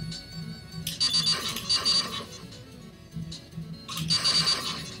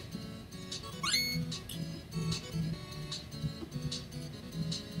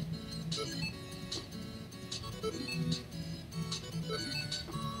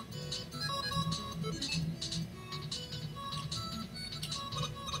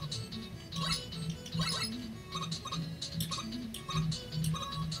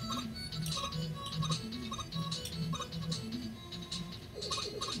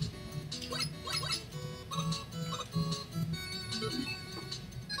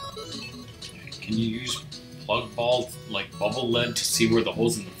 Can you use plug ball, like bubble lead, to see where the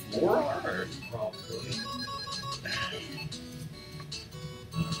holes in the floor are? Or? Probably.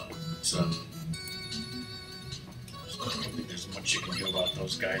 So, I don't think there's much you can do about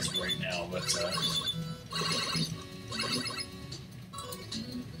those guys right now, but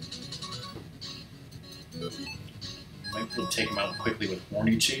might be able to take them out quickly with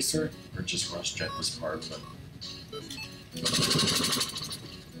Horny Chaser, or just rush jet this part, but with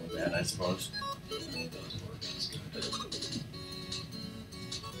that, I suppose. It does work. That's good.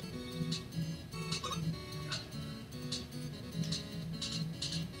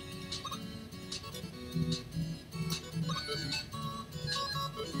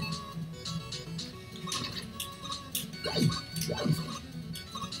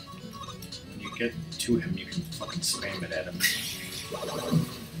 When you get to him, you can fucking spam it at him. Hit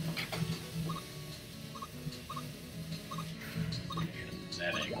him from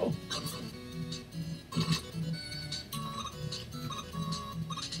that angle.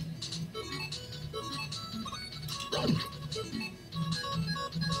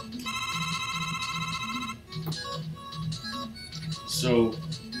 So,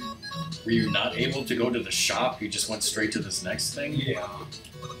 were you not able to go to the shop? You just went straight to this next thing? Yeah. So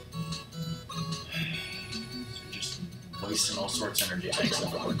you're just wasting all sorts of energy tanks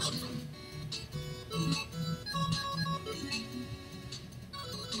afterwards.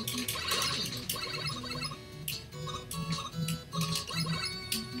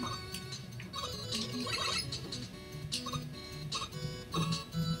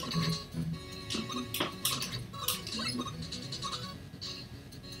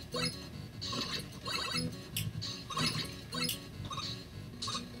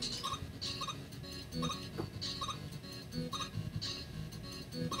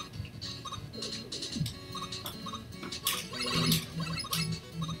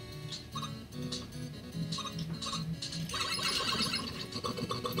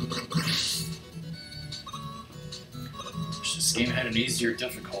 Wish this game had an easier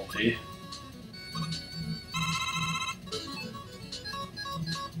difficulty.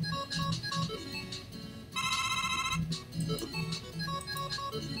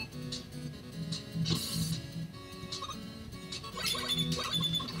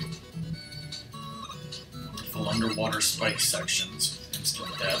 Full underwater spike sections, instant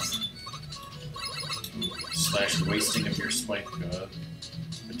death, / wasting of your spike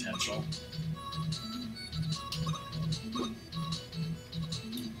potential.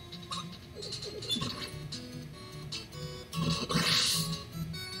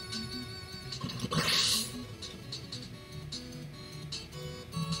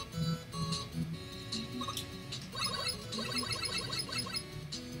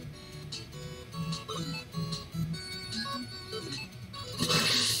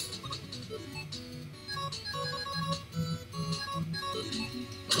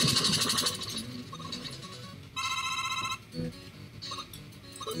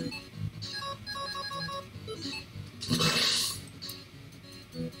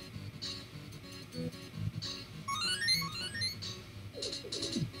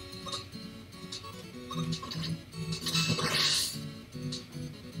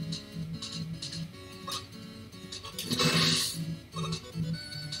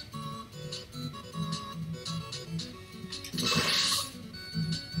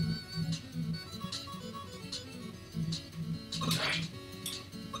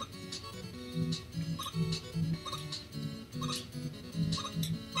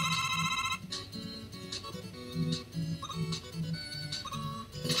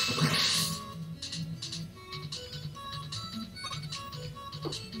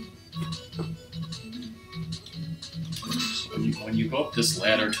 When you go up this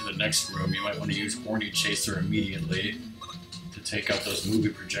ladder to the next room, you might want to use Horny Chaser immediately to take out those movie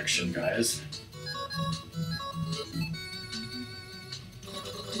projection guys.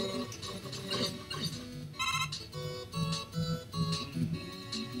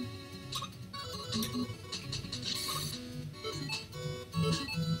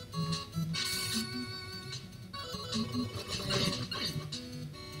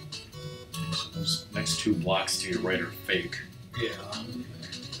 So those next two blocks to your right are fake. Yeah.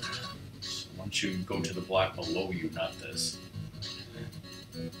 So once you go to the block below you, not this.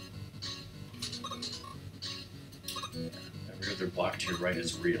 Every other block to your right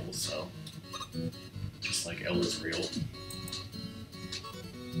is real, so just like L is real. So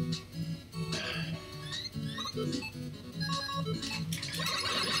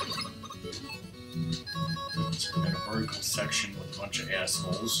we got a vertical section with a bunch of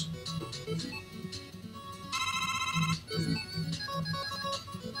assholes.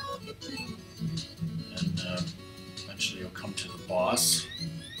 eventually you'll come to the boss.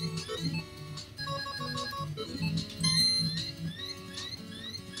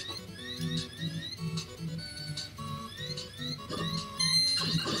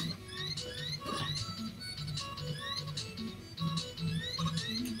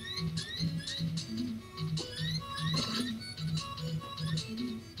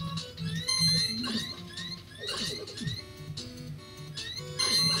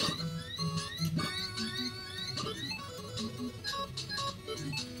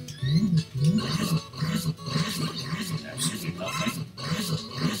 Absolutely nothing.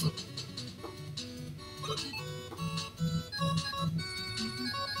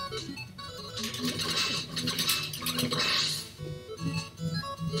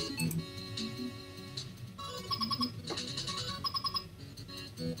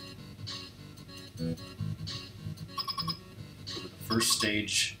 For the first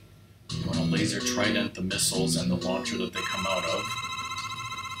stage, you want to laser trident the missiles and the launcher that they come out of.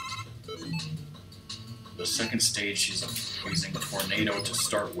 The second stage, she's using Tornado to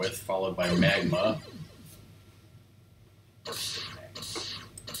start with, followed by Magma. And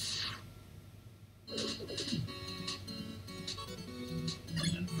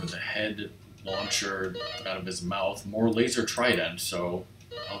then for the head launcher out of his mouth, more laser trident, so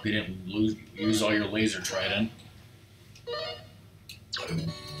I hope you didn't use all your laser trident.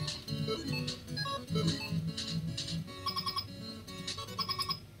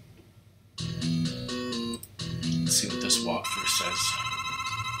 Let's see what this walkthrough says.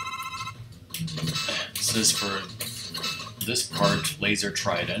 It says for this part, laser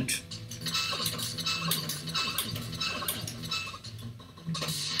trident.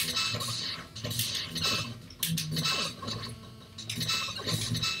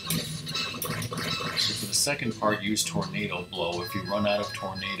 So for the second part, use tornado blow. If you run out of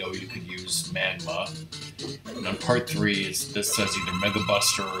tornado, you could use magma. And on part 3, this says either Mega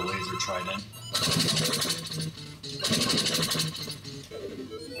Buster or laser trident.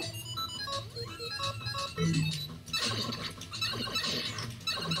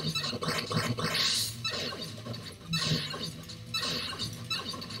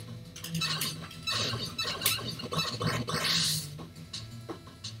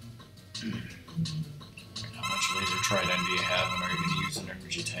 How much laser trident do you have, and are you going to use an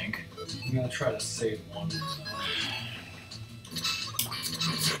energy tank? I'm gonna try to save one.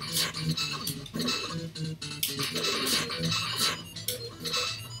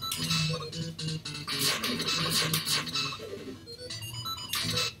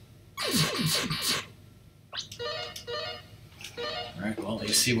 Alright, well,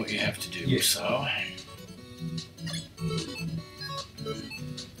 you see what you have to do, Yeah. so...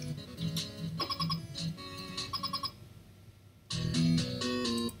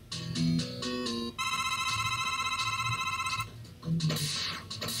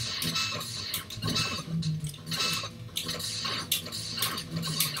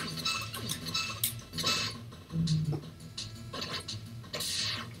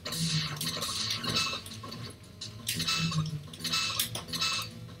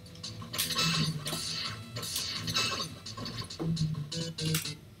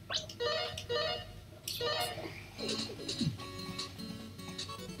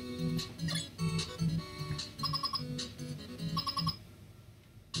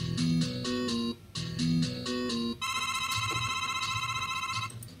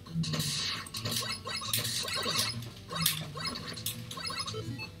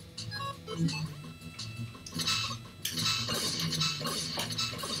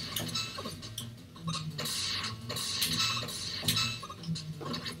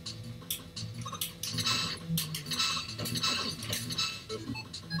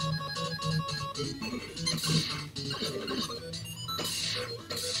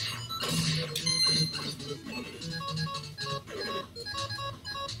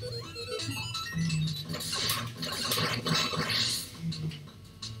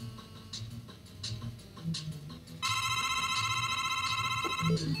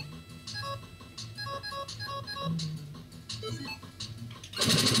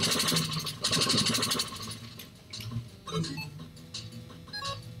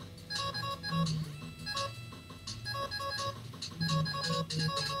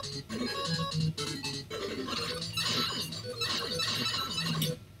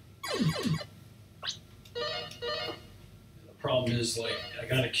 Problem is, like, I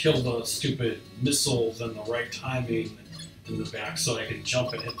gotta kill the stupid missiles in the right timing in the back so I can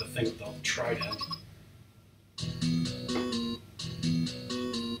jump and hit the thing with the trident.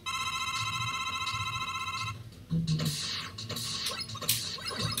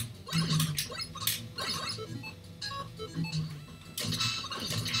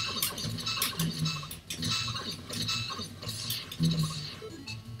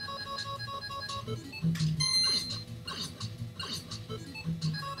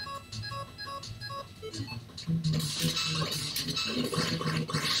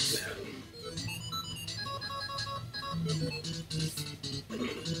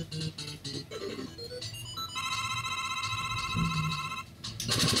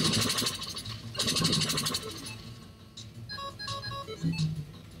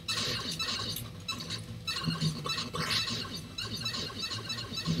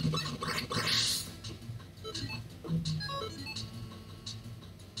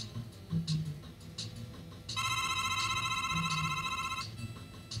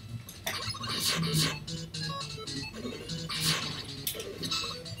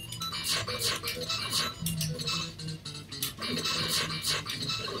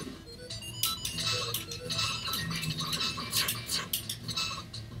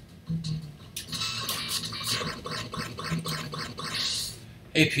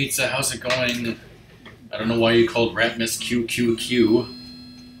 Hey Pizza, how's it going? I don't know why you called Ratmus QQQ.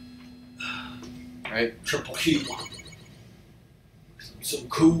 Right? Triple Q. So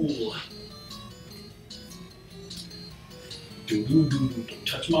cool. Don't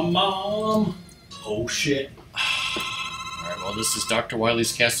touch my mom. Oh shit. Alright, well this is Dr.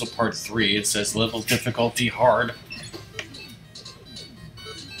 Wily's Castle Part 3. It says level difficulty hard.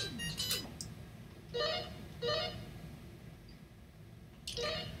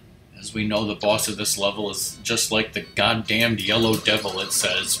 As we know, the boss of this level is just like the goddamned Yellow Devil, it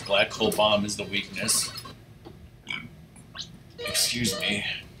says. Black Hole Bomb is the weakness. Excuse me.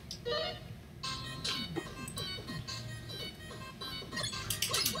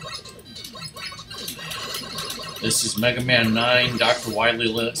 This is MegaMan 9, Dr.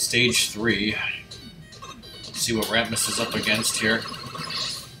 Wily Stage 3. Let's see what Ratmus is up against here.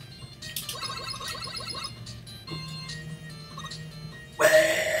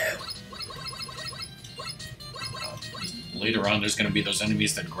 Later on, there's going to be those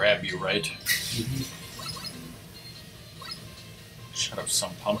enemies that grab you, right? Shut up,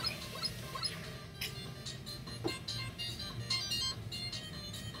 some pump.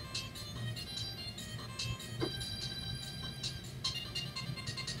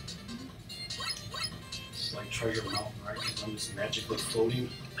 It's like Treasure Mountain, right? Because I'm just magically floating.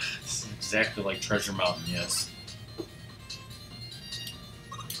 It's exactly like Treasure Mountain, yes.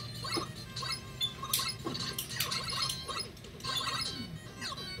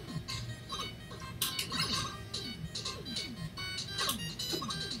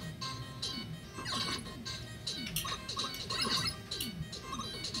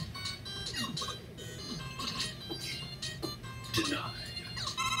 Denied.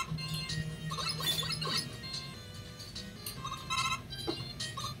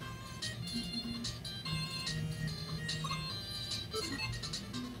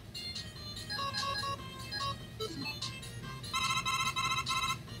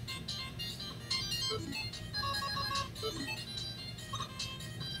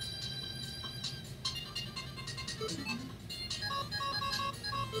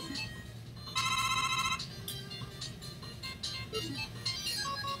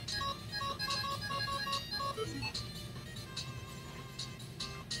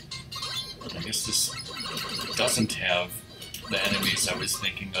 I guess this doesn't have the enemies I was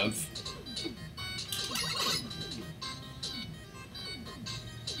thinking of.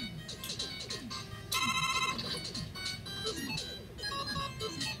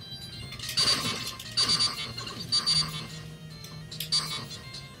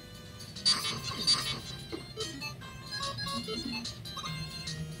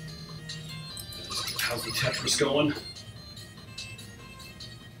 How's the Tetris going?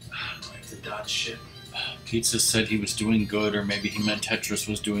 Dodge shit. Pizza said he was doing good, or maybe he meant Tetris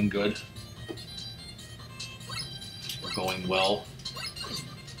was doing good. Or going well.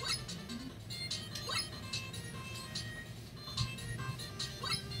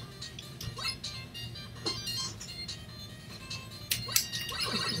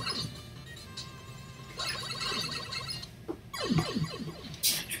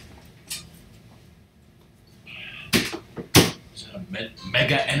 Is that a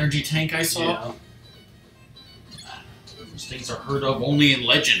mega energy tank I saw? Yeah. Those things are heard of only in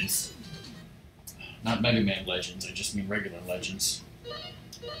Legends. Not Mega Man Legends, I just mean regular Legends.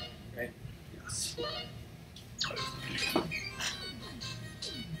 Right? Yes.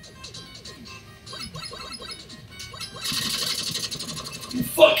 You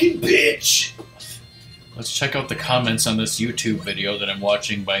fucking bitch! Let's check out the comments on this YouTube video that I'm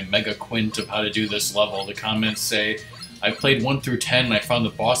watching by Mega Quint of how to do this level. The comments say, I played 1 through 10 and I found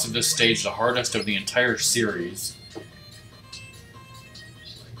the boss of this stage the hardest of the entire series.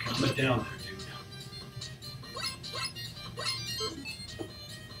 Calm it down there, dude.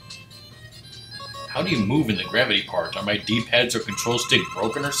 How do you move in the gravity part? Are my D-pads or control stick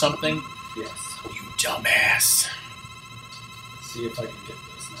broken or something? Yes. You dumbass. Let's see if I can get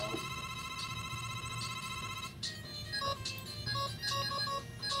this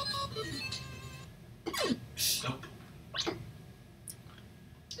now. Nope.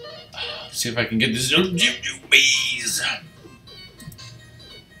 See if I can get this bees.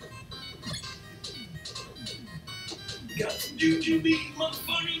 Got some bees,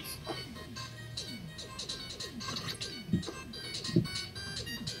 motherfuckers.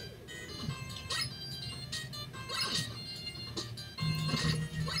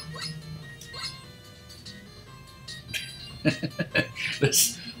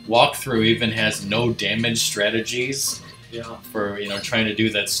 This walkthrough even has no damage strategies. Yeah. For trying to do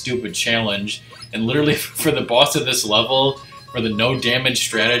that stupid challenge, and literally for the boss of this level, for the no damage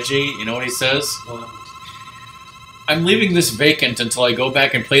strategy, you know what he says? What? I'm leaving this vacant until I go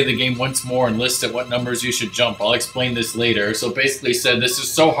back and play the game once more and list at what numbers you should jump. I'll explain this later. So basically said, this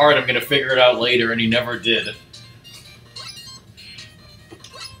is so hard I'm gonna figure it out later, and he never did.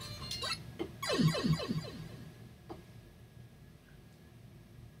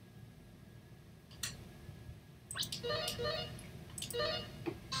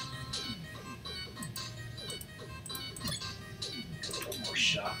 One more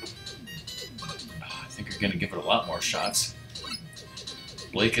shot. I think you're gonna give it a lot more shots.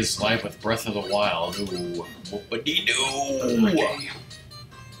 Blake is live with Breath of the Wild. Ooh, whoop-a-dee-doo! Okay.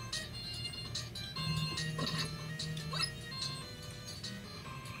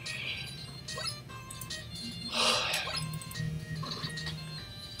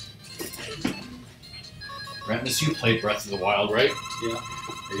 Ratmus, you played Breath of the Wild, right? Yeah.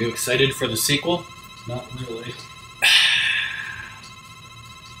 Are you excited for the sequel? Not really.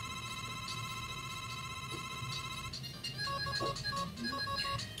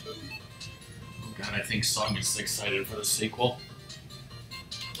 God, I think Song is excited for the sequel.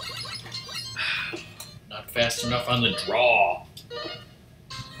 Not fast enough on the draw.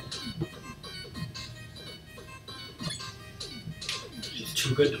 It's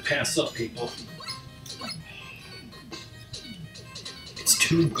too good to pass up, people. It's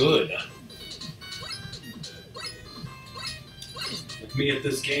too good. Like me at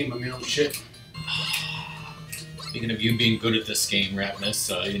this game, I mean, oh shit. Speaking of you being good at this game,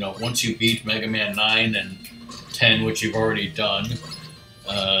 Ratmus, once you beat Mega Man 9 and 10, which you've already done,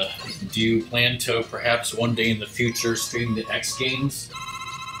 do you plan to perhaps one day in the future stream the X games?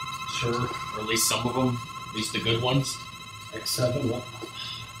 Sure. Or at least some of them? At least the good ones? X7, what?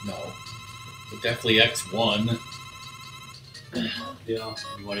 No. But definitely X1. Yeah.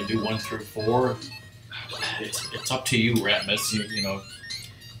 You want to do 1 through 4? It's up to you, Ratmus.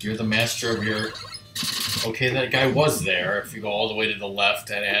 You're the master of your... Okay, that guy was there. If you go all the way to the left,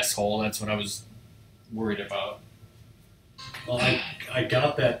 that asshole, that's what I was worried about. Well, I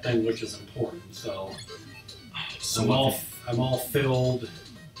got that thing, which is important, so I'm all filled.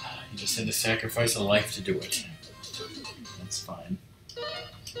 You just had to sacrifice a life to do it. That's fine.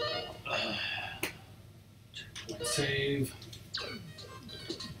 Checkpoint save.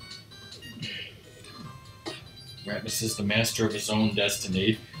 Ratmus is the master of his own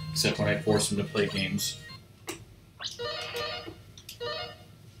destiny, except when I force him to play games.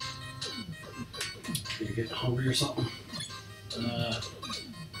 Are you getting hungry or something? Maybe.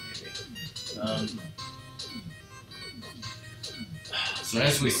 So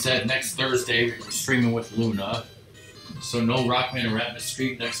as we said, next Thursday we're streaming with Luna. So no RockMan and Ratmus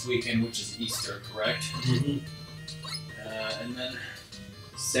stream next weekend, which is Easter, correct? Mm-hmm. And then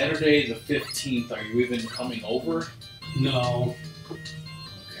Saturday the 15th, are you even coming over? No.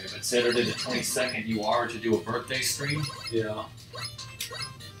 Okay, but Saturday the 22nd you are to do a birthday stream? Yeah.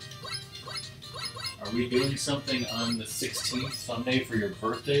 Are we doing something on the 16th, Sunday, for your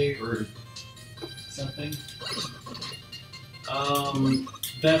birthday or something?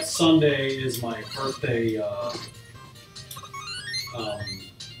 That Sunday is my birthday,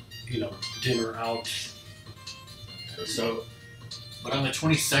 dinner out. So, but on the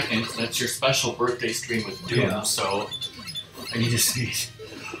 22nd, that's your special birthday stream with Doom, Yeah. so I need to sneeze.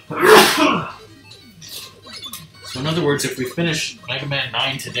 So in other words, if we finish Mega Man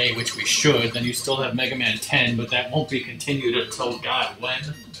 9 today, which we should, then you still have Mega Man 10, but that won't be continued until, God,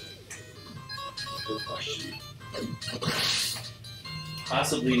 when? Good question.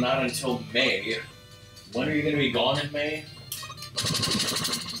 Possibly not until May. When are you going to be gone in May?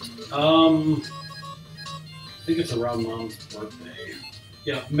 I think it's around Mom's birthday.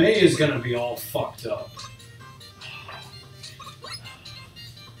 Yeah, May is gonna be all fucked up.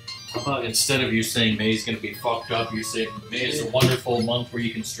 How about instead of you saying May's gonna be fucked up, you say May is a wonderful month where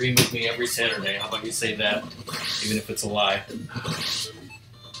you can stream with me every Saturday. How about you say that, even if it's a lie?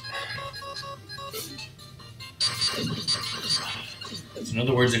 So in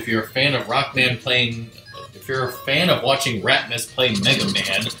other words, if you're a fan of RockMan playing, if you're a fan of watching Ratmus play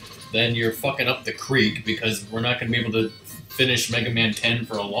MegaMan, then you're fucking up the creek because we're not gonna be able to finish MegaMan 10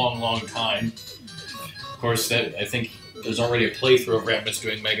 for a long, long time. Of course, that I think. There's already a playthrough of Ratmus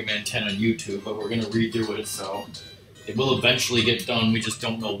doing MegaMan 10 on YouTube, but we're going to redo it, so it will eventually get done, we just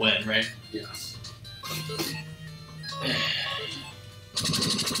don't know when, right? Yes.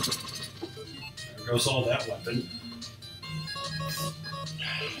 There goes all that weapon.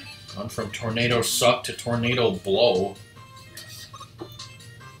 Gone from Tornado Suck to Tornado Blow.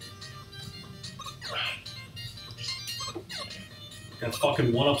 Got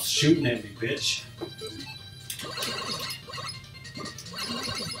fucking one-ups shooting at me, bitch.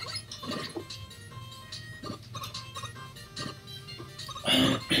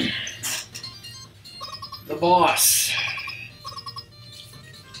 The boss.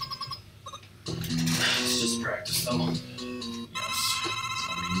 Let's just practice though. Yes.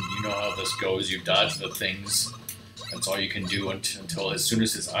 I mean, you know how this goes. You dodge the things. That's all you can do until as soon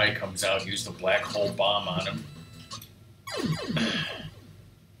as his eye comes out, use the black hole bomb on him.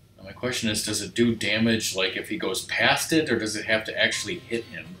 Now my question is, does it do damage like if he goes past it, or does it have to actually hit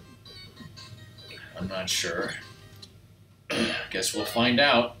him? I'm not sure. Guess we'll find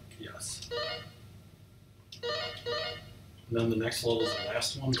out. Yes. And then the next level is the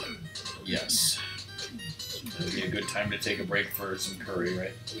last one? Yes. It'll be a good time to take a break for some curry,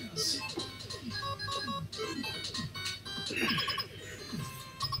 right? Yes.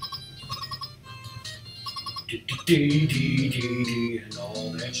 And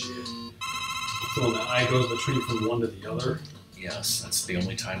all that shit. So when the eye goes between from one to the other. Yes, that's the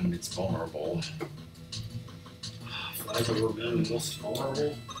only time when it's vulnerable. Flies over men most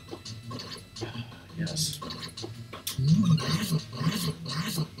vulnerable? Yes. Me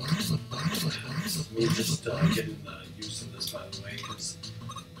just getting the use of this, by the way, because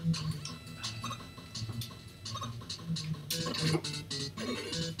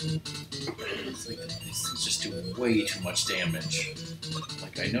it's like these things just do way too much damage.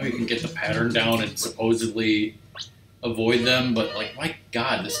 Like, I know you can get the pattern down and supposedly avoid them, but like, my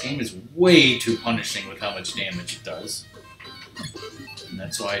god, this game is way too punishing with how much damage it does. And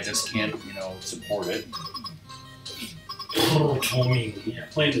that's why I just can't, you know, support it. oh, Tony, yeah,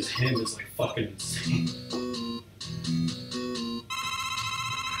 playing as him is like fucking insane.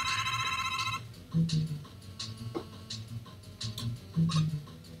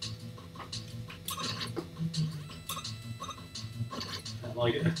 I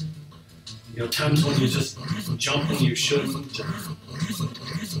like it. You know, times when you just jump when you shouldn't,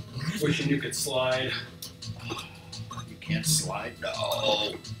 wishing you could slide. You can't slide?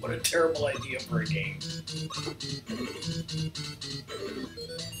 No! What a terrible idea for a game.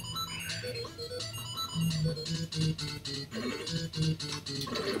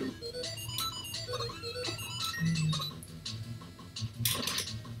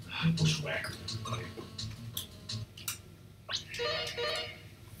 Bushwhacker, everybody.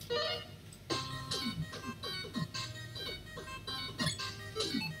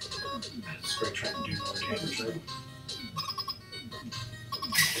 It's great trying to do more damage, right?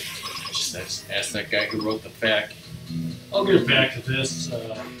 Just ask that guy who wrote the fact. I'll get back to this.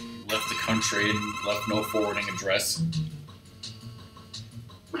 Left the country and left no forwarding address.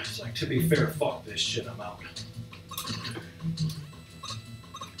 It's like, to be fair, fuck this shit, I'm out.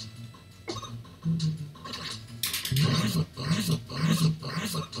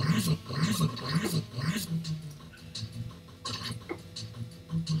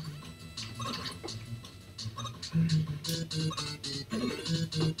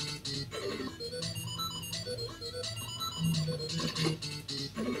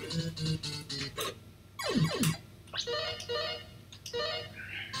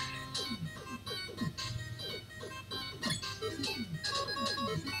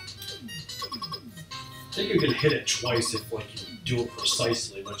 I think you can hit it twice if like you do it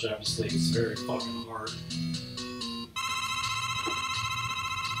precisely, which obviously is very fucking hard.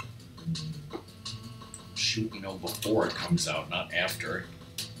 Shoot, you know, before it comes out, not after.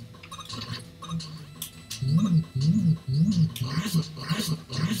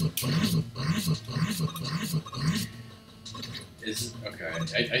 Is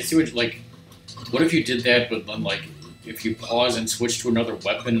okay. I see what, like, what if you did that, but then, like, if you pause and switch to another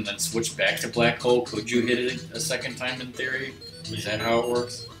weapon and then switch back to Black Hole, could you hit it a second time in theory? Is that how it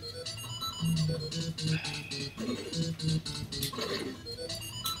works?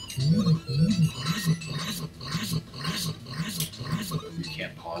 You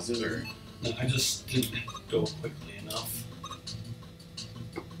can't pause it, or? No, I just didn't go quickly enough.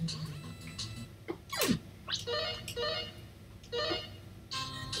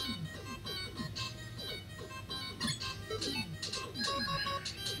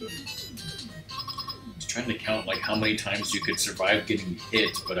 Trying to count like how many times you could survive getting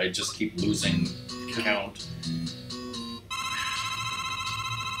hit, but I just keep losing count.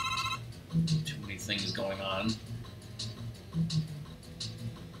 Too many things going on.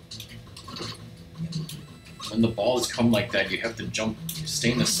 When the balls come like that, you have to jump,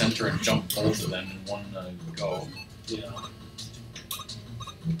 stay in the center and jump both of them in one go. Yeah.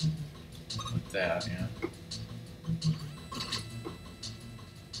 Like that, yeah.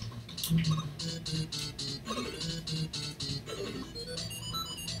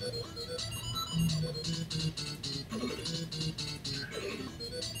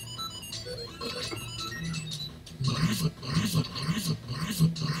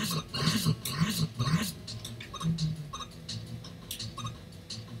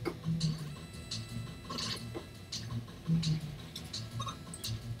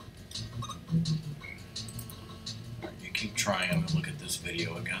 You keep trying. I'm gonna look at this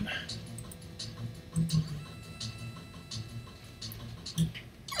video again.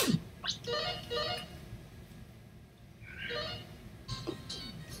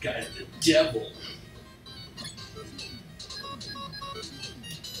 This guy's the devil.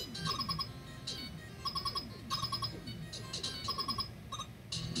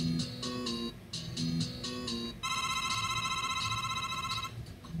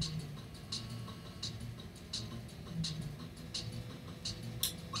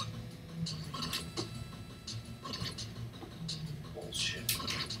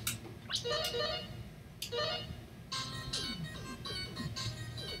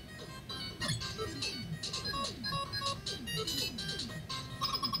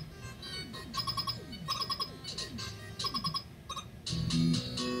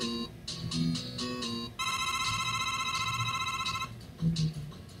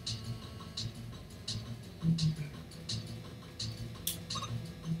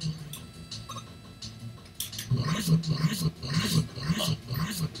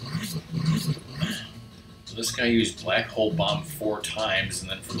 So this guy used Black Hole Bomb 4 times, and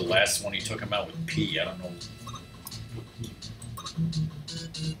then for the last one he took him out with P. I don't know.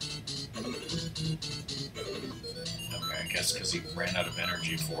 Okay, I guess because he ran out of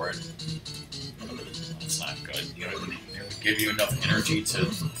energy for it. That's not good. You know, it would give you enough energy to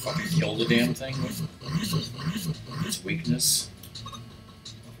fucking kill the damn thing with its weakness.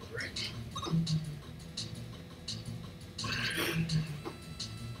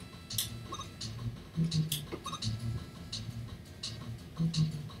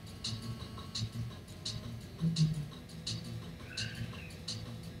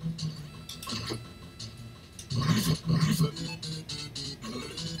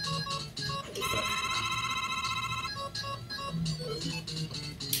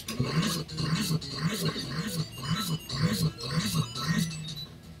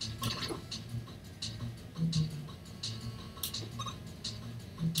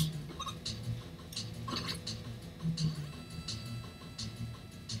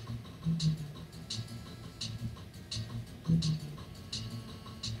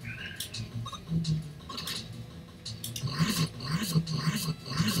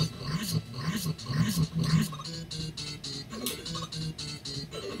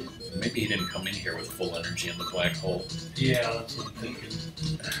 Maybe he didn't come in here with full energy in the black hole. Yeah, that's what I'm thinking.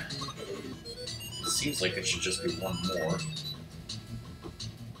 It seems like it should just be one more.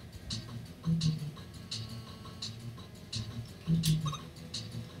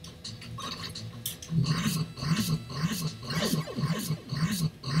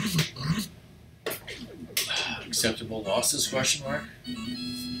 Acceptable losses, question mark?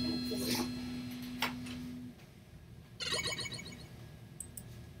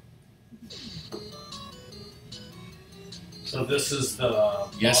 So this is the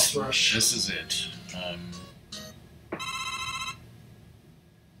boss rush? This is it.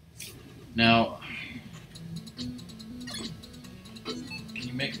 Now, can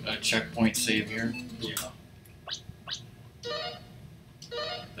you make a checkpoint save here? Yeah.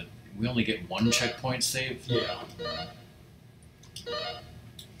 But we only get one checkpoint save? Yeah.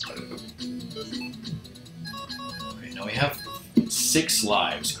 Okay, now we have 6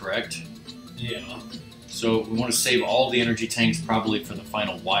 lives, correct? Yeah. So we want to save all the energy tanks probably for the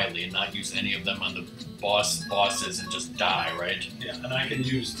final Wily and not use any of them on the bosses and just die, right? Yeah, and I can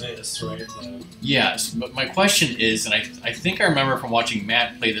use this, right? Yes, but my question is, and I think I remember from watching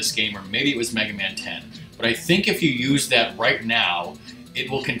Matt play this game, or maybe it was Mega Man 10, but I think if you use that right now, it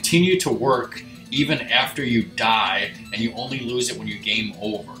will continue to work even after you die, and you only lose it when you game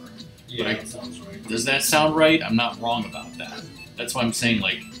over. Yeah, that sounds right. Does that sound right? I'm not wrong about that. That's why I'm saying,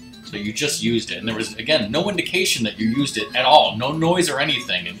 like, so you just used it, and there was, again, no indication that you used it at all, no noise or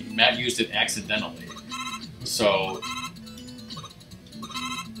anything, and Matt used it accidentally. So,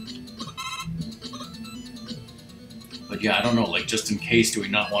 but yeah, I don't know, like, just in case, do we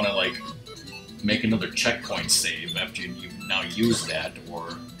not want to, like, make another checkpoint save after you've now used that,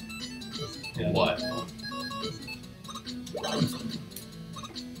 or what?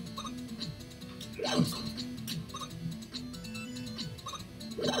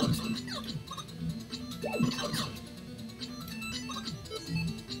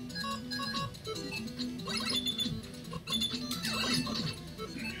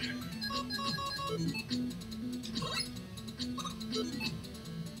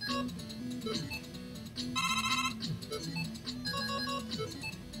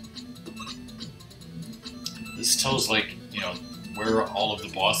 This tells, like, you know, where all of the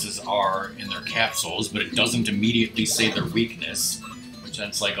bosses are in their capsules, but it doesn't immediately say their weakness. Which then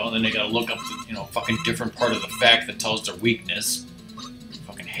it's like, oh, then they gotta look up the, you know, fucking different part of the fact that tells their weakness.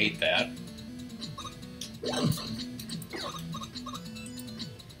 Fucking hate that. Got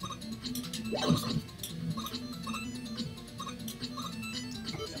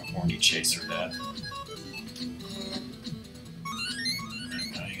a horny chaser that.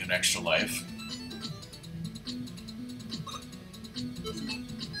 Now you got an extra life.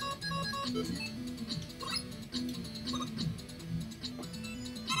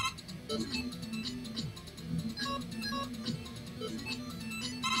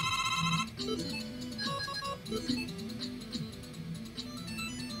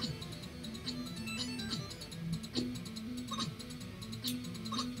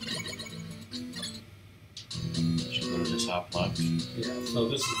 Top left. Yeah, so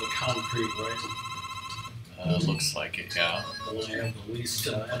this is the concrete, right? Looks like it, yeah. The one I have the least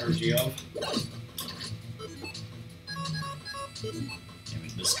energy of. I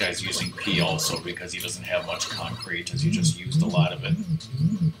mean, this guy's using P also because he doesn't have much concrete, as he just used a lot of it.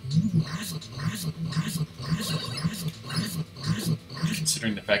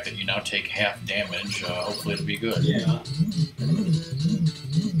 Considering the fact that you now take half damage, hopefully it'll be good. Yeah.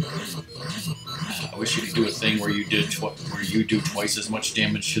 I wish you could do a thing where you do twice as much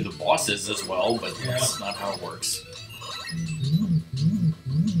damage to the bosses as well, but that's not how it works.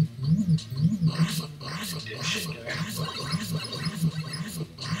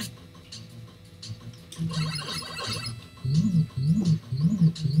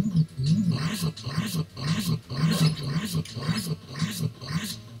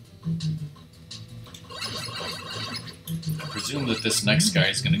 I presume that this next guy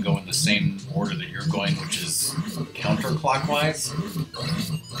is going to go in the same order that you're going, which is counterclockwise.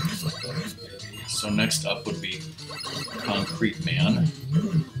 So next up would be Concrete Man.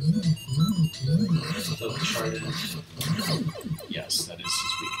 Yes, that is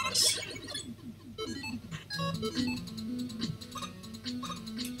his weakness.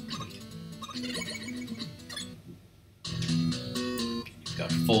 You've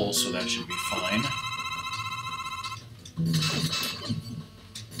got full, so that should be fine.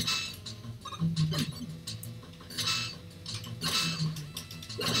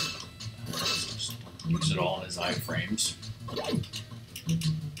 Use it all in his iframes.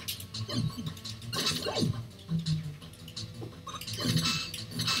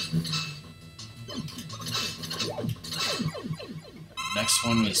 Next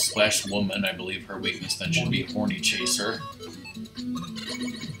one is Splash Woman. I believe her weakness then should be Horny Chaser.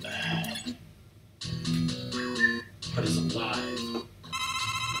 But is alive.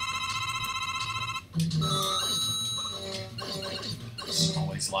 It's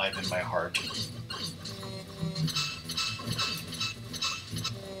always live in my heart.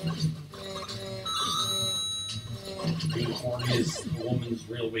 Being horny is a woman's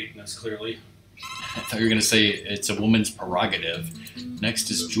real weakness, clearly. I thought you were going to say it's a woman's prerogative. Next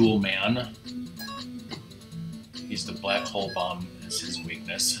is Jewel Man. He's the black hole bomb is his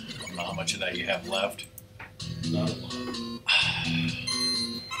weakness. I don't know how much of that you have left. Not a lot.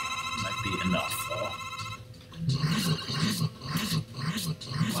 Might be enough, though.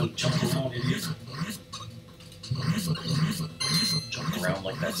 Come on, jump around, idiot. Jump around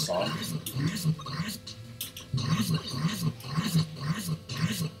like that song.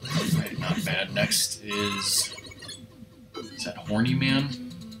 Alright, not bad. Next is that Horny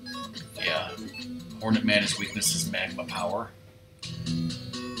Man? Yeah. Hornet Man, his weakness is magma power.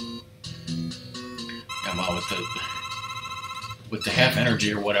 And wow, with the half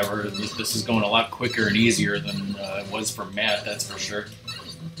energy or whatever, this is going a lot quicker and easier than it was for Matt, that's for sure.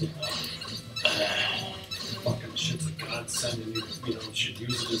 Fucking shit's a godsend, and you should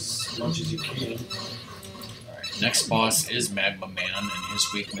use it as much as you can. Alright, next boss is Magma Man, and his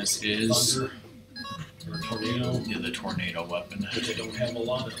weakness is... Thunder, or tornado. Yeah, the tornado weapon. Which I don't have a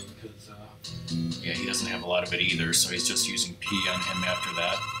lot of, because... yeah, he doesn't have a lot of it either, so he's just using P on him after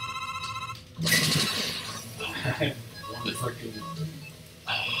that.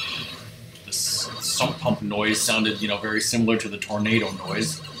 This sump pump noise sounded, very similar to the tornado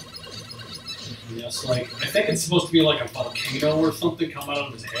noise. Yes, I think it's supposed to be like a volcano or something come out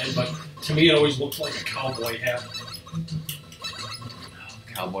of his head, but to me it always looked like a cowboy hat.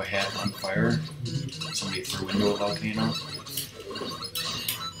 Cowboy hat on fire. Somebody threw into a volcano.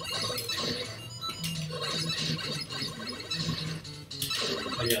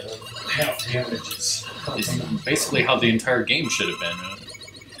 But yeah, the half damage is basically how the entire game should have been.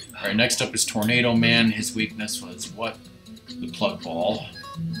 Alright, next up is Tornado Man. His weakness was what? The plug ball.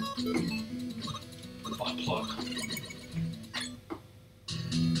 Butt plug.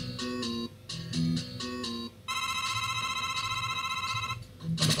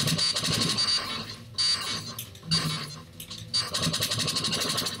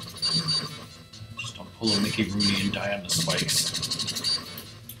 Just don't pull a Mickey Rooney and die on the spikes.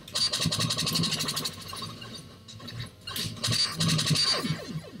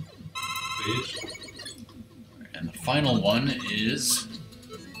 And the final one is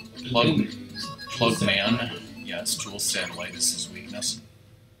Plug Man. Yeah, it's Jewel Satellite is his weakness.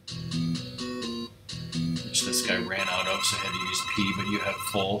 Which this guy ran out of, so I had to use P, but you have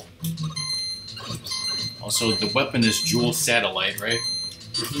full. Also, the weapon is Jewel Satellite, right?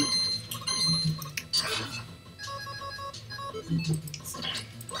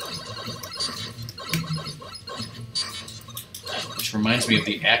 Which reminds me of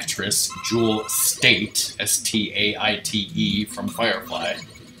the actress Jewel State, S-T-A-I-T-E, from Firefly.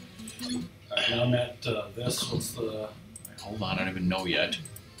 Now I'm at this. What's the... Hold on, I don't even know yet.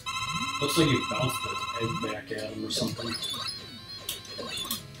 Looks like you bounced the egg back at him or something.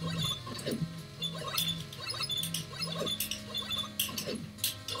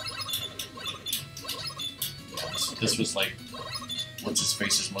 This was like,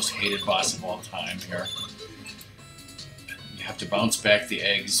 what's-his-face's most hated boss of all time here. You have to bounce back the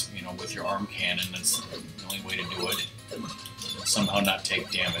eggs, with your arm cannon. That's the only way to do it. And somehow not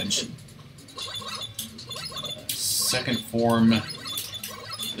take damage. Second form,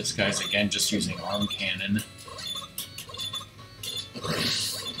 this guy's again just using arm cannon.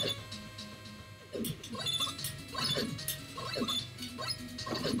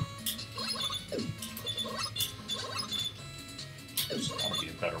 There's probably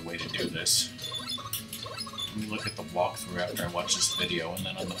a better way to do this. Let me look at the walkthrough after I watch this video, and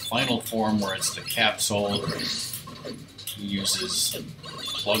then on the final form where it's the capsule, he uses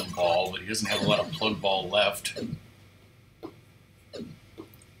plug ball, but he doesn't have a lot of plug ball left.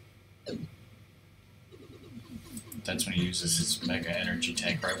 That's when he uses his mega energy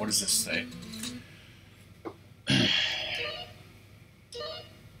tank, right? What does this say?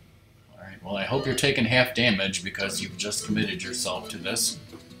 Alright, well I hope you're taking half damage because you've just committed yourself to this.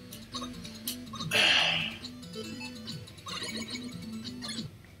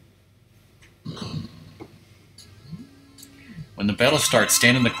 When the battle starts,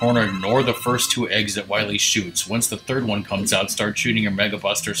 stand in the corner, ignore the first two eggs that Wily shoots. Once the third one comes out, start shooting your Mega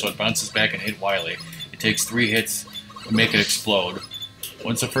Buster so it bounces back and hit Wily. It takes 3 hits to make it explode.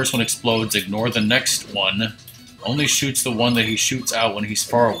 Once the first one explodes, ignore the next one. Only shoots the one that he shoots out when he's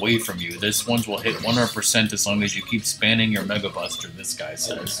far away from you. This one will hit 100% as long as you keep spamming your Mega Buster, this guy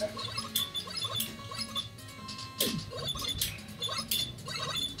says.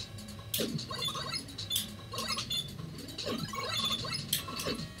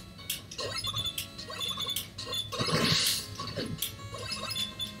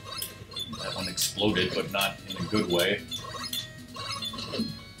 That one exploded, but not in a good way.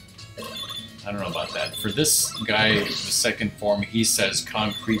 I don't know about that. For this guy, the second form, he says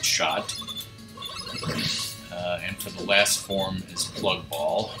concrete shot. And for the last form is plug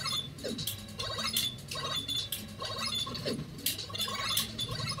ball.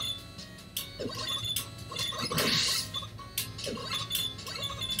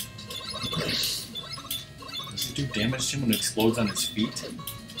 Does it do damage to him when it explodes on his feet?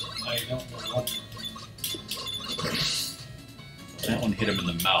 I don't know. That one hit him in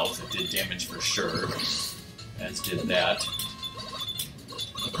the mouth. It did damage for sure. As did that.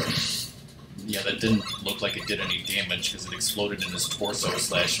 Yeah, that didn't look like it did any damage because it exploded in his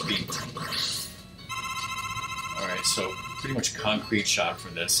torso/feet. Alright, so pretty much concrete shot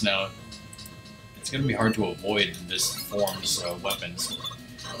for this. Now, it's going to be hard to avoid this form's weapons.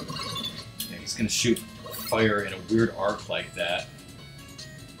 Yeah, he's going to shoot fire in a weird arc like that.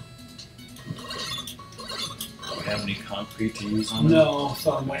 Do we have any concrete to use on him? No,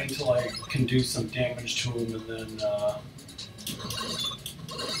 so I'm waiting till I can do some damage to him and then,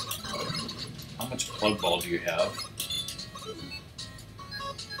 How much plug ball do you have?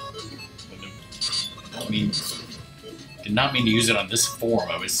 Did not mean to use it on this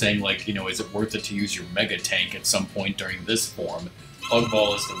form. I was saying, like, you know, is it worth it to use your Mega Tank at some point during this form? Plug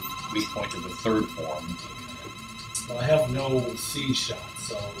ball is the weak point of the third form. But I have no siege shot,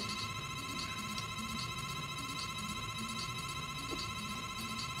 so...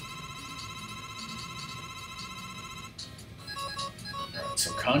 Alright,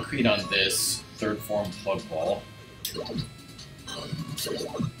 so concrete on this, third form plug ball.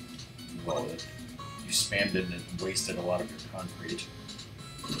 Well, you spammed it and it wasted a lot of your concrete.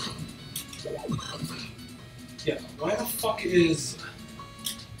 Yeah, why the fuck is...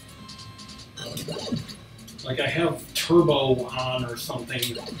 Like, I have turbo on or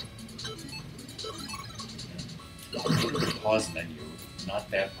something. Pause menu, not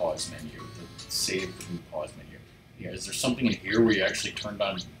that pause menu. The save and pause menu. Yeah, is there something in here where you actually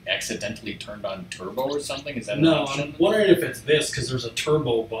accidentally turned on turbo or something? Is that an option? I'm wondering if it's this, because there's a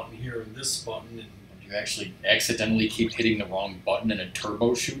turbo button here and this button. And you actually accidentally keep hitting the wrong button and it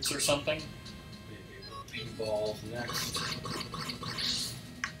turbo shoots or something? Maybe paintballs next.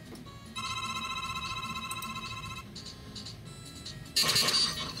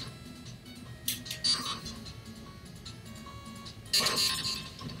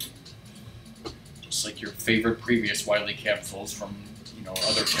 Just like your favorite previous Wily capsules from, you know,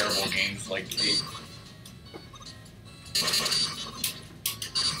 other terrible games like 8.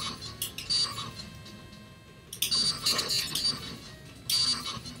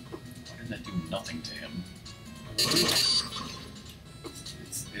 Why did that do nothing to him? It's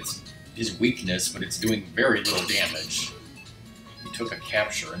his weakness, but it's doing very little damage. You took a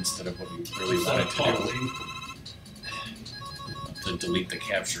capture instead of what you really wanted to do. To delete the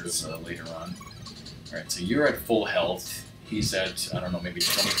captures later on. Alright, so you're at full health. He's at, I don't know, maybe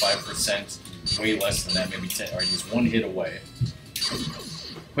 25%, way less than that, maybe 10. Alright, he's one hit away.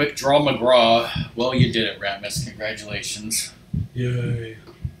 Quick draw McGraw. Well, you did it, Ratmus. Congratulations. Yay.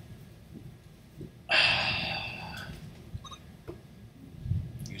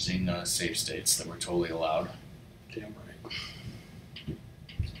 Using save states that were totally allowed. Damn right.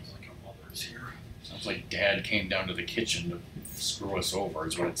 Sounds like our mother's here. Sounds like Dad came down to the kitchen to screw us over,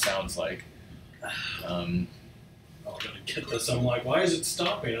 is what it sounds like. Oh, I gotta get this. I'm like, why is it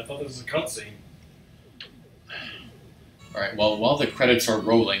stopping? I thought this was a cutscene. Alright, well, while the credits are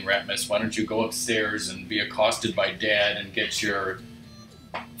rolling, Ratmus, why don't you go upstairs and be accosted by Dad and get your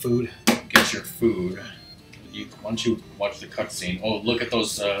food. Get your food. Why don't you watch the cutscene? Oh, look at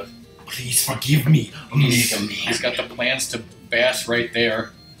those, Please forgive me, MegaMan. He's got the plans to bass right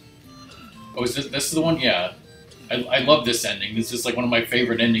there. Oh, is this is the one? Yeah. I love this ending. This is like one of my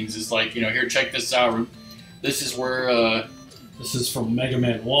favorite endings. It's like, you know, here, check this out. This is where, This is from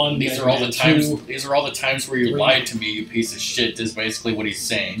MegaMan 1, These Mega are all the Man times. 2. These are all the times where you 3. lied to me, you piece of shit. Is basically what he's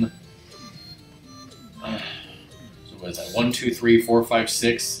saying. So what is that? 1, 2, 3, 4, 5,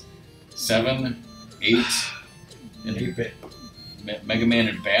 6, 7, 8, and 8-bit. MegaMan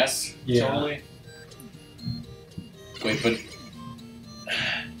and Bass. Yeah. Totally. Wait, but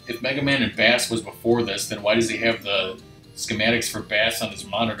if MegaMan and Bass was before this, then why does he have the schematics for Bass on his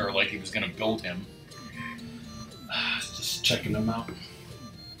monitor like he was going to build him? Just checking them out.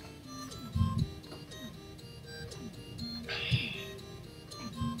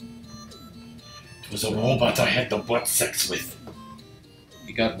 It was a robot I had the butt sex with.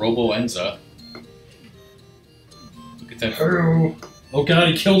 You got Robo Enza. Look at that. Oh. Oh god,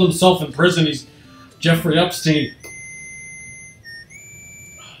 he killed himself in prison. He's Jeffrey Epstein.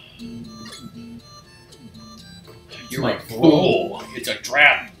 You're a fool. It's a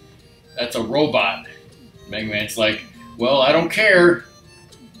trap. That's a robot. MegaMan's like, well, I don't care.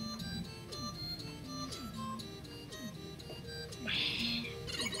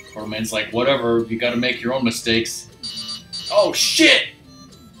 Man's like, whatever, you gotta make your own mistakes. Oh, shit!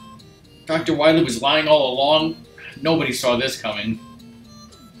 Dr. Wily was lying all along. Nobody saw this coming.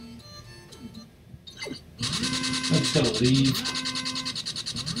 I'm just gonna leave.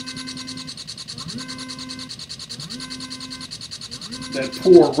 That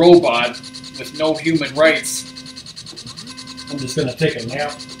poor robot with no human rights. I'm just gonna take a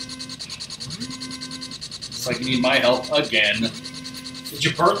nap. Looks like you need my help again. Did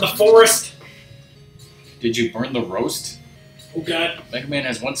you burn the forest? Did you burn the roast? Oh God. MegaMan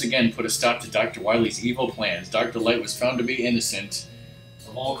has once again put a stop to Dr. Wily's evil plans. Dr. Light was found to be innocent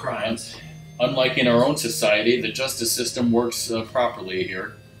of all crimes. Unlike in our own society, the justice system works properly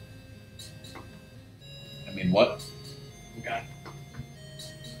here. I mean, what? Oh God.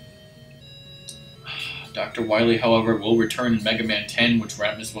 Dr. Wily, however, will return in MegaMan 10, which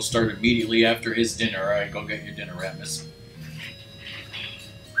Ratmus will start immediately after his dinner. Alright, go get your dinner, Ratmus.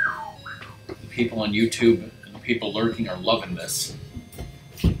 The people on YouTube and the people lurking are loving this.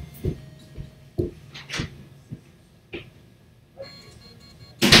 And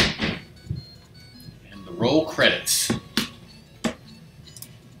the roll credits.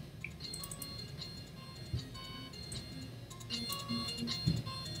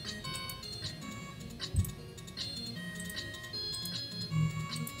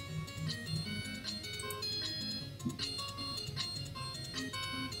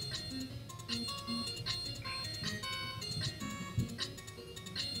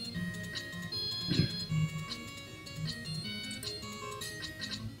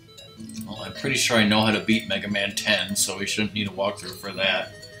 I'm pretty sure I know how to beat MegaMan 10, so we shouldn't need a walkthrough for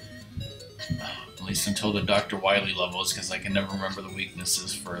that. At least until the Dr. Wily levels, because I can never remember the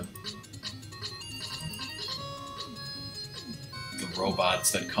weaknesses for the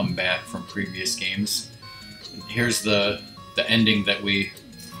robots that come back from previous games. And here's the ending that we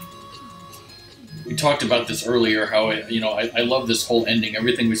talked about this earlier, how I love this whole ending.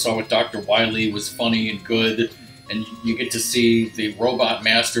 Everything we saw with Dr. Wily was funny and good. And you get to see the robot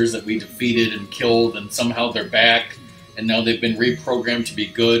masters that we defeated and killed, and somehow they're back, and now they've been reprogrammed to be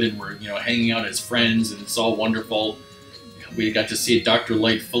good, and we're hanging out as friends, and it's all wonderful. We got to see Dr.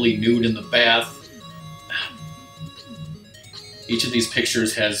 Light fully nude in the bath. Each of these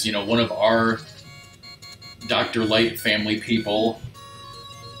pictures has one of our Dr. Light family people,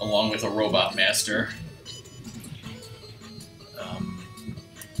 along with a robot master.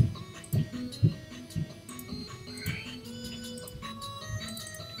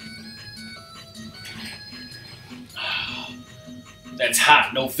 That's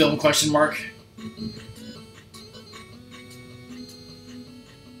hot. No film, question mark?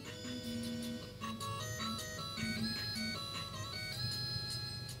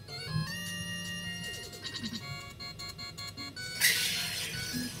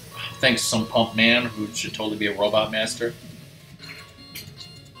 Thanks, some pump man who should totally be a robot master.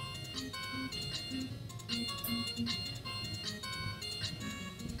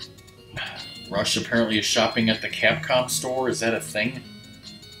 Rush apparently is shopping at the Capcom store. Is that a thing?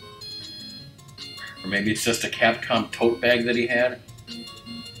 Or maybe it's just a Capcom tote bag that he had?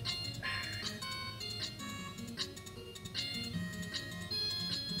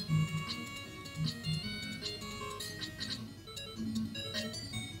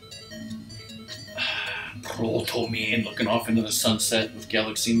 Proto Man looking off into the sunset with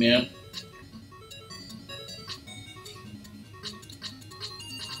Galaxy Man.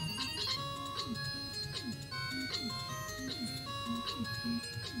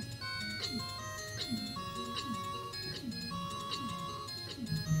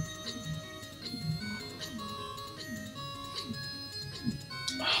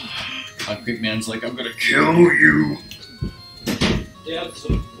 Concrete Man's like, I'm gonna kill you. Dad's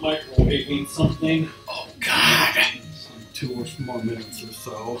microwaving something. Oh God! It's like 2 or more minutes or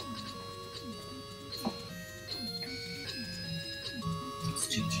so. It's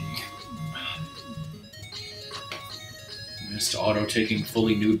GG. Mr. Auto taking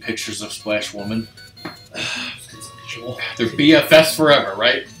fully nude pictures of Splash Woman. They're BFFs forever,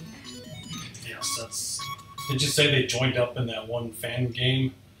 right? Yes, that's. Did you say they joined up in that one fan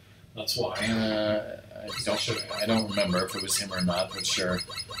game? That's why. I don't remember if it was him or not, but sure.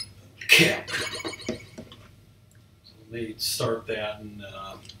 Cap. So they start that and.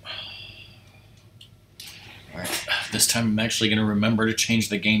 Alright, this time I'm actually going to remember to change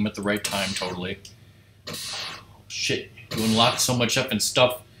the game at the right time, totally. Shit, you unlocked so much up and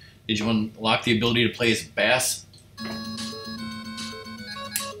stuff. Did you unlock the ability to play as Bass? I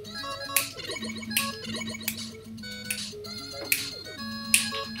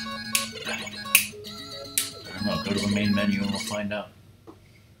don't know, go to the main menu and we'll find out.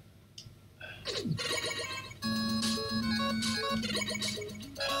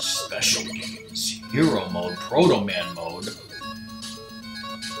 Special games. Hero mode, Proto Man mode.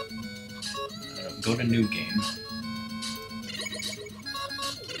 Go to new game.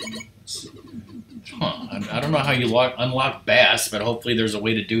 Huh, I don't know how you unlock Bass, but hopefully there's a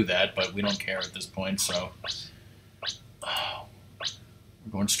way to do that, but we don't care at this point, so. Oh,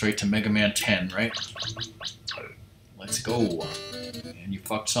 We're going straight to Mega Man 10, right? Let's go. And you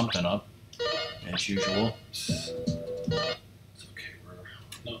fucked something up, as usual. It's okay,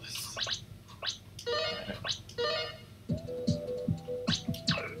 no, this is...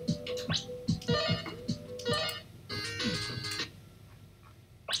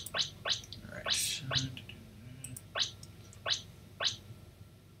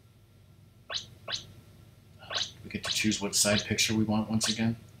 We get to choose what side picture we want once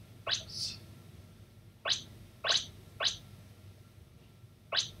again.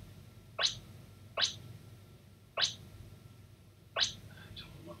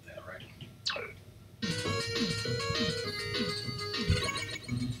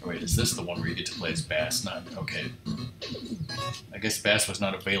 Wait, is this the one where you get to play as Bass? Not okay. I guess Bass was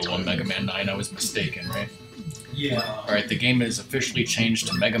not available on Mega Man 9. I was mistaken, right? Yeah. Alright, the game is officially changed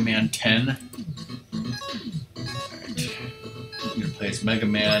to Mega Man 10. Alright. You're going to play as Mega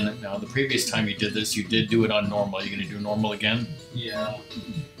Man. Now, the previous time you did this, you did do it on normal. Are you going to do normal again? Yeah.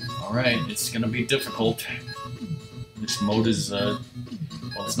 Alright, it's going to be difficult. This mode is, well,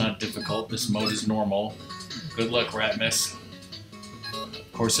 it's not difficult. This mode is normal. Good luck, Ratmus.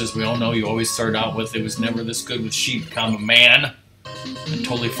 Of course, as we all know, you always start out with, it was never this good with sheep, comma, man. And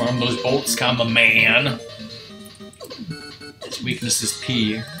totally farm those bolts, comma, man. His weakness is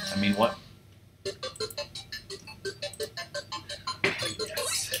P. I mean, what?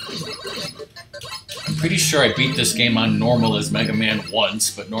 I'm pretty sure I beat this game on normal as Mega Man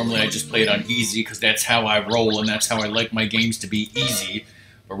once, but normally I just play it on easy, because that's how I roll, and that's how I like my games to be easy.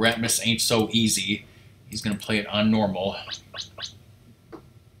 But Ratmus ain't so easy. He's going to play it on normal.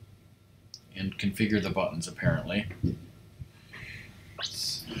 And configure the buttons, apparently.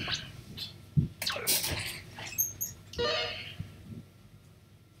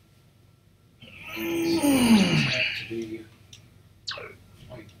 Have to be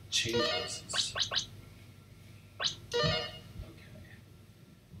like changeless.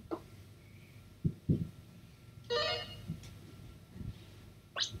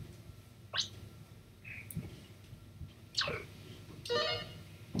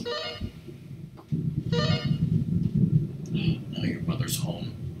 Now your mother's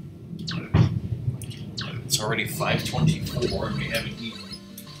home. It's already 5:24 and we haven't eaten.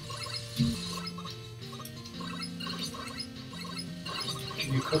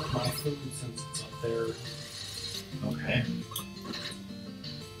 Can you cook my food since it's up there? Okay.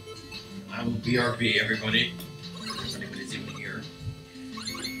 I will BRB, everybody. If anybody's even here.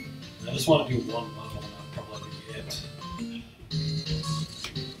 I just want to do one level, and that'll probably be it.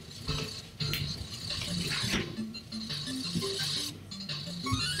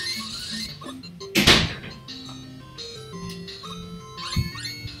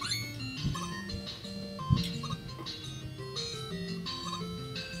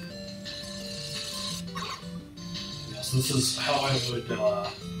 So this is how I would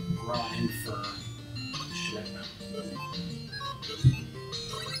grind for shit.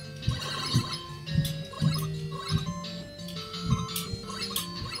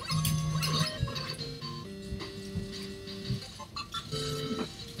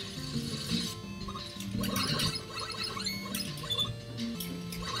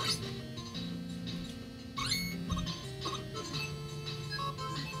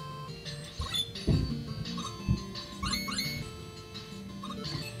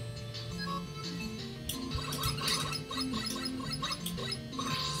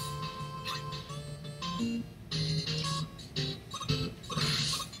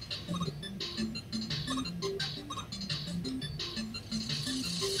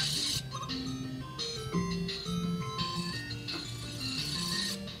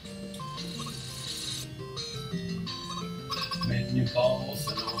 Made new balls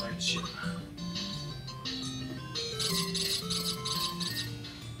and all that shit.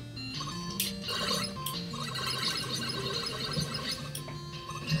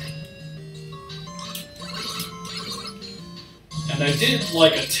 And I did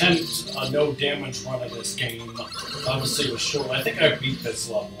like attempt a no damage run of this game. Obviously it was short. I think I beat this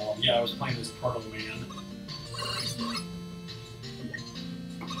level. Yeah, I was playing as Portal Man.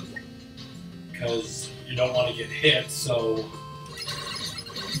 Because you don't want to get hit, so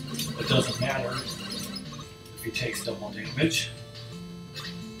it doesn't matter if he takes double damage.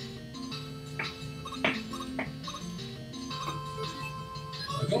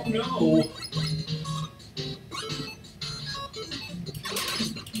 Like, oh no!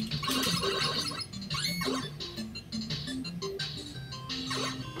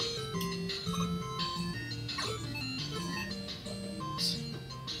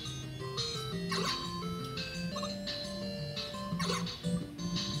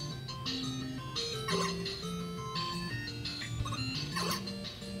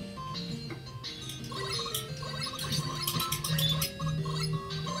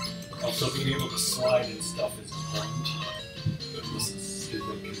 Also, being able to slide and stuff is important. This is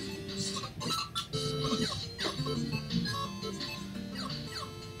stupid confused.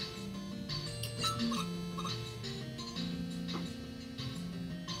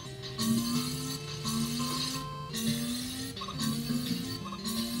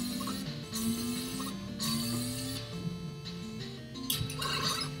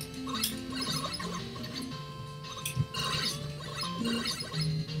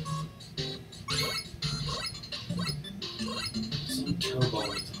 Some turbo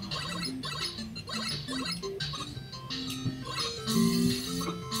is on.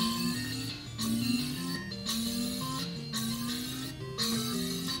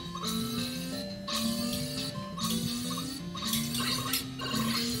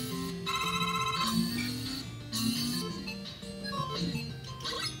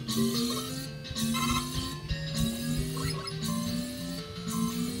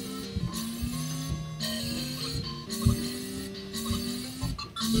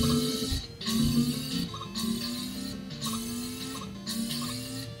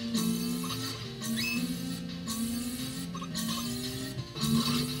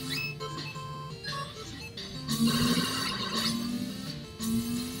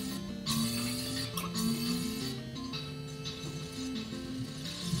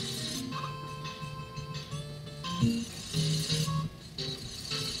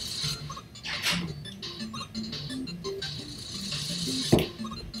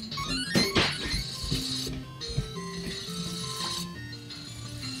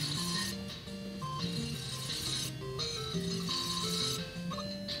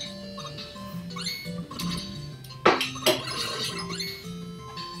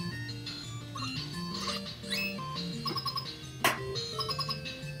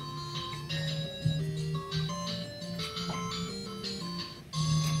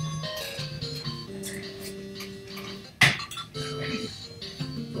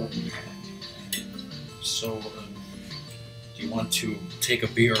 So, do you want to take a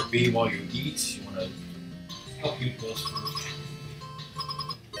BRB while you eat? You want to Help you this first.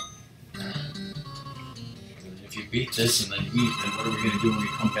 If you beat this and then eat, then what are we going to do when we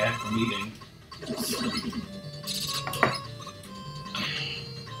come back from eating?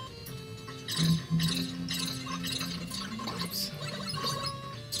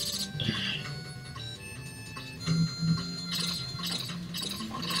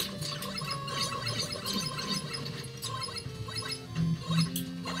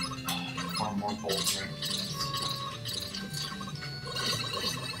 Far more bolts, right?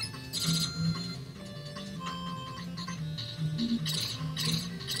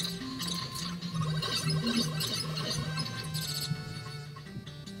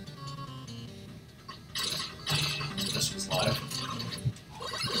 This was live.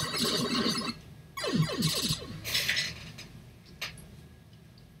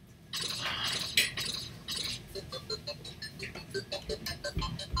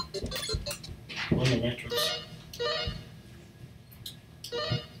 On the matrix.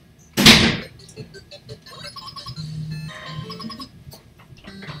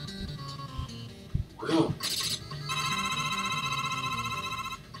 Whoa.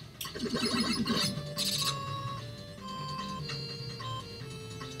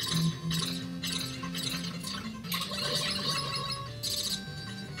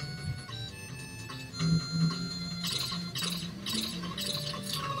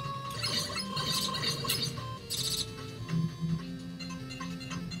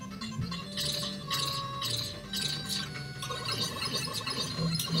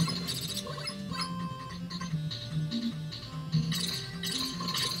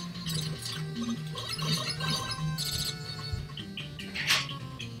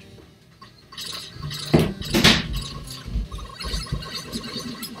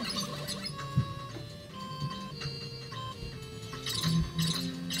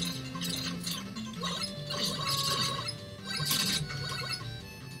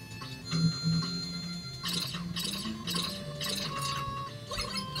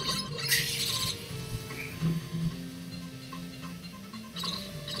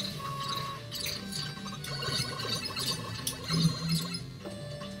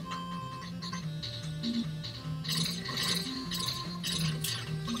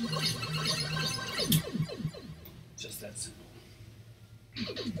 Just that simple.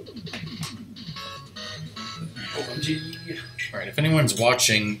 OMG. Alright, if anyone's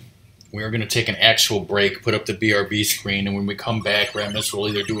watching, we're going to take an actual break, put up the BRB screen, and when we come back, Ratmus will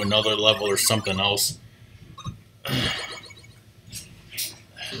either do another level or something else.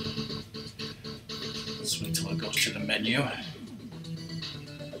 Let's wait till it goes to the menu.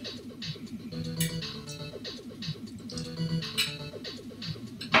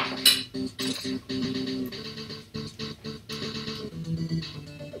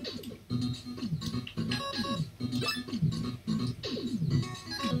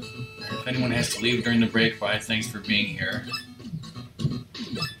 anyone has to leave during the break, bye. Thanks for being here.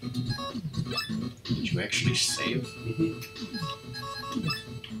 Did you actually save?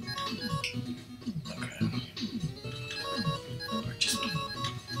 Okay. Or just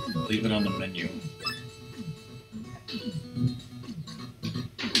leave it on the menu.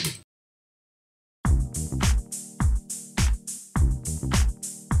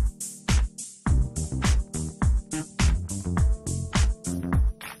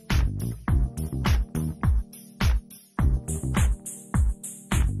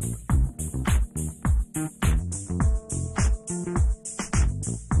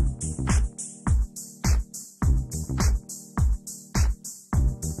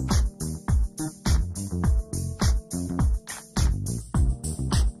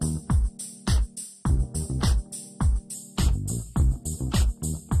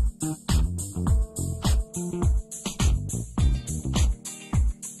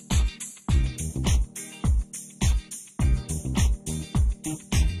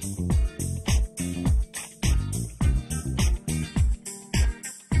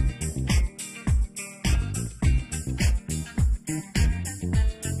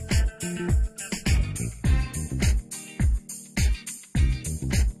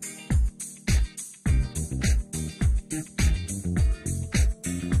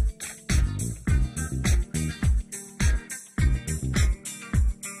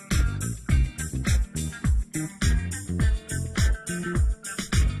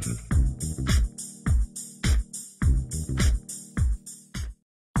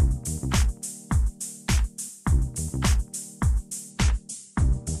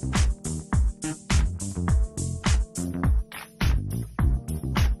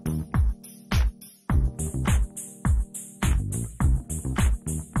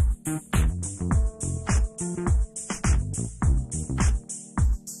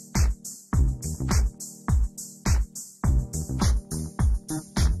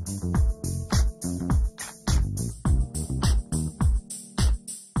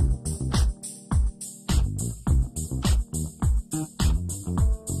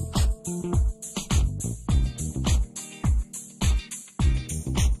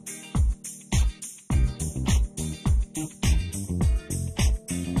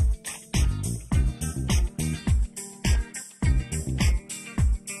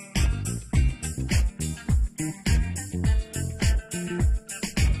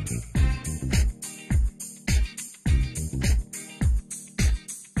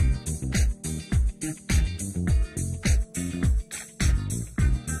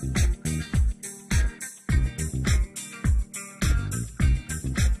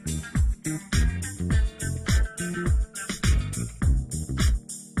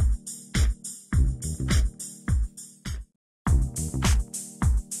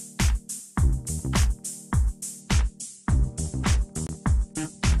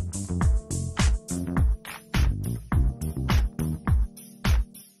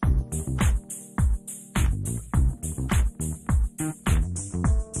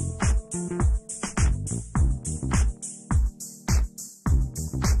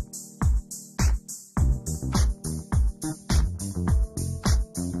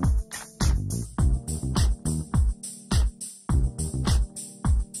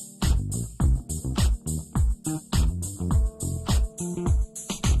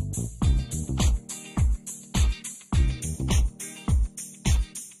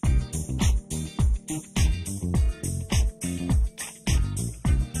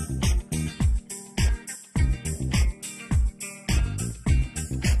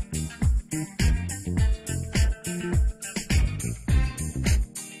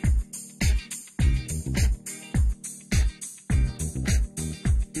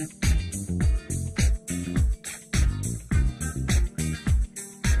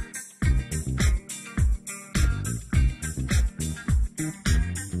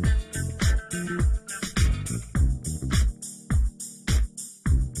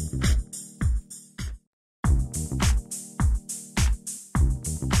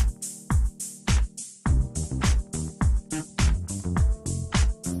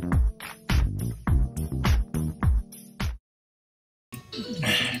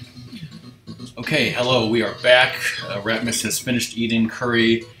 Okay, hello, we are back. Ratmus has finished eating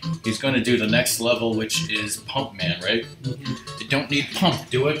curry. He's going to do the next level, which is Pump Man, right? You don't need pump,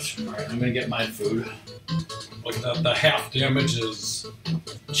 do it. Alright, I'm going to get my food. Like the half damage is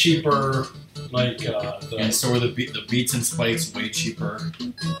cheaper, like and so are the beats and spikes way cheaper.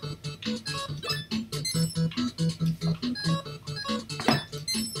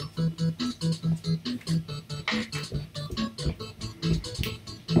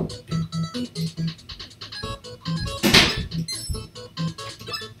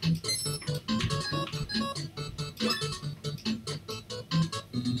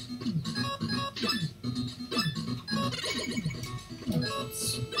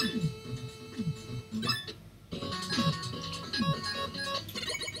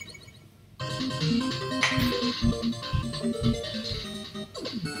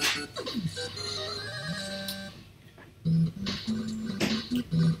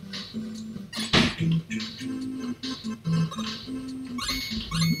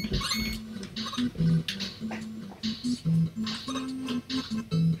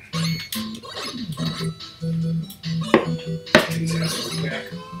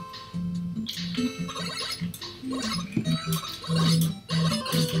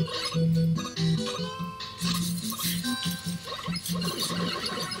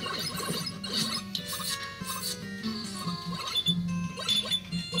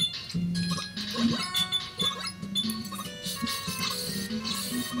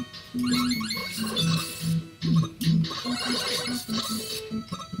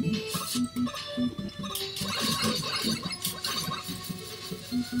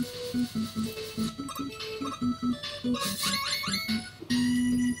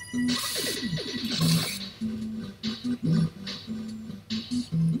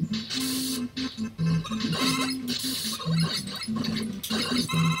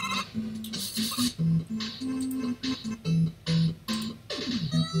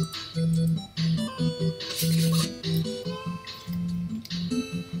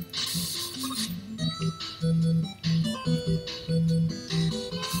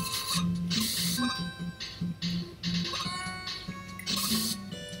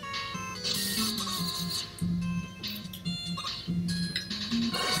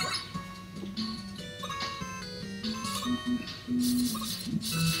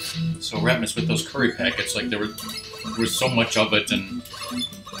 So Ratmus, with those curry packets, like there was so much of it, and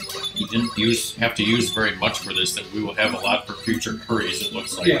you didn't have to use very much for this. That we will have a lot for future curries. It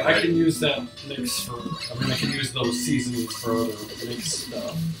looks like. Yeah, right? I can use that mix for. I mean, I can use those seasonings for other mix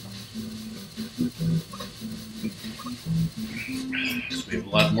stuff. So we have a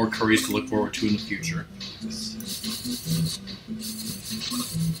lot more curries to look forward to in the future.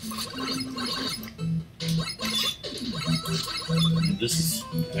 This is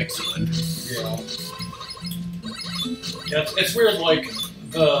excellent. Yeah. Yeah, it's weird, like,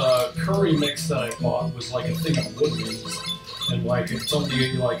 the curry mix that I bought was like a thing of woodlands, and like, it's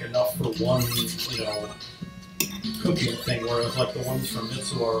only like enough for one, you know, cooking thing, whereas like the ones from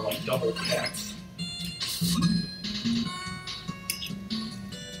Mitsu are like double packs.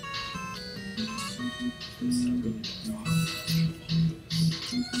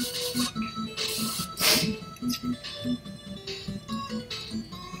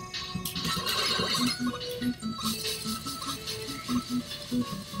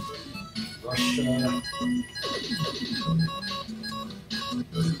 Russia.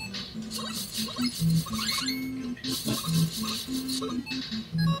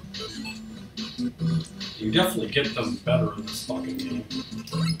 You definitely get them better in this fucking game.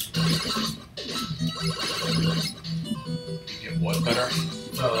 You get what better?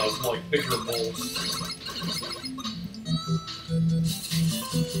 Like bigger bowls.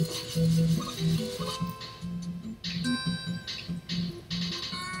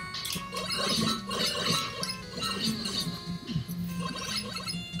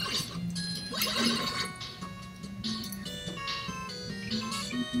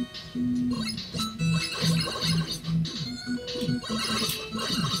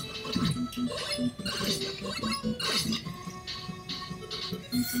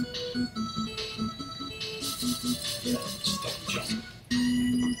 Yeah, just don't jump.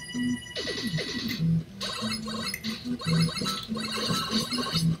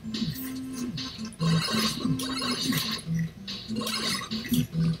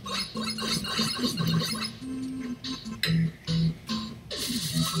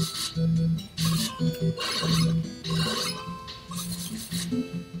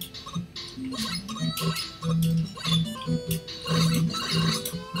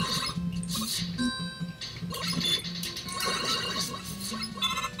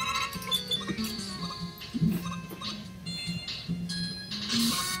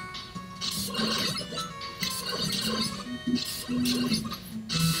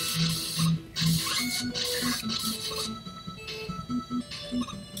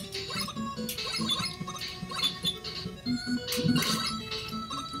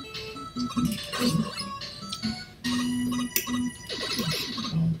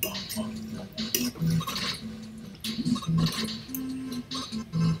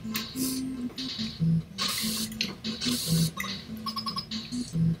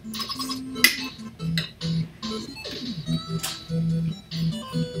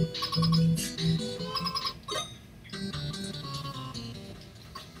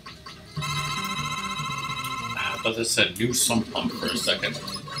 thought this said new sump pump for a second.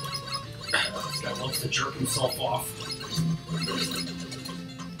 This guy loves to jerk himself off.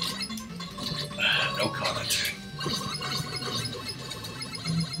 No comment.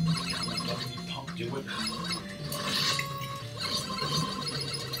 Pump, do it.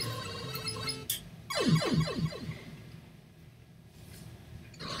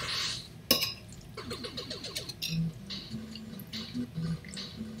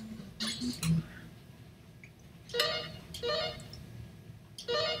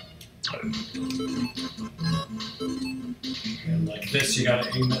 And like this, you gotta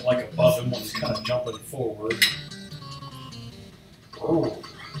aim it like above him when he's kind of jumping forward. Oh.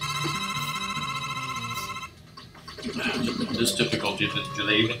 This difficulty, do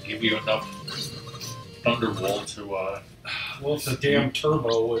they even give you enough Thunderbolt to, Well, it's a damn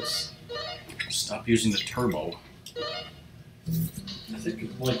turbo, it's... Stop using the turbo. I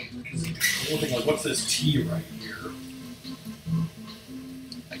think, like, because I'm looking like, what's this T right here?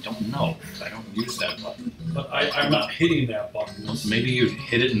 I don't know. I don't use that button. But I'm not hitting that button. Maybe you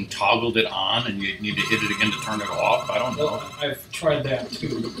hit it and toggled it on and you need to hit it again to turn it off? I don't know. Well, I've tried that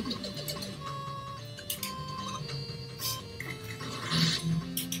too.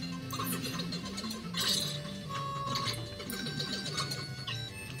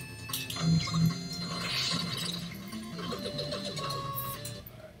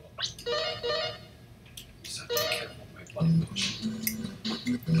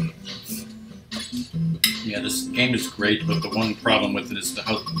 Yeah, this game is great, but the one problem with it is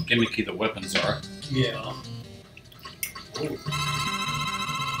how gimmicky the weapons are. Yeah. Ooh.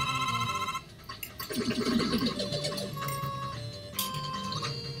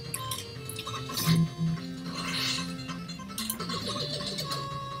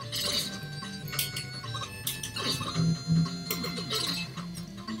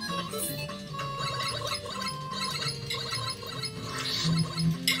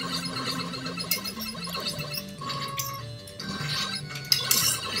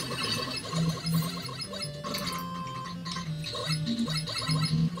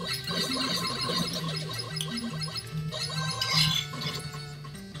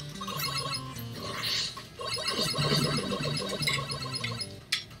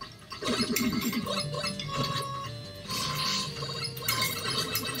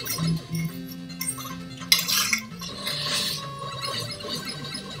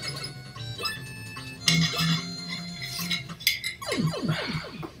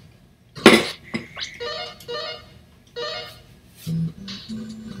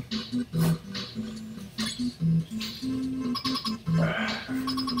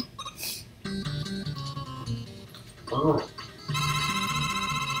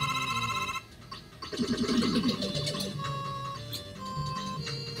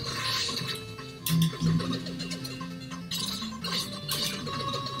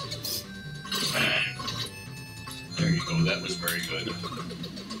 There you go, that was very good.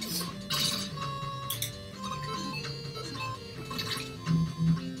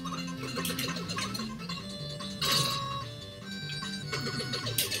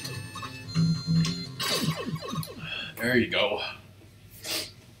 There you go.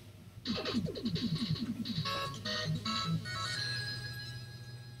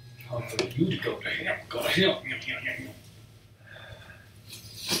 Time for you to go to him. Go to him.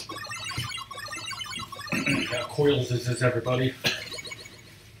 Got coils, this is everybody.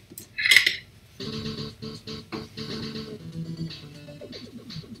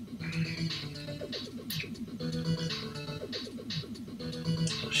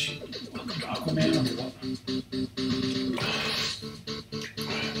 Oh shit. Aquaman or what?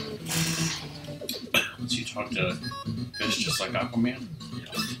 Once you talk to fish just like Aquaman?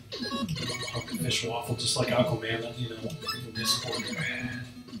 Talk to Fish Waffle just like Aquaman, you know, in Discord.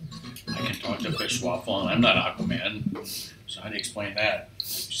 I can talk to Fish Waffle, and I'm not Aquaman. So how do you explain that?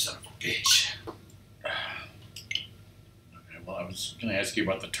 Son of a bitch. Okay, well, I was going to ask you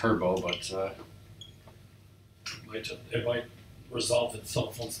about the turbo, but It might resolve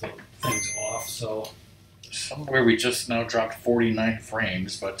itself once the thing's off, so... somewhere we just now dropped 49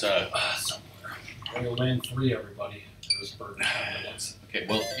 frames, but... somewhere. Royal Land 3, everybody. It was burden. Okay,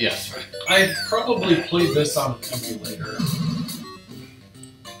 well, yes. I probably played this on an emulator.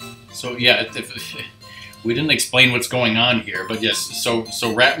 So, yeah, we didn't explain what's going on here, but yes, so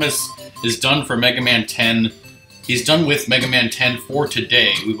Ratmus is done for Mega Man 10. He's done with Mega Man 10 for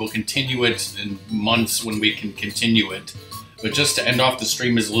today. We will continue it in months when we can continue it. But just to end off the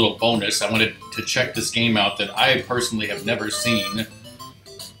stream as a little bonus, I wanted to check this game out that I personally have never seen.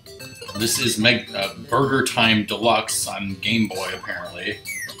 This is Burger Time Deluxe on Game Boy, apparently.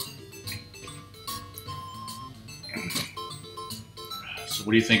 So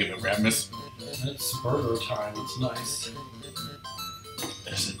what do you think of it, Ratmus? It's burger time. It's nice.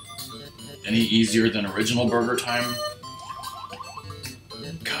 Is it any easier than original Burger Time?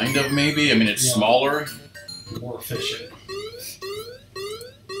 Kind of, maybe. I mean, it's smaller. More efficient.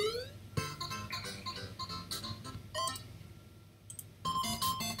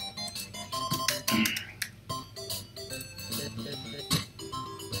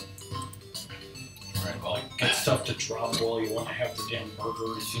 Alright, well, get stuff to drop while you want to have the damn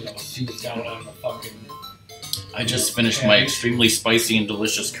burgers, you know, seized out on the fucking... I just finished my extremely spicy and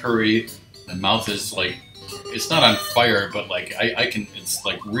delicious curry. My mouth is like, it's not on fire, but like I can, it's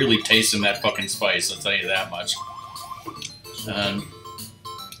like really tasting that fucking spice. I'll tell you that much.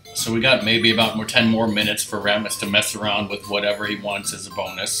 So we got maybe about 10 more minutes for Ratmus to mess around with whatever he wants as a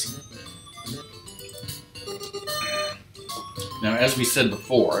bonus. Now, as we said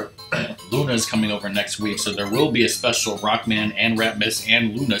before, Luna is coming over next week, so there will be a special RockMan and Ratmus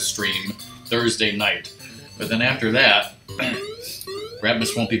and Luna stream Thursday night. But then after that,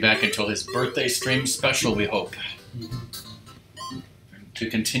 Ratmus won't be back until his birthday stream special, we hope. To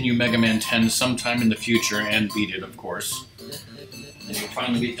continue Mega Man 10 sometime in the future and beat it, of course. And then we'll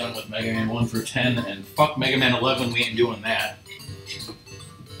finally be done with Mega Man 1 through 10, and fuck Mega Man 11, we ain't doing that.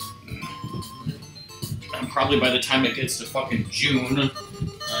 And probably by the time it gets to fucking June,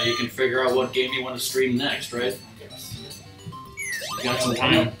 you can figure out what game you want to stream next, right? Yes. You got some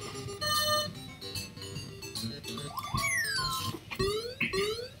time.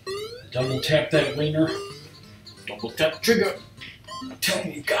 Double tap that wiener. Double tap trigger. Tell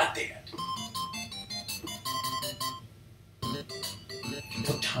me you got that.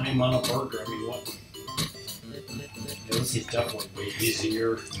 Put time on a burger. I mean, what? Yeah, this is definitely way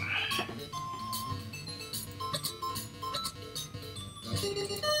easier.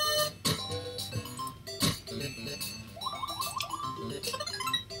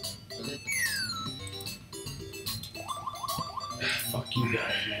 Fuck you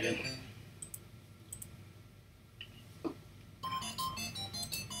guys, man.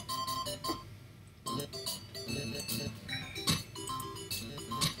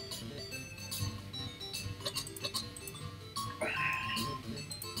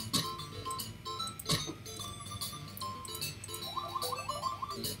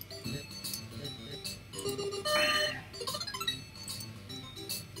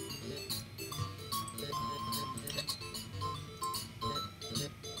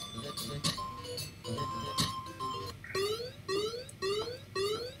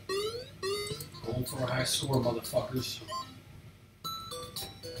 Going for a high score, motherfuckers.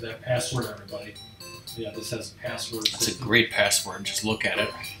 That password, everybody. Yeah, this has a password. That's a great password. Just look at it.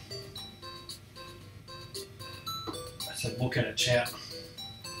 I said, look at it, chat.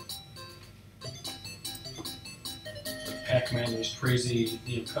 Pac-Man, there's crazy,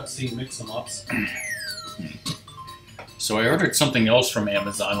 cutscene mix-em-ups. So I ordered something else from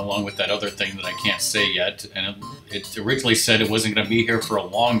Amazon along with that other thing that I can't say yet, and it originally said it wasn't going to be here for a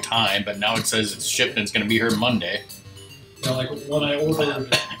long time, but now it says it's shipped and it's going to be here Monday. Yeah, like when I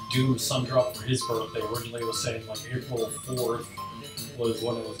ordered Doom Sundrop for his birthday, originally it was saying like April 4th was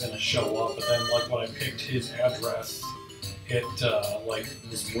when it was going to show up, but then like when I picked his address, it like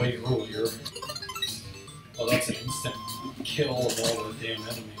was way earlier. Well, that's an instant kill of all the damn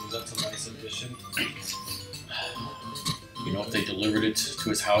enemies. That's a nice addition. You know if they delivered it to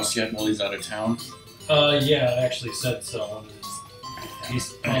his house yet while he's out of town? Yeah, it actually said so. He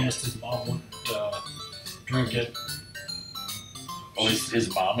promised his mom wouldn't drink it. Oh, his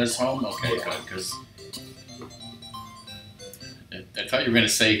mom is home? Okay, Yeah. good, because I thought you were going to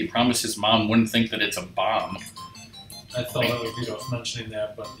say he promised his mom wouldn't think that it's a bomb. I thought I was mentioning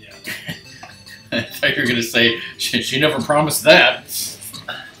that, but yeah. I thought you were going to say she never promised that.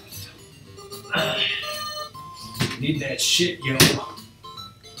 Need that shit, yo.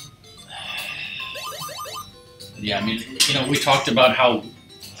 Yeah, I mean, we talked about how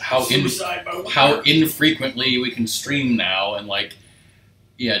infrequently we can stream now, and like,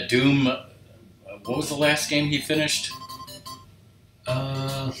 yeah, Doom. What was the last game he finished?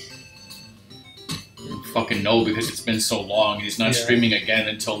 I don't fucking know because it's been so long. He's not streaming again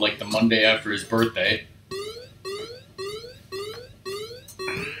until like the Monday after his birthday.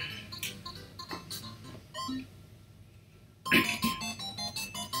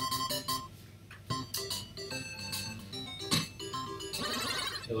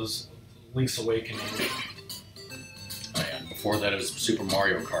 It was Link's Awakening. Oh, yeah. Before that, it was Super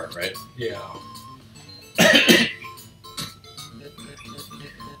Mario Kart, right? Yeah.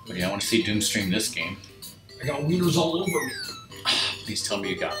 But yeah, I want to see Doom stream this game. I got wieners all over me. Please tell me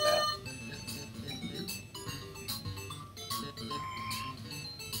you got that.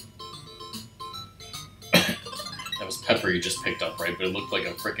 pepper you just picked up, right? But it looked like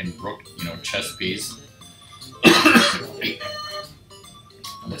a frickin' rook, chess piece.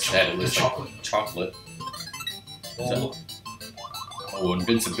 What's that? It looks like chocolate. Oh,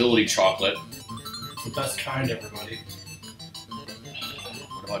 invincibility chocolate. The best kind, everybody.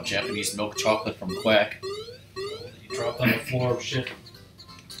 What about Japanese milk chocolate from Quack? You dropped on the floor of shit.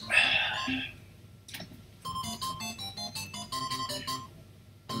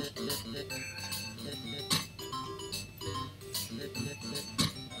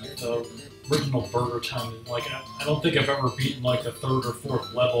 The original Burger Time, like I don't think I've ever beaten like the 3rd or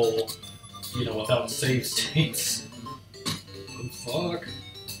 4th level, without save states. Fuck.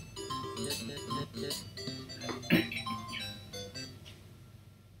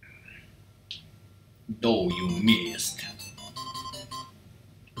 Though you missed.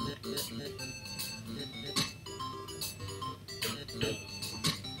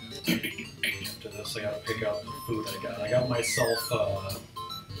 After this, I gotta pick out the food I got. I got myself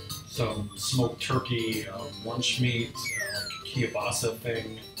some smoked turkey, lunch meat, kielbasa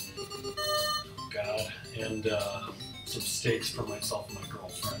thing. Oh God, and some steaks for myself and my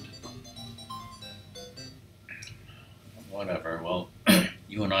girlfriend. Whatever. Well,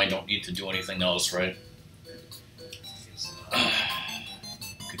 you and I don't need to do anything else, right? You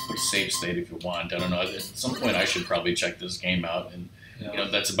could put a save state if you want. I don't know. At some point, I should probably check this game out, and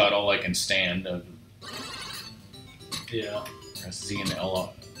that's about all I can stand. Yeah. Press Z and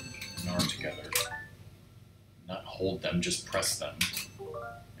L and R together. Not hold them, just press them.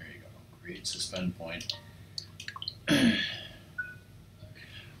 There you go. Create suspend point.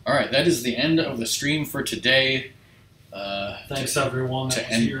 Alright, that is the end of the stream for today. Thanks everyone that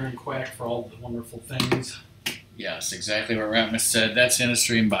was here in Quack for all the wonderful things. Yes, exactly what Ratmus said. That's the end of the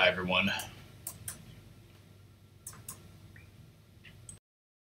stream. Bye, everyone.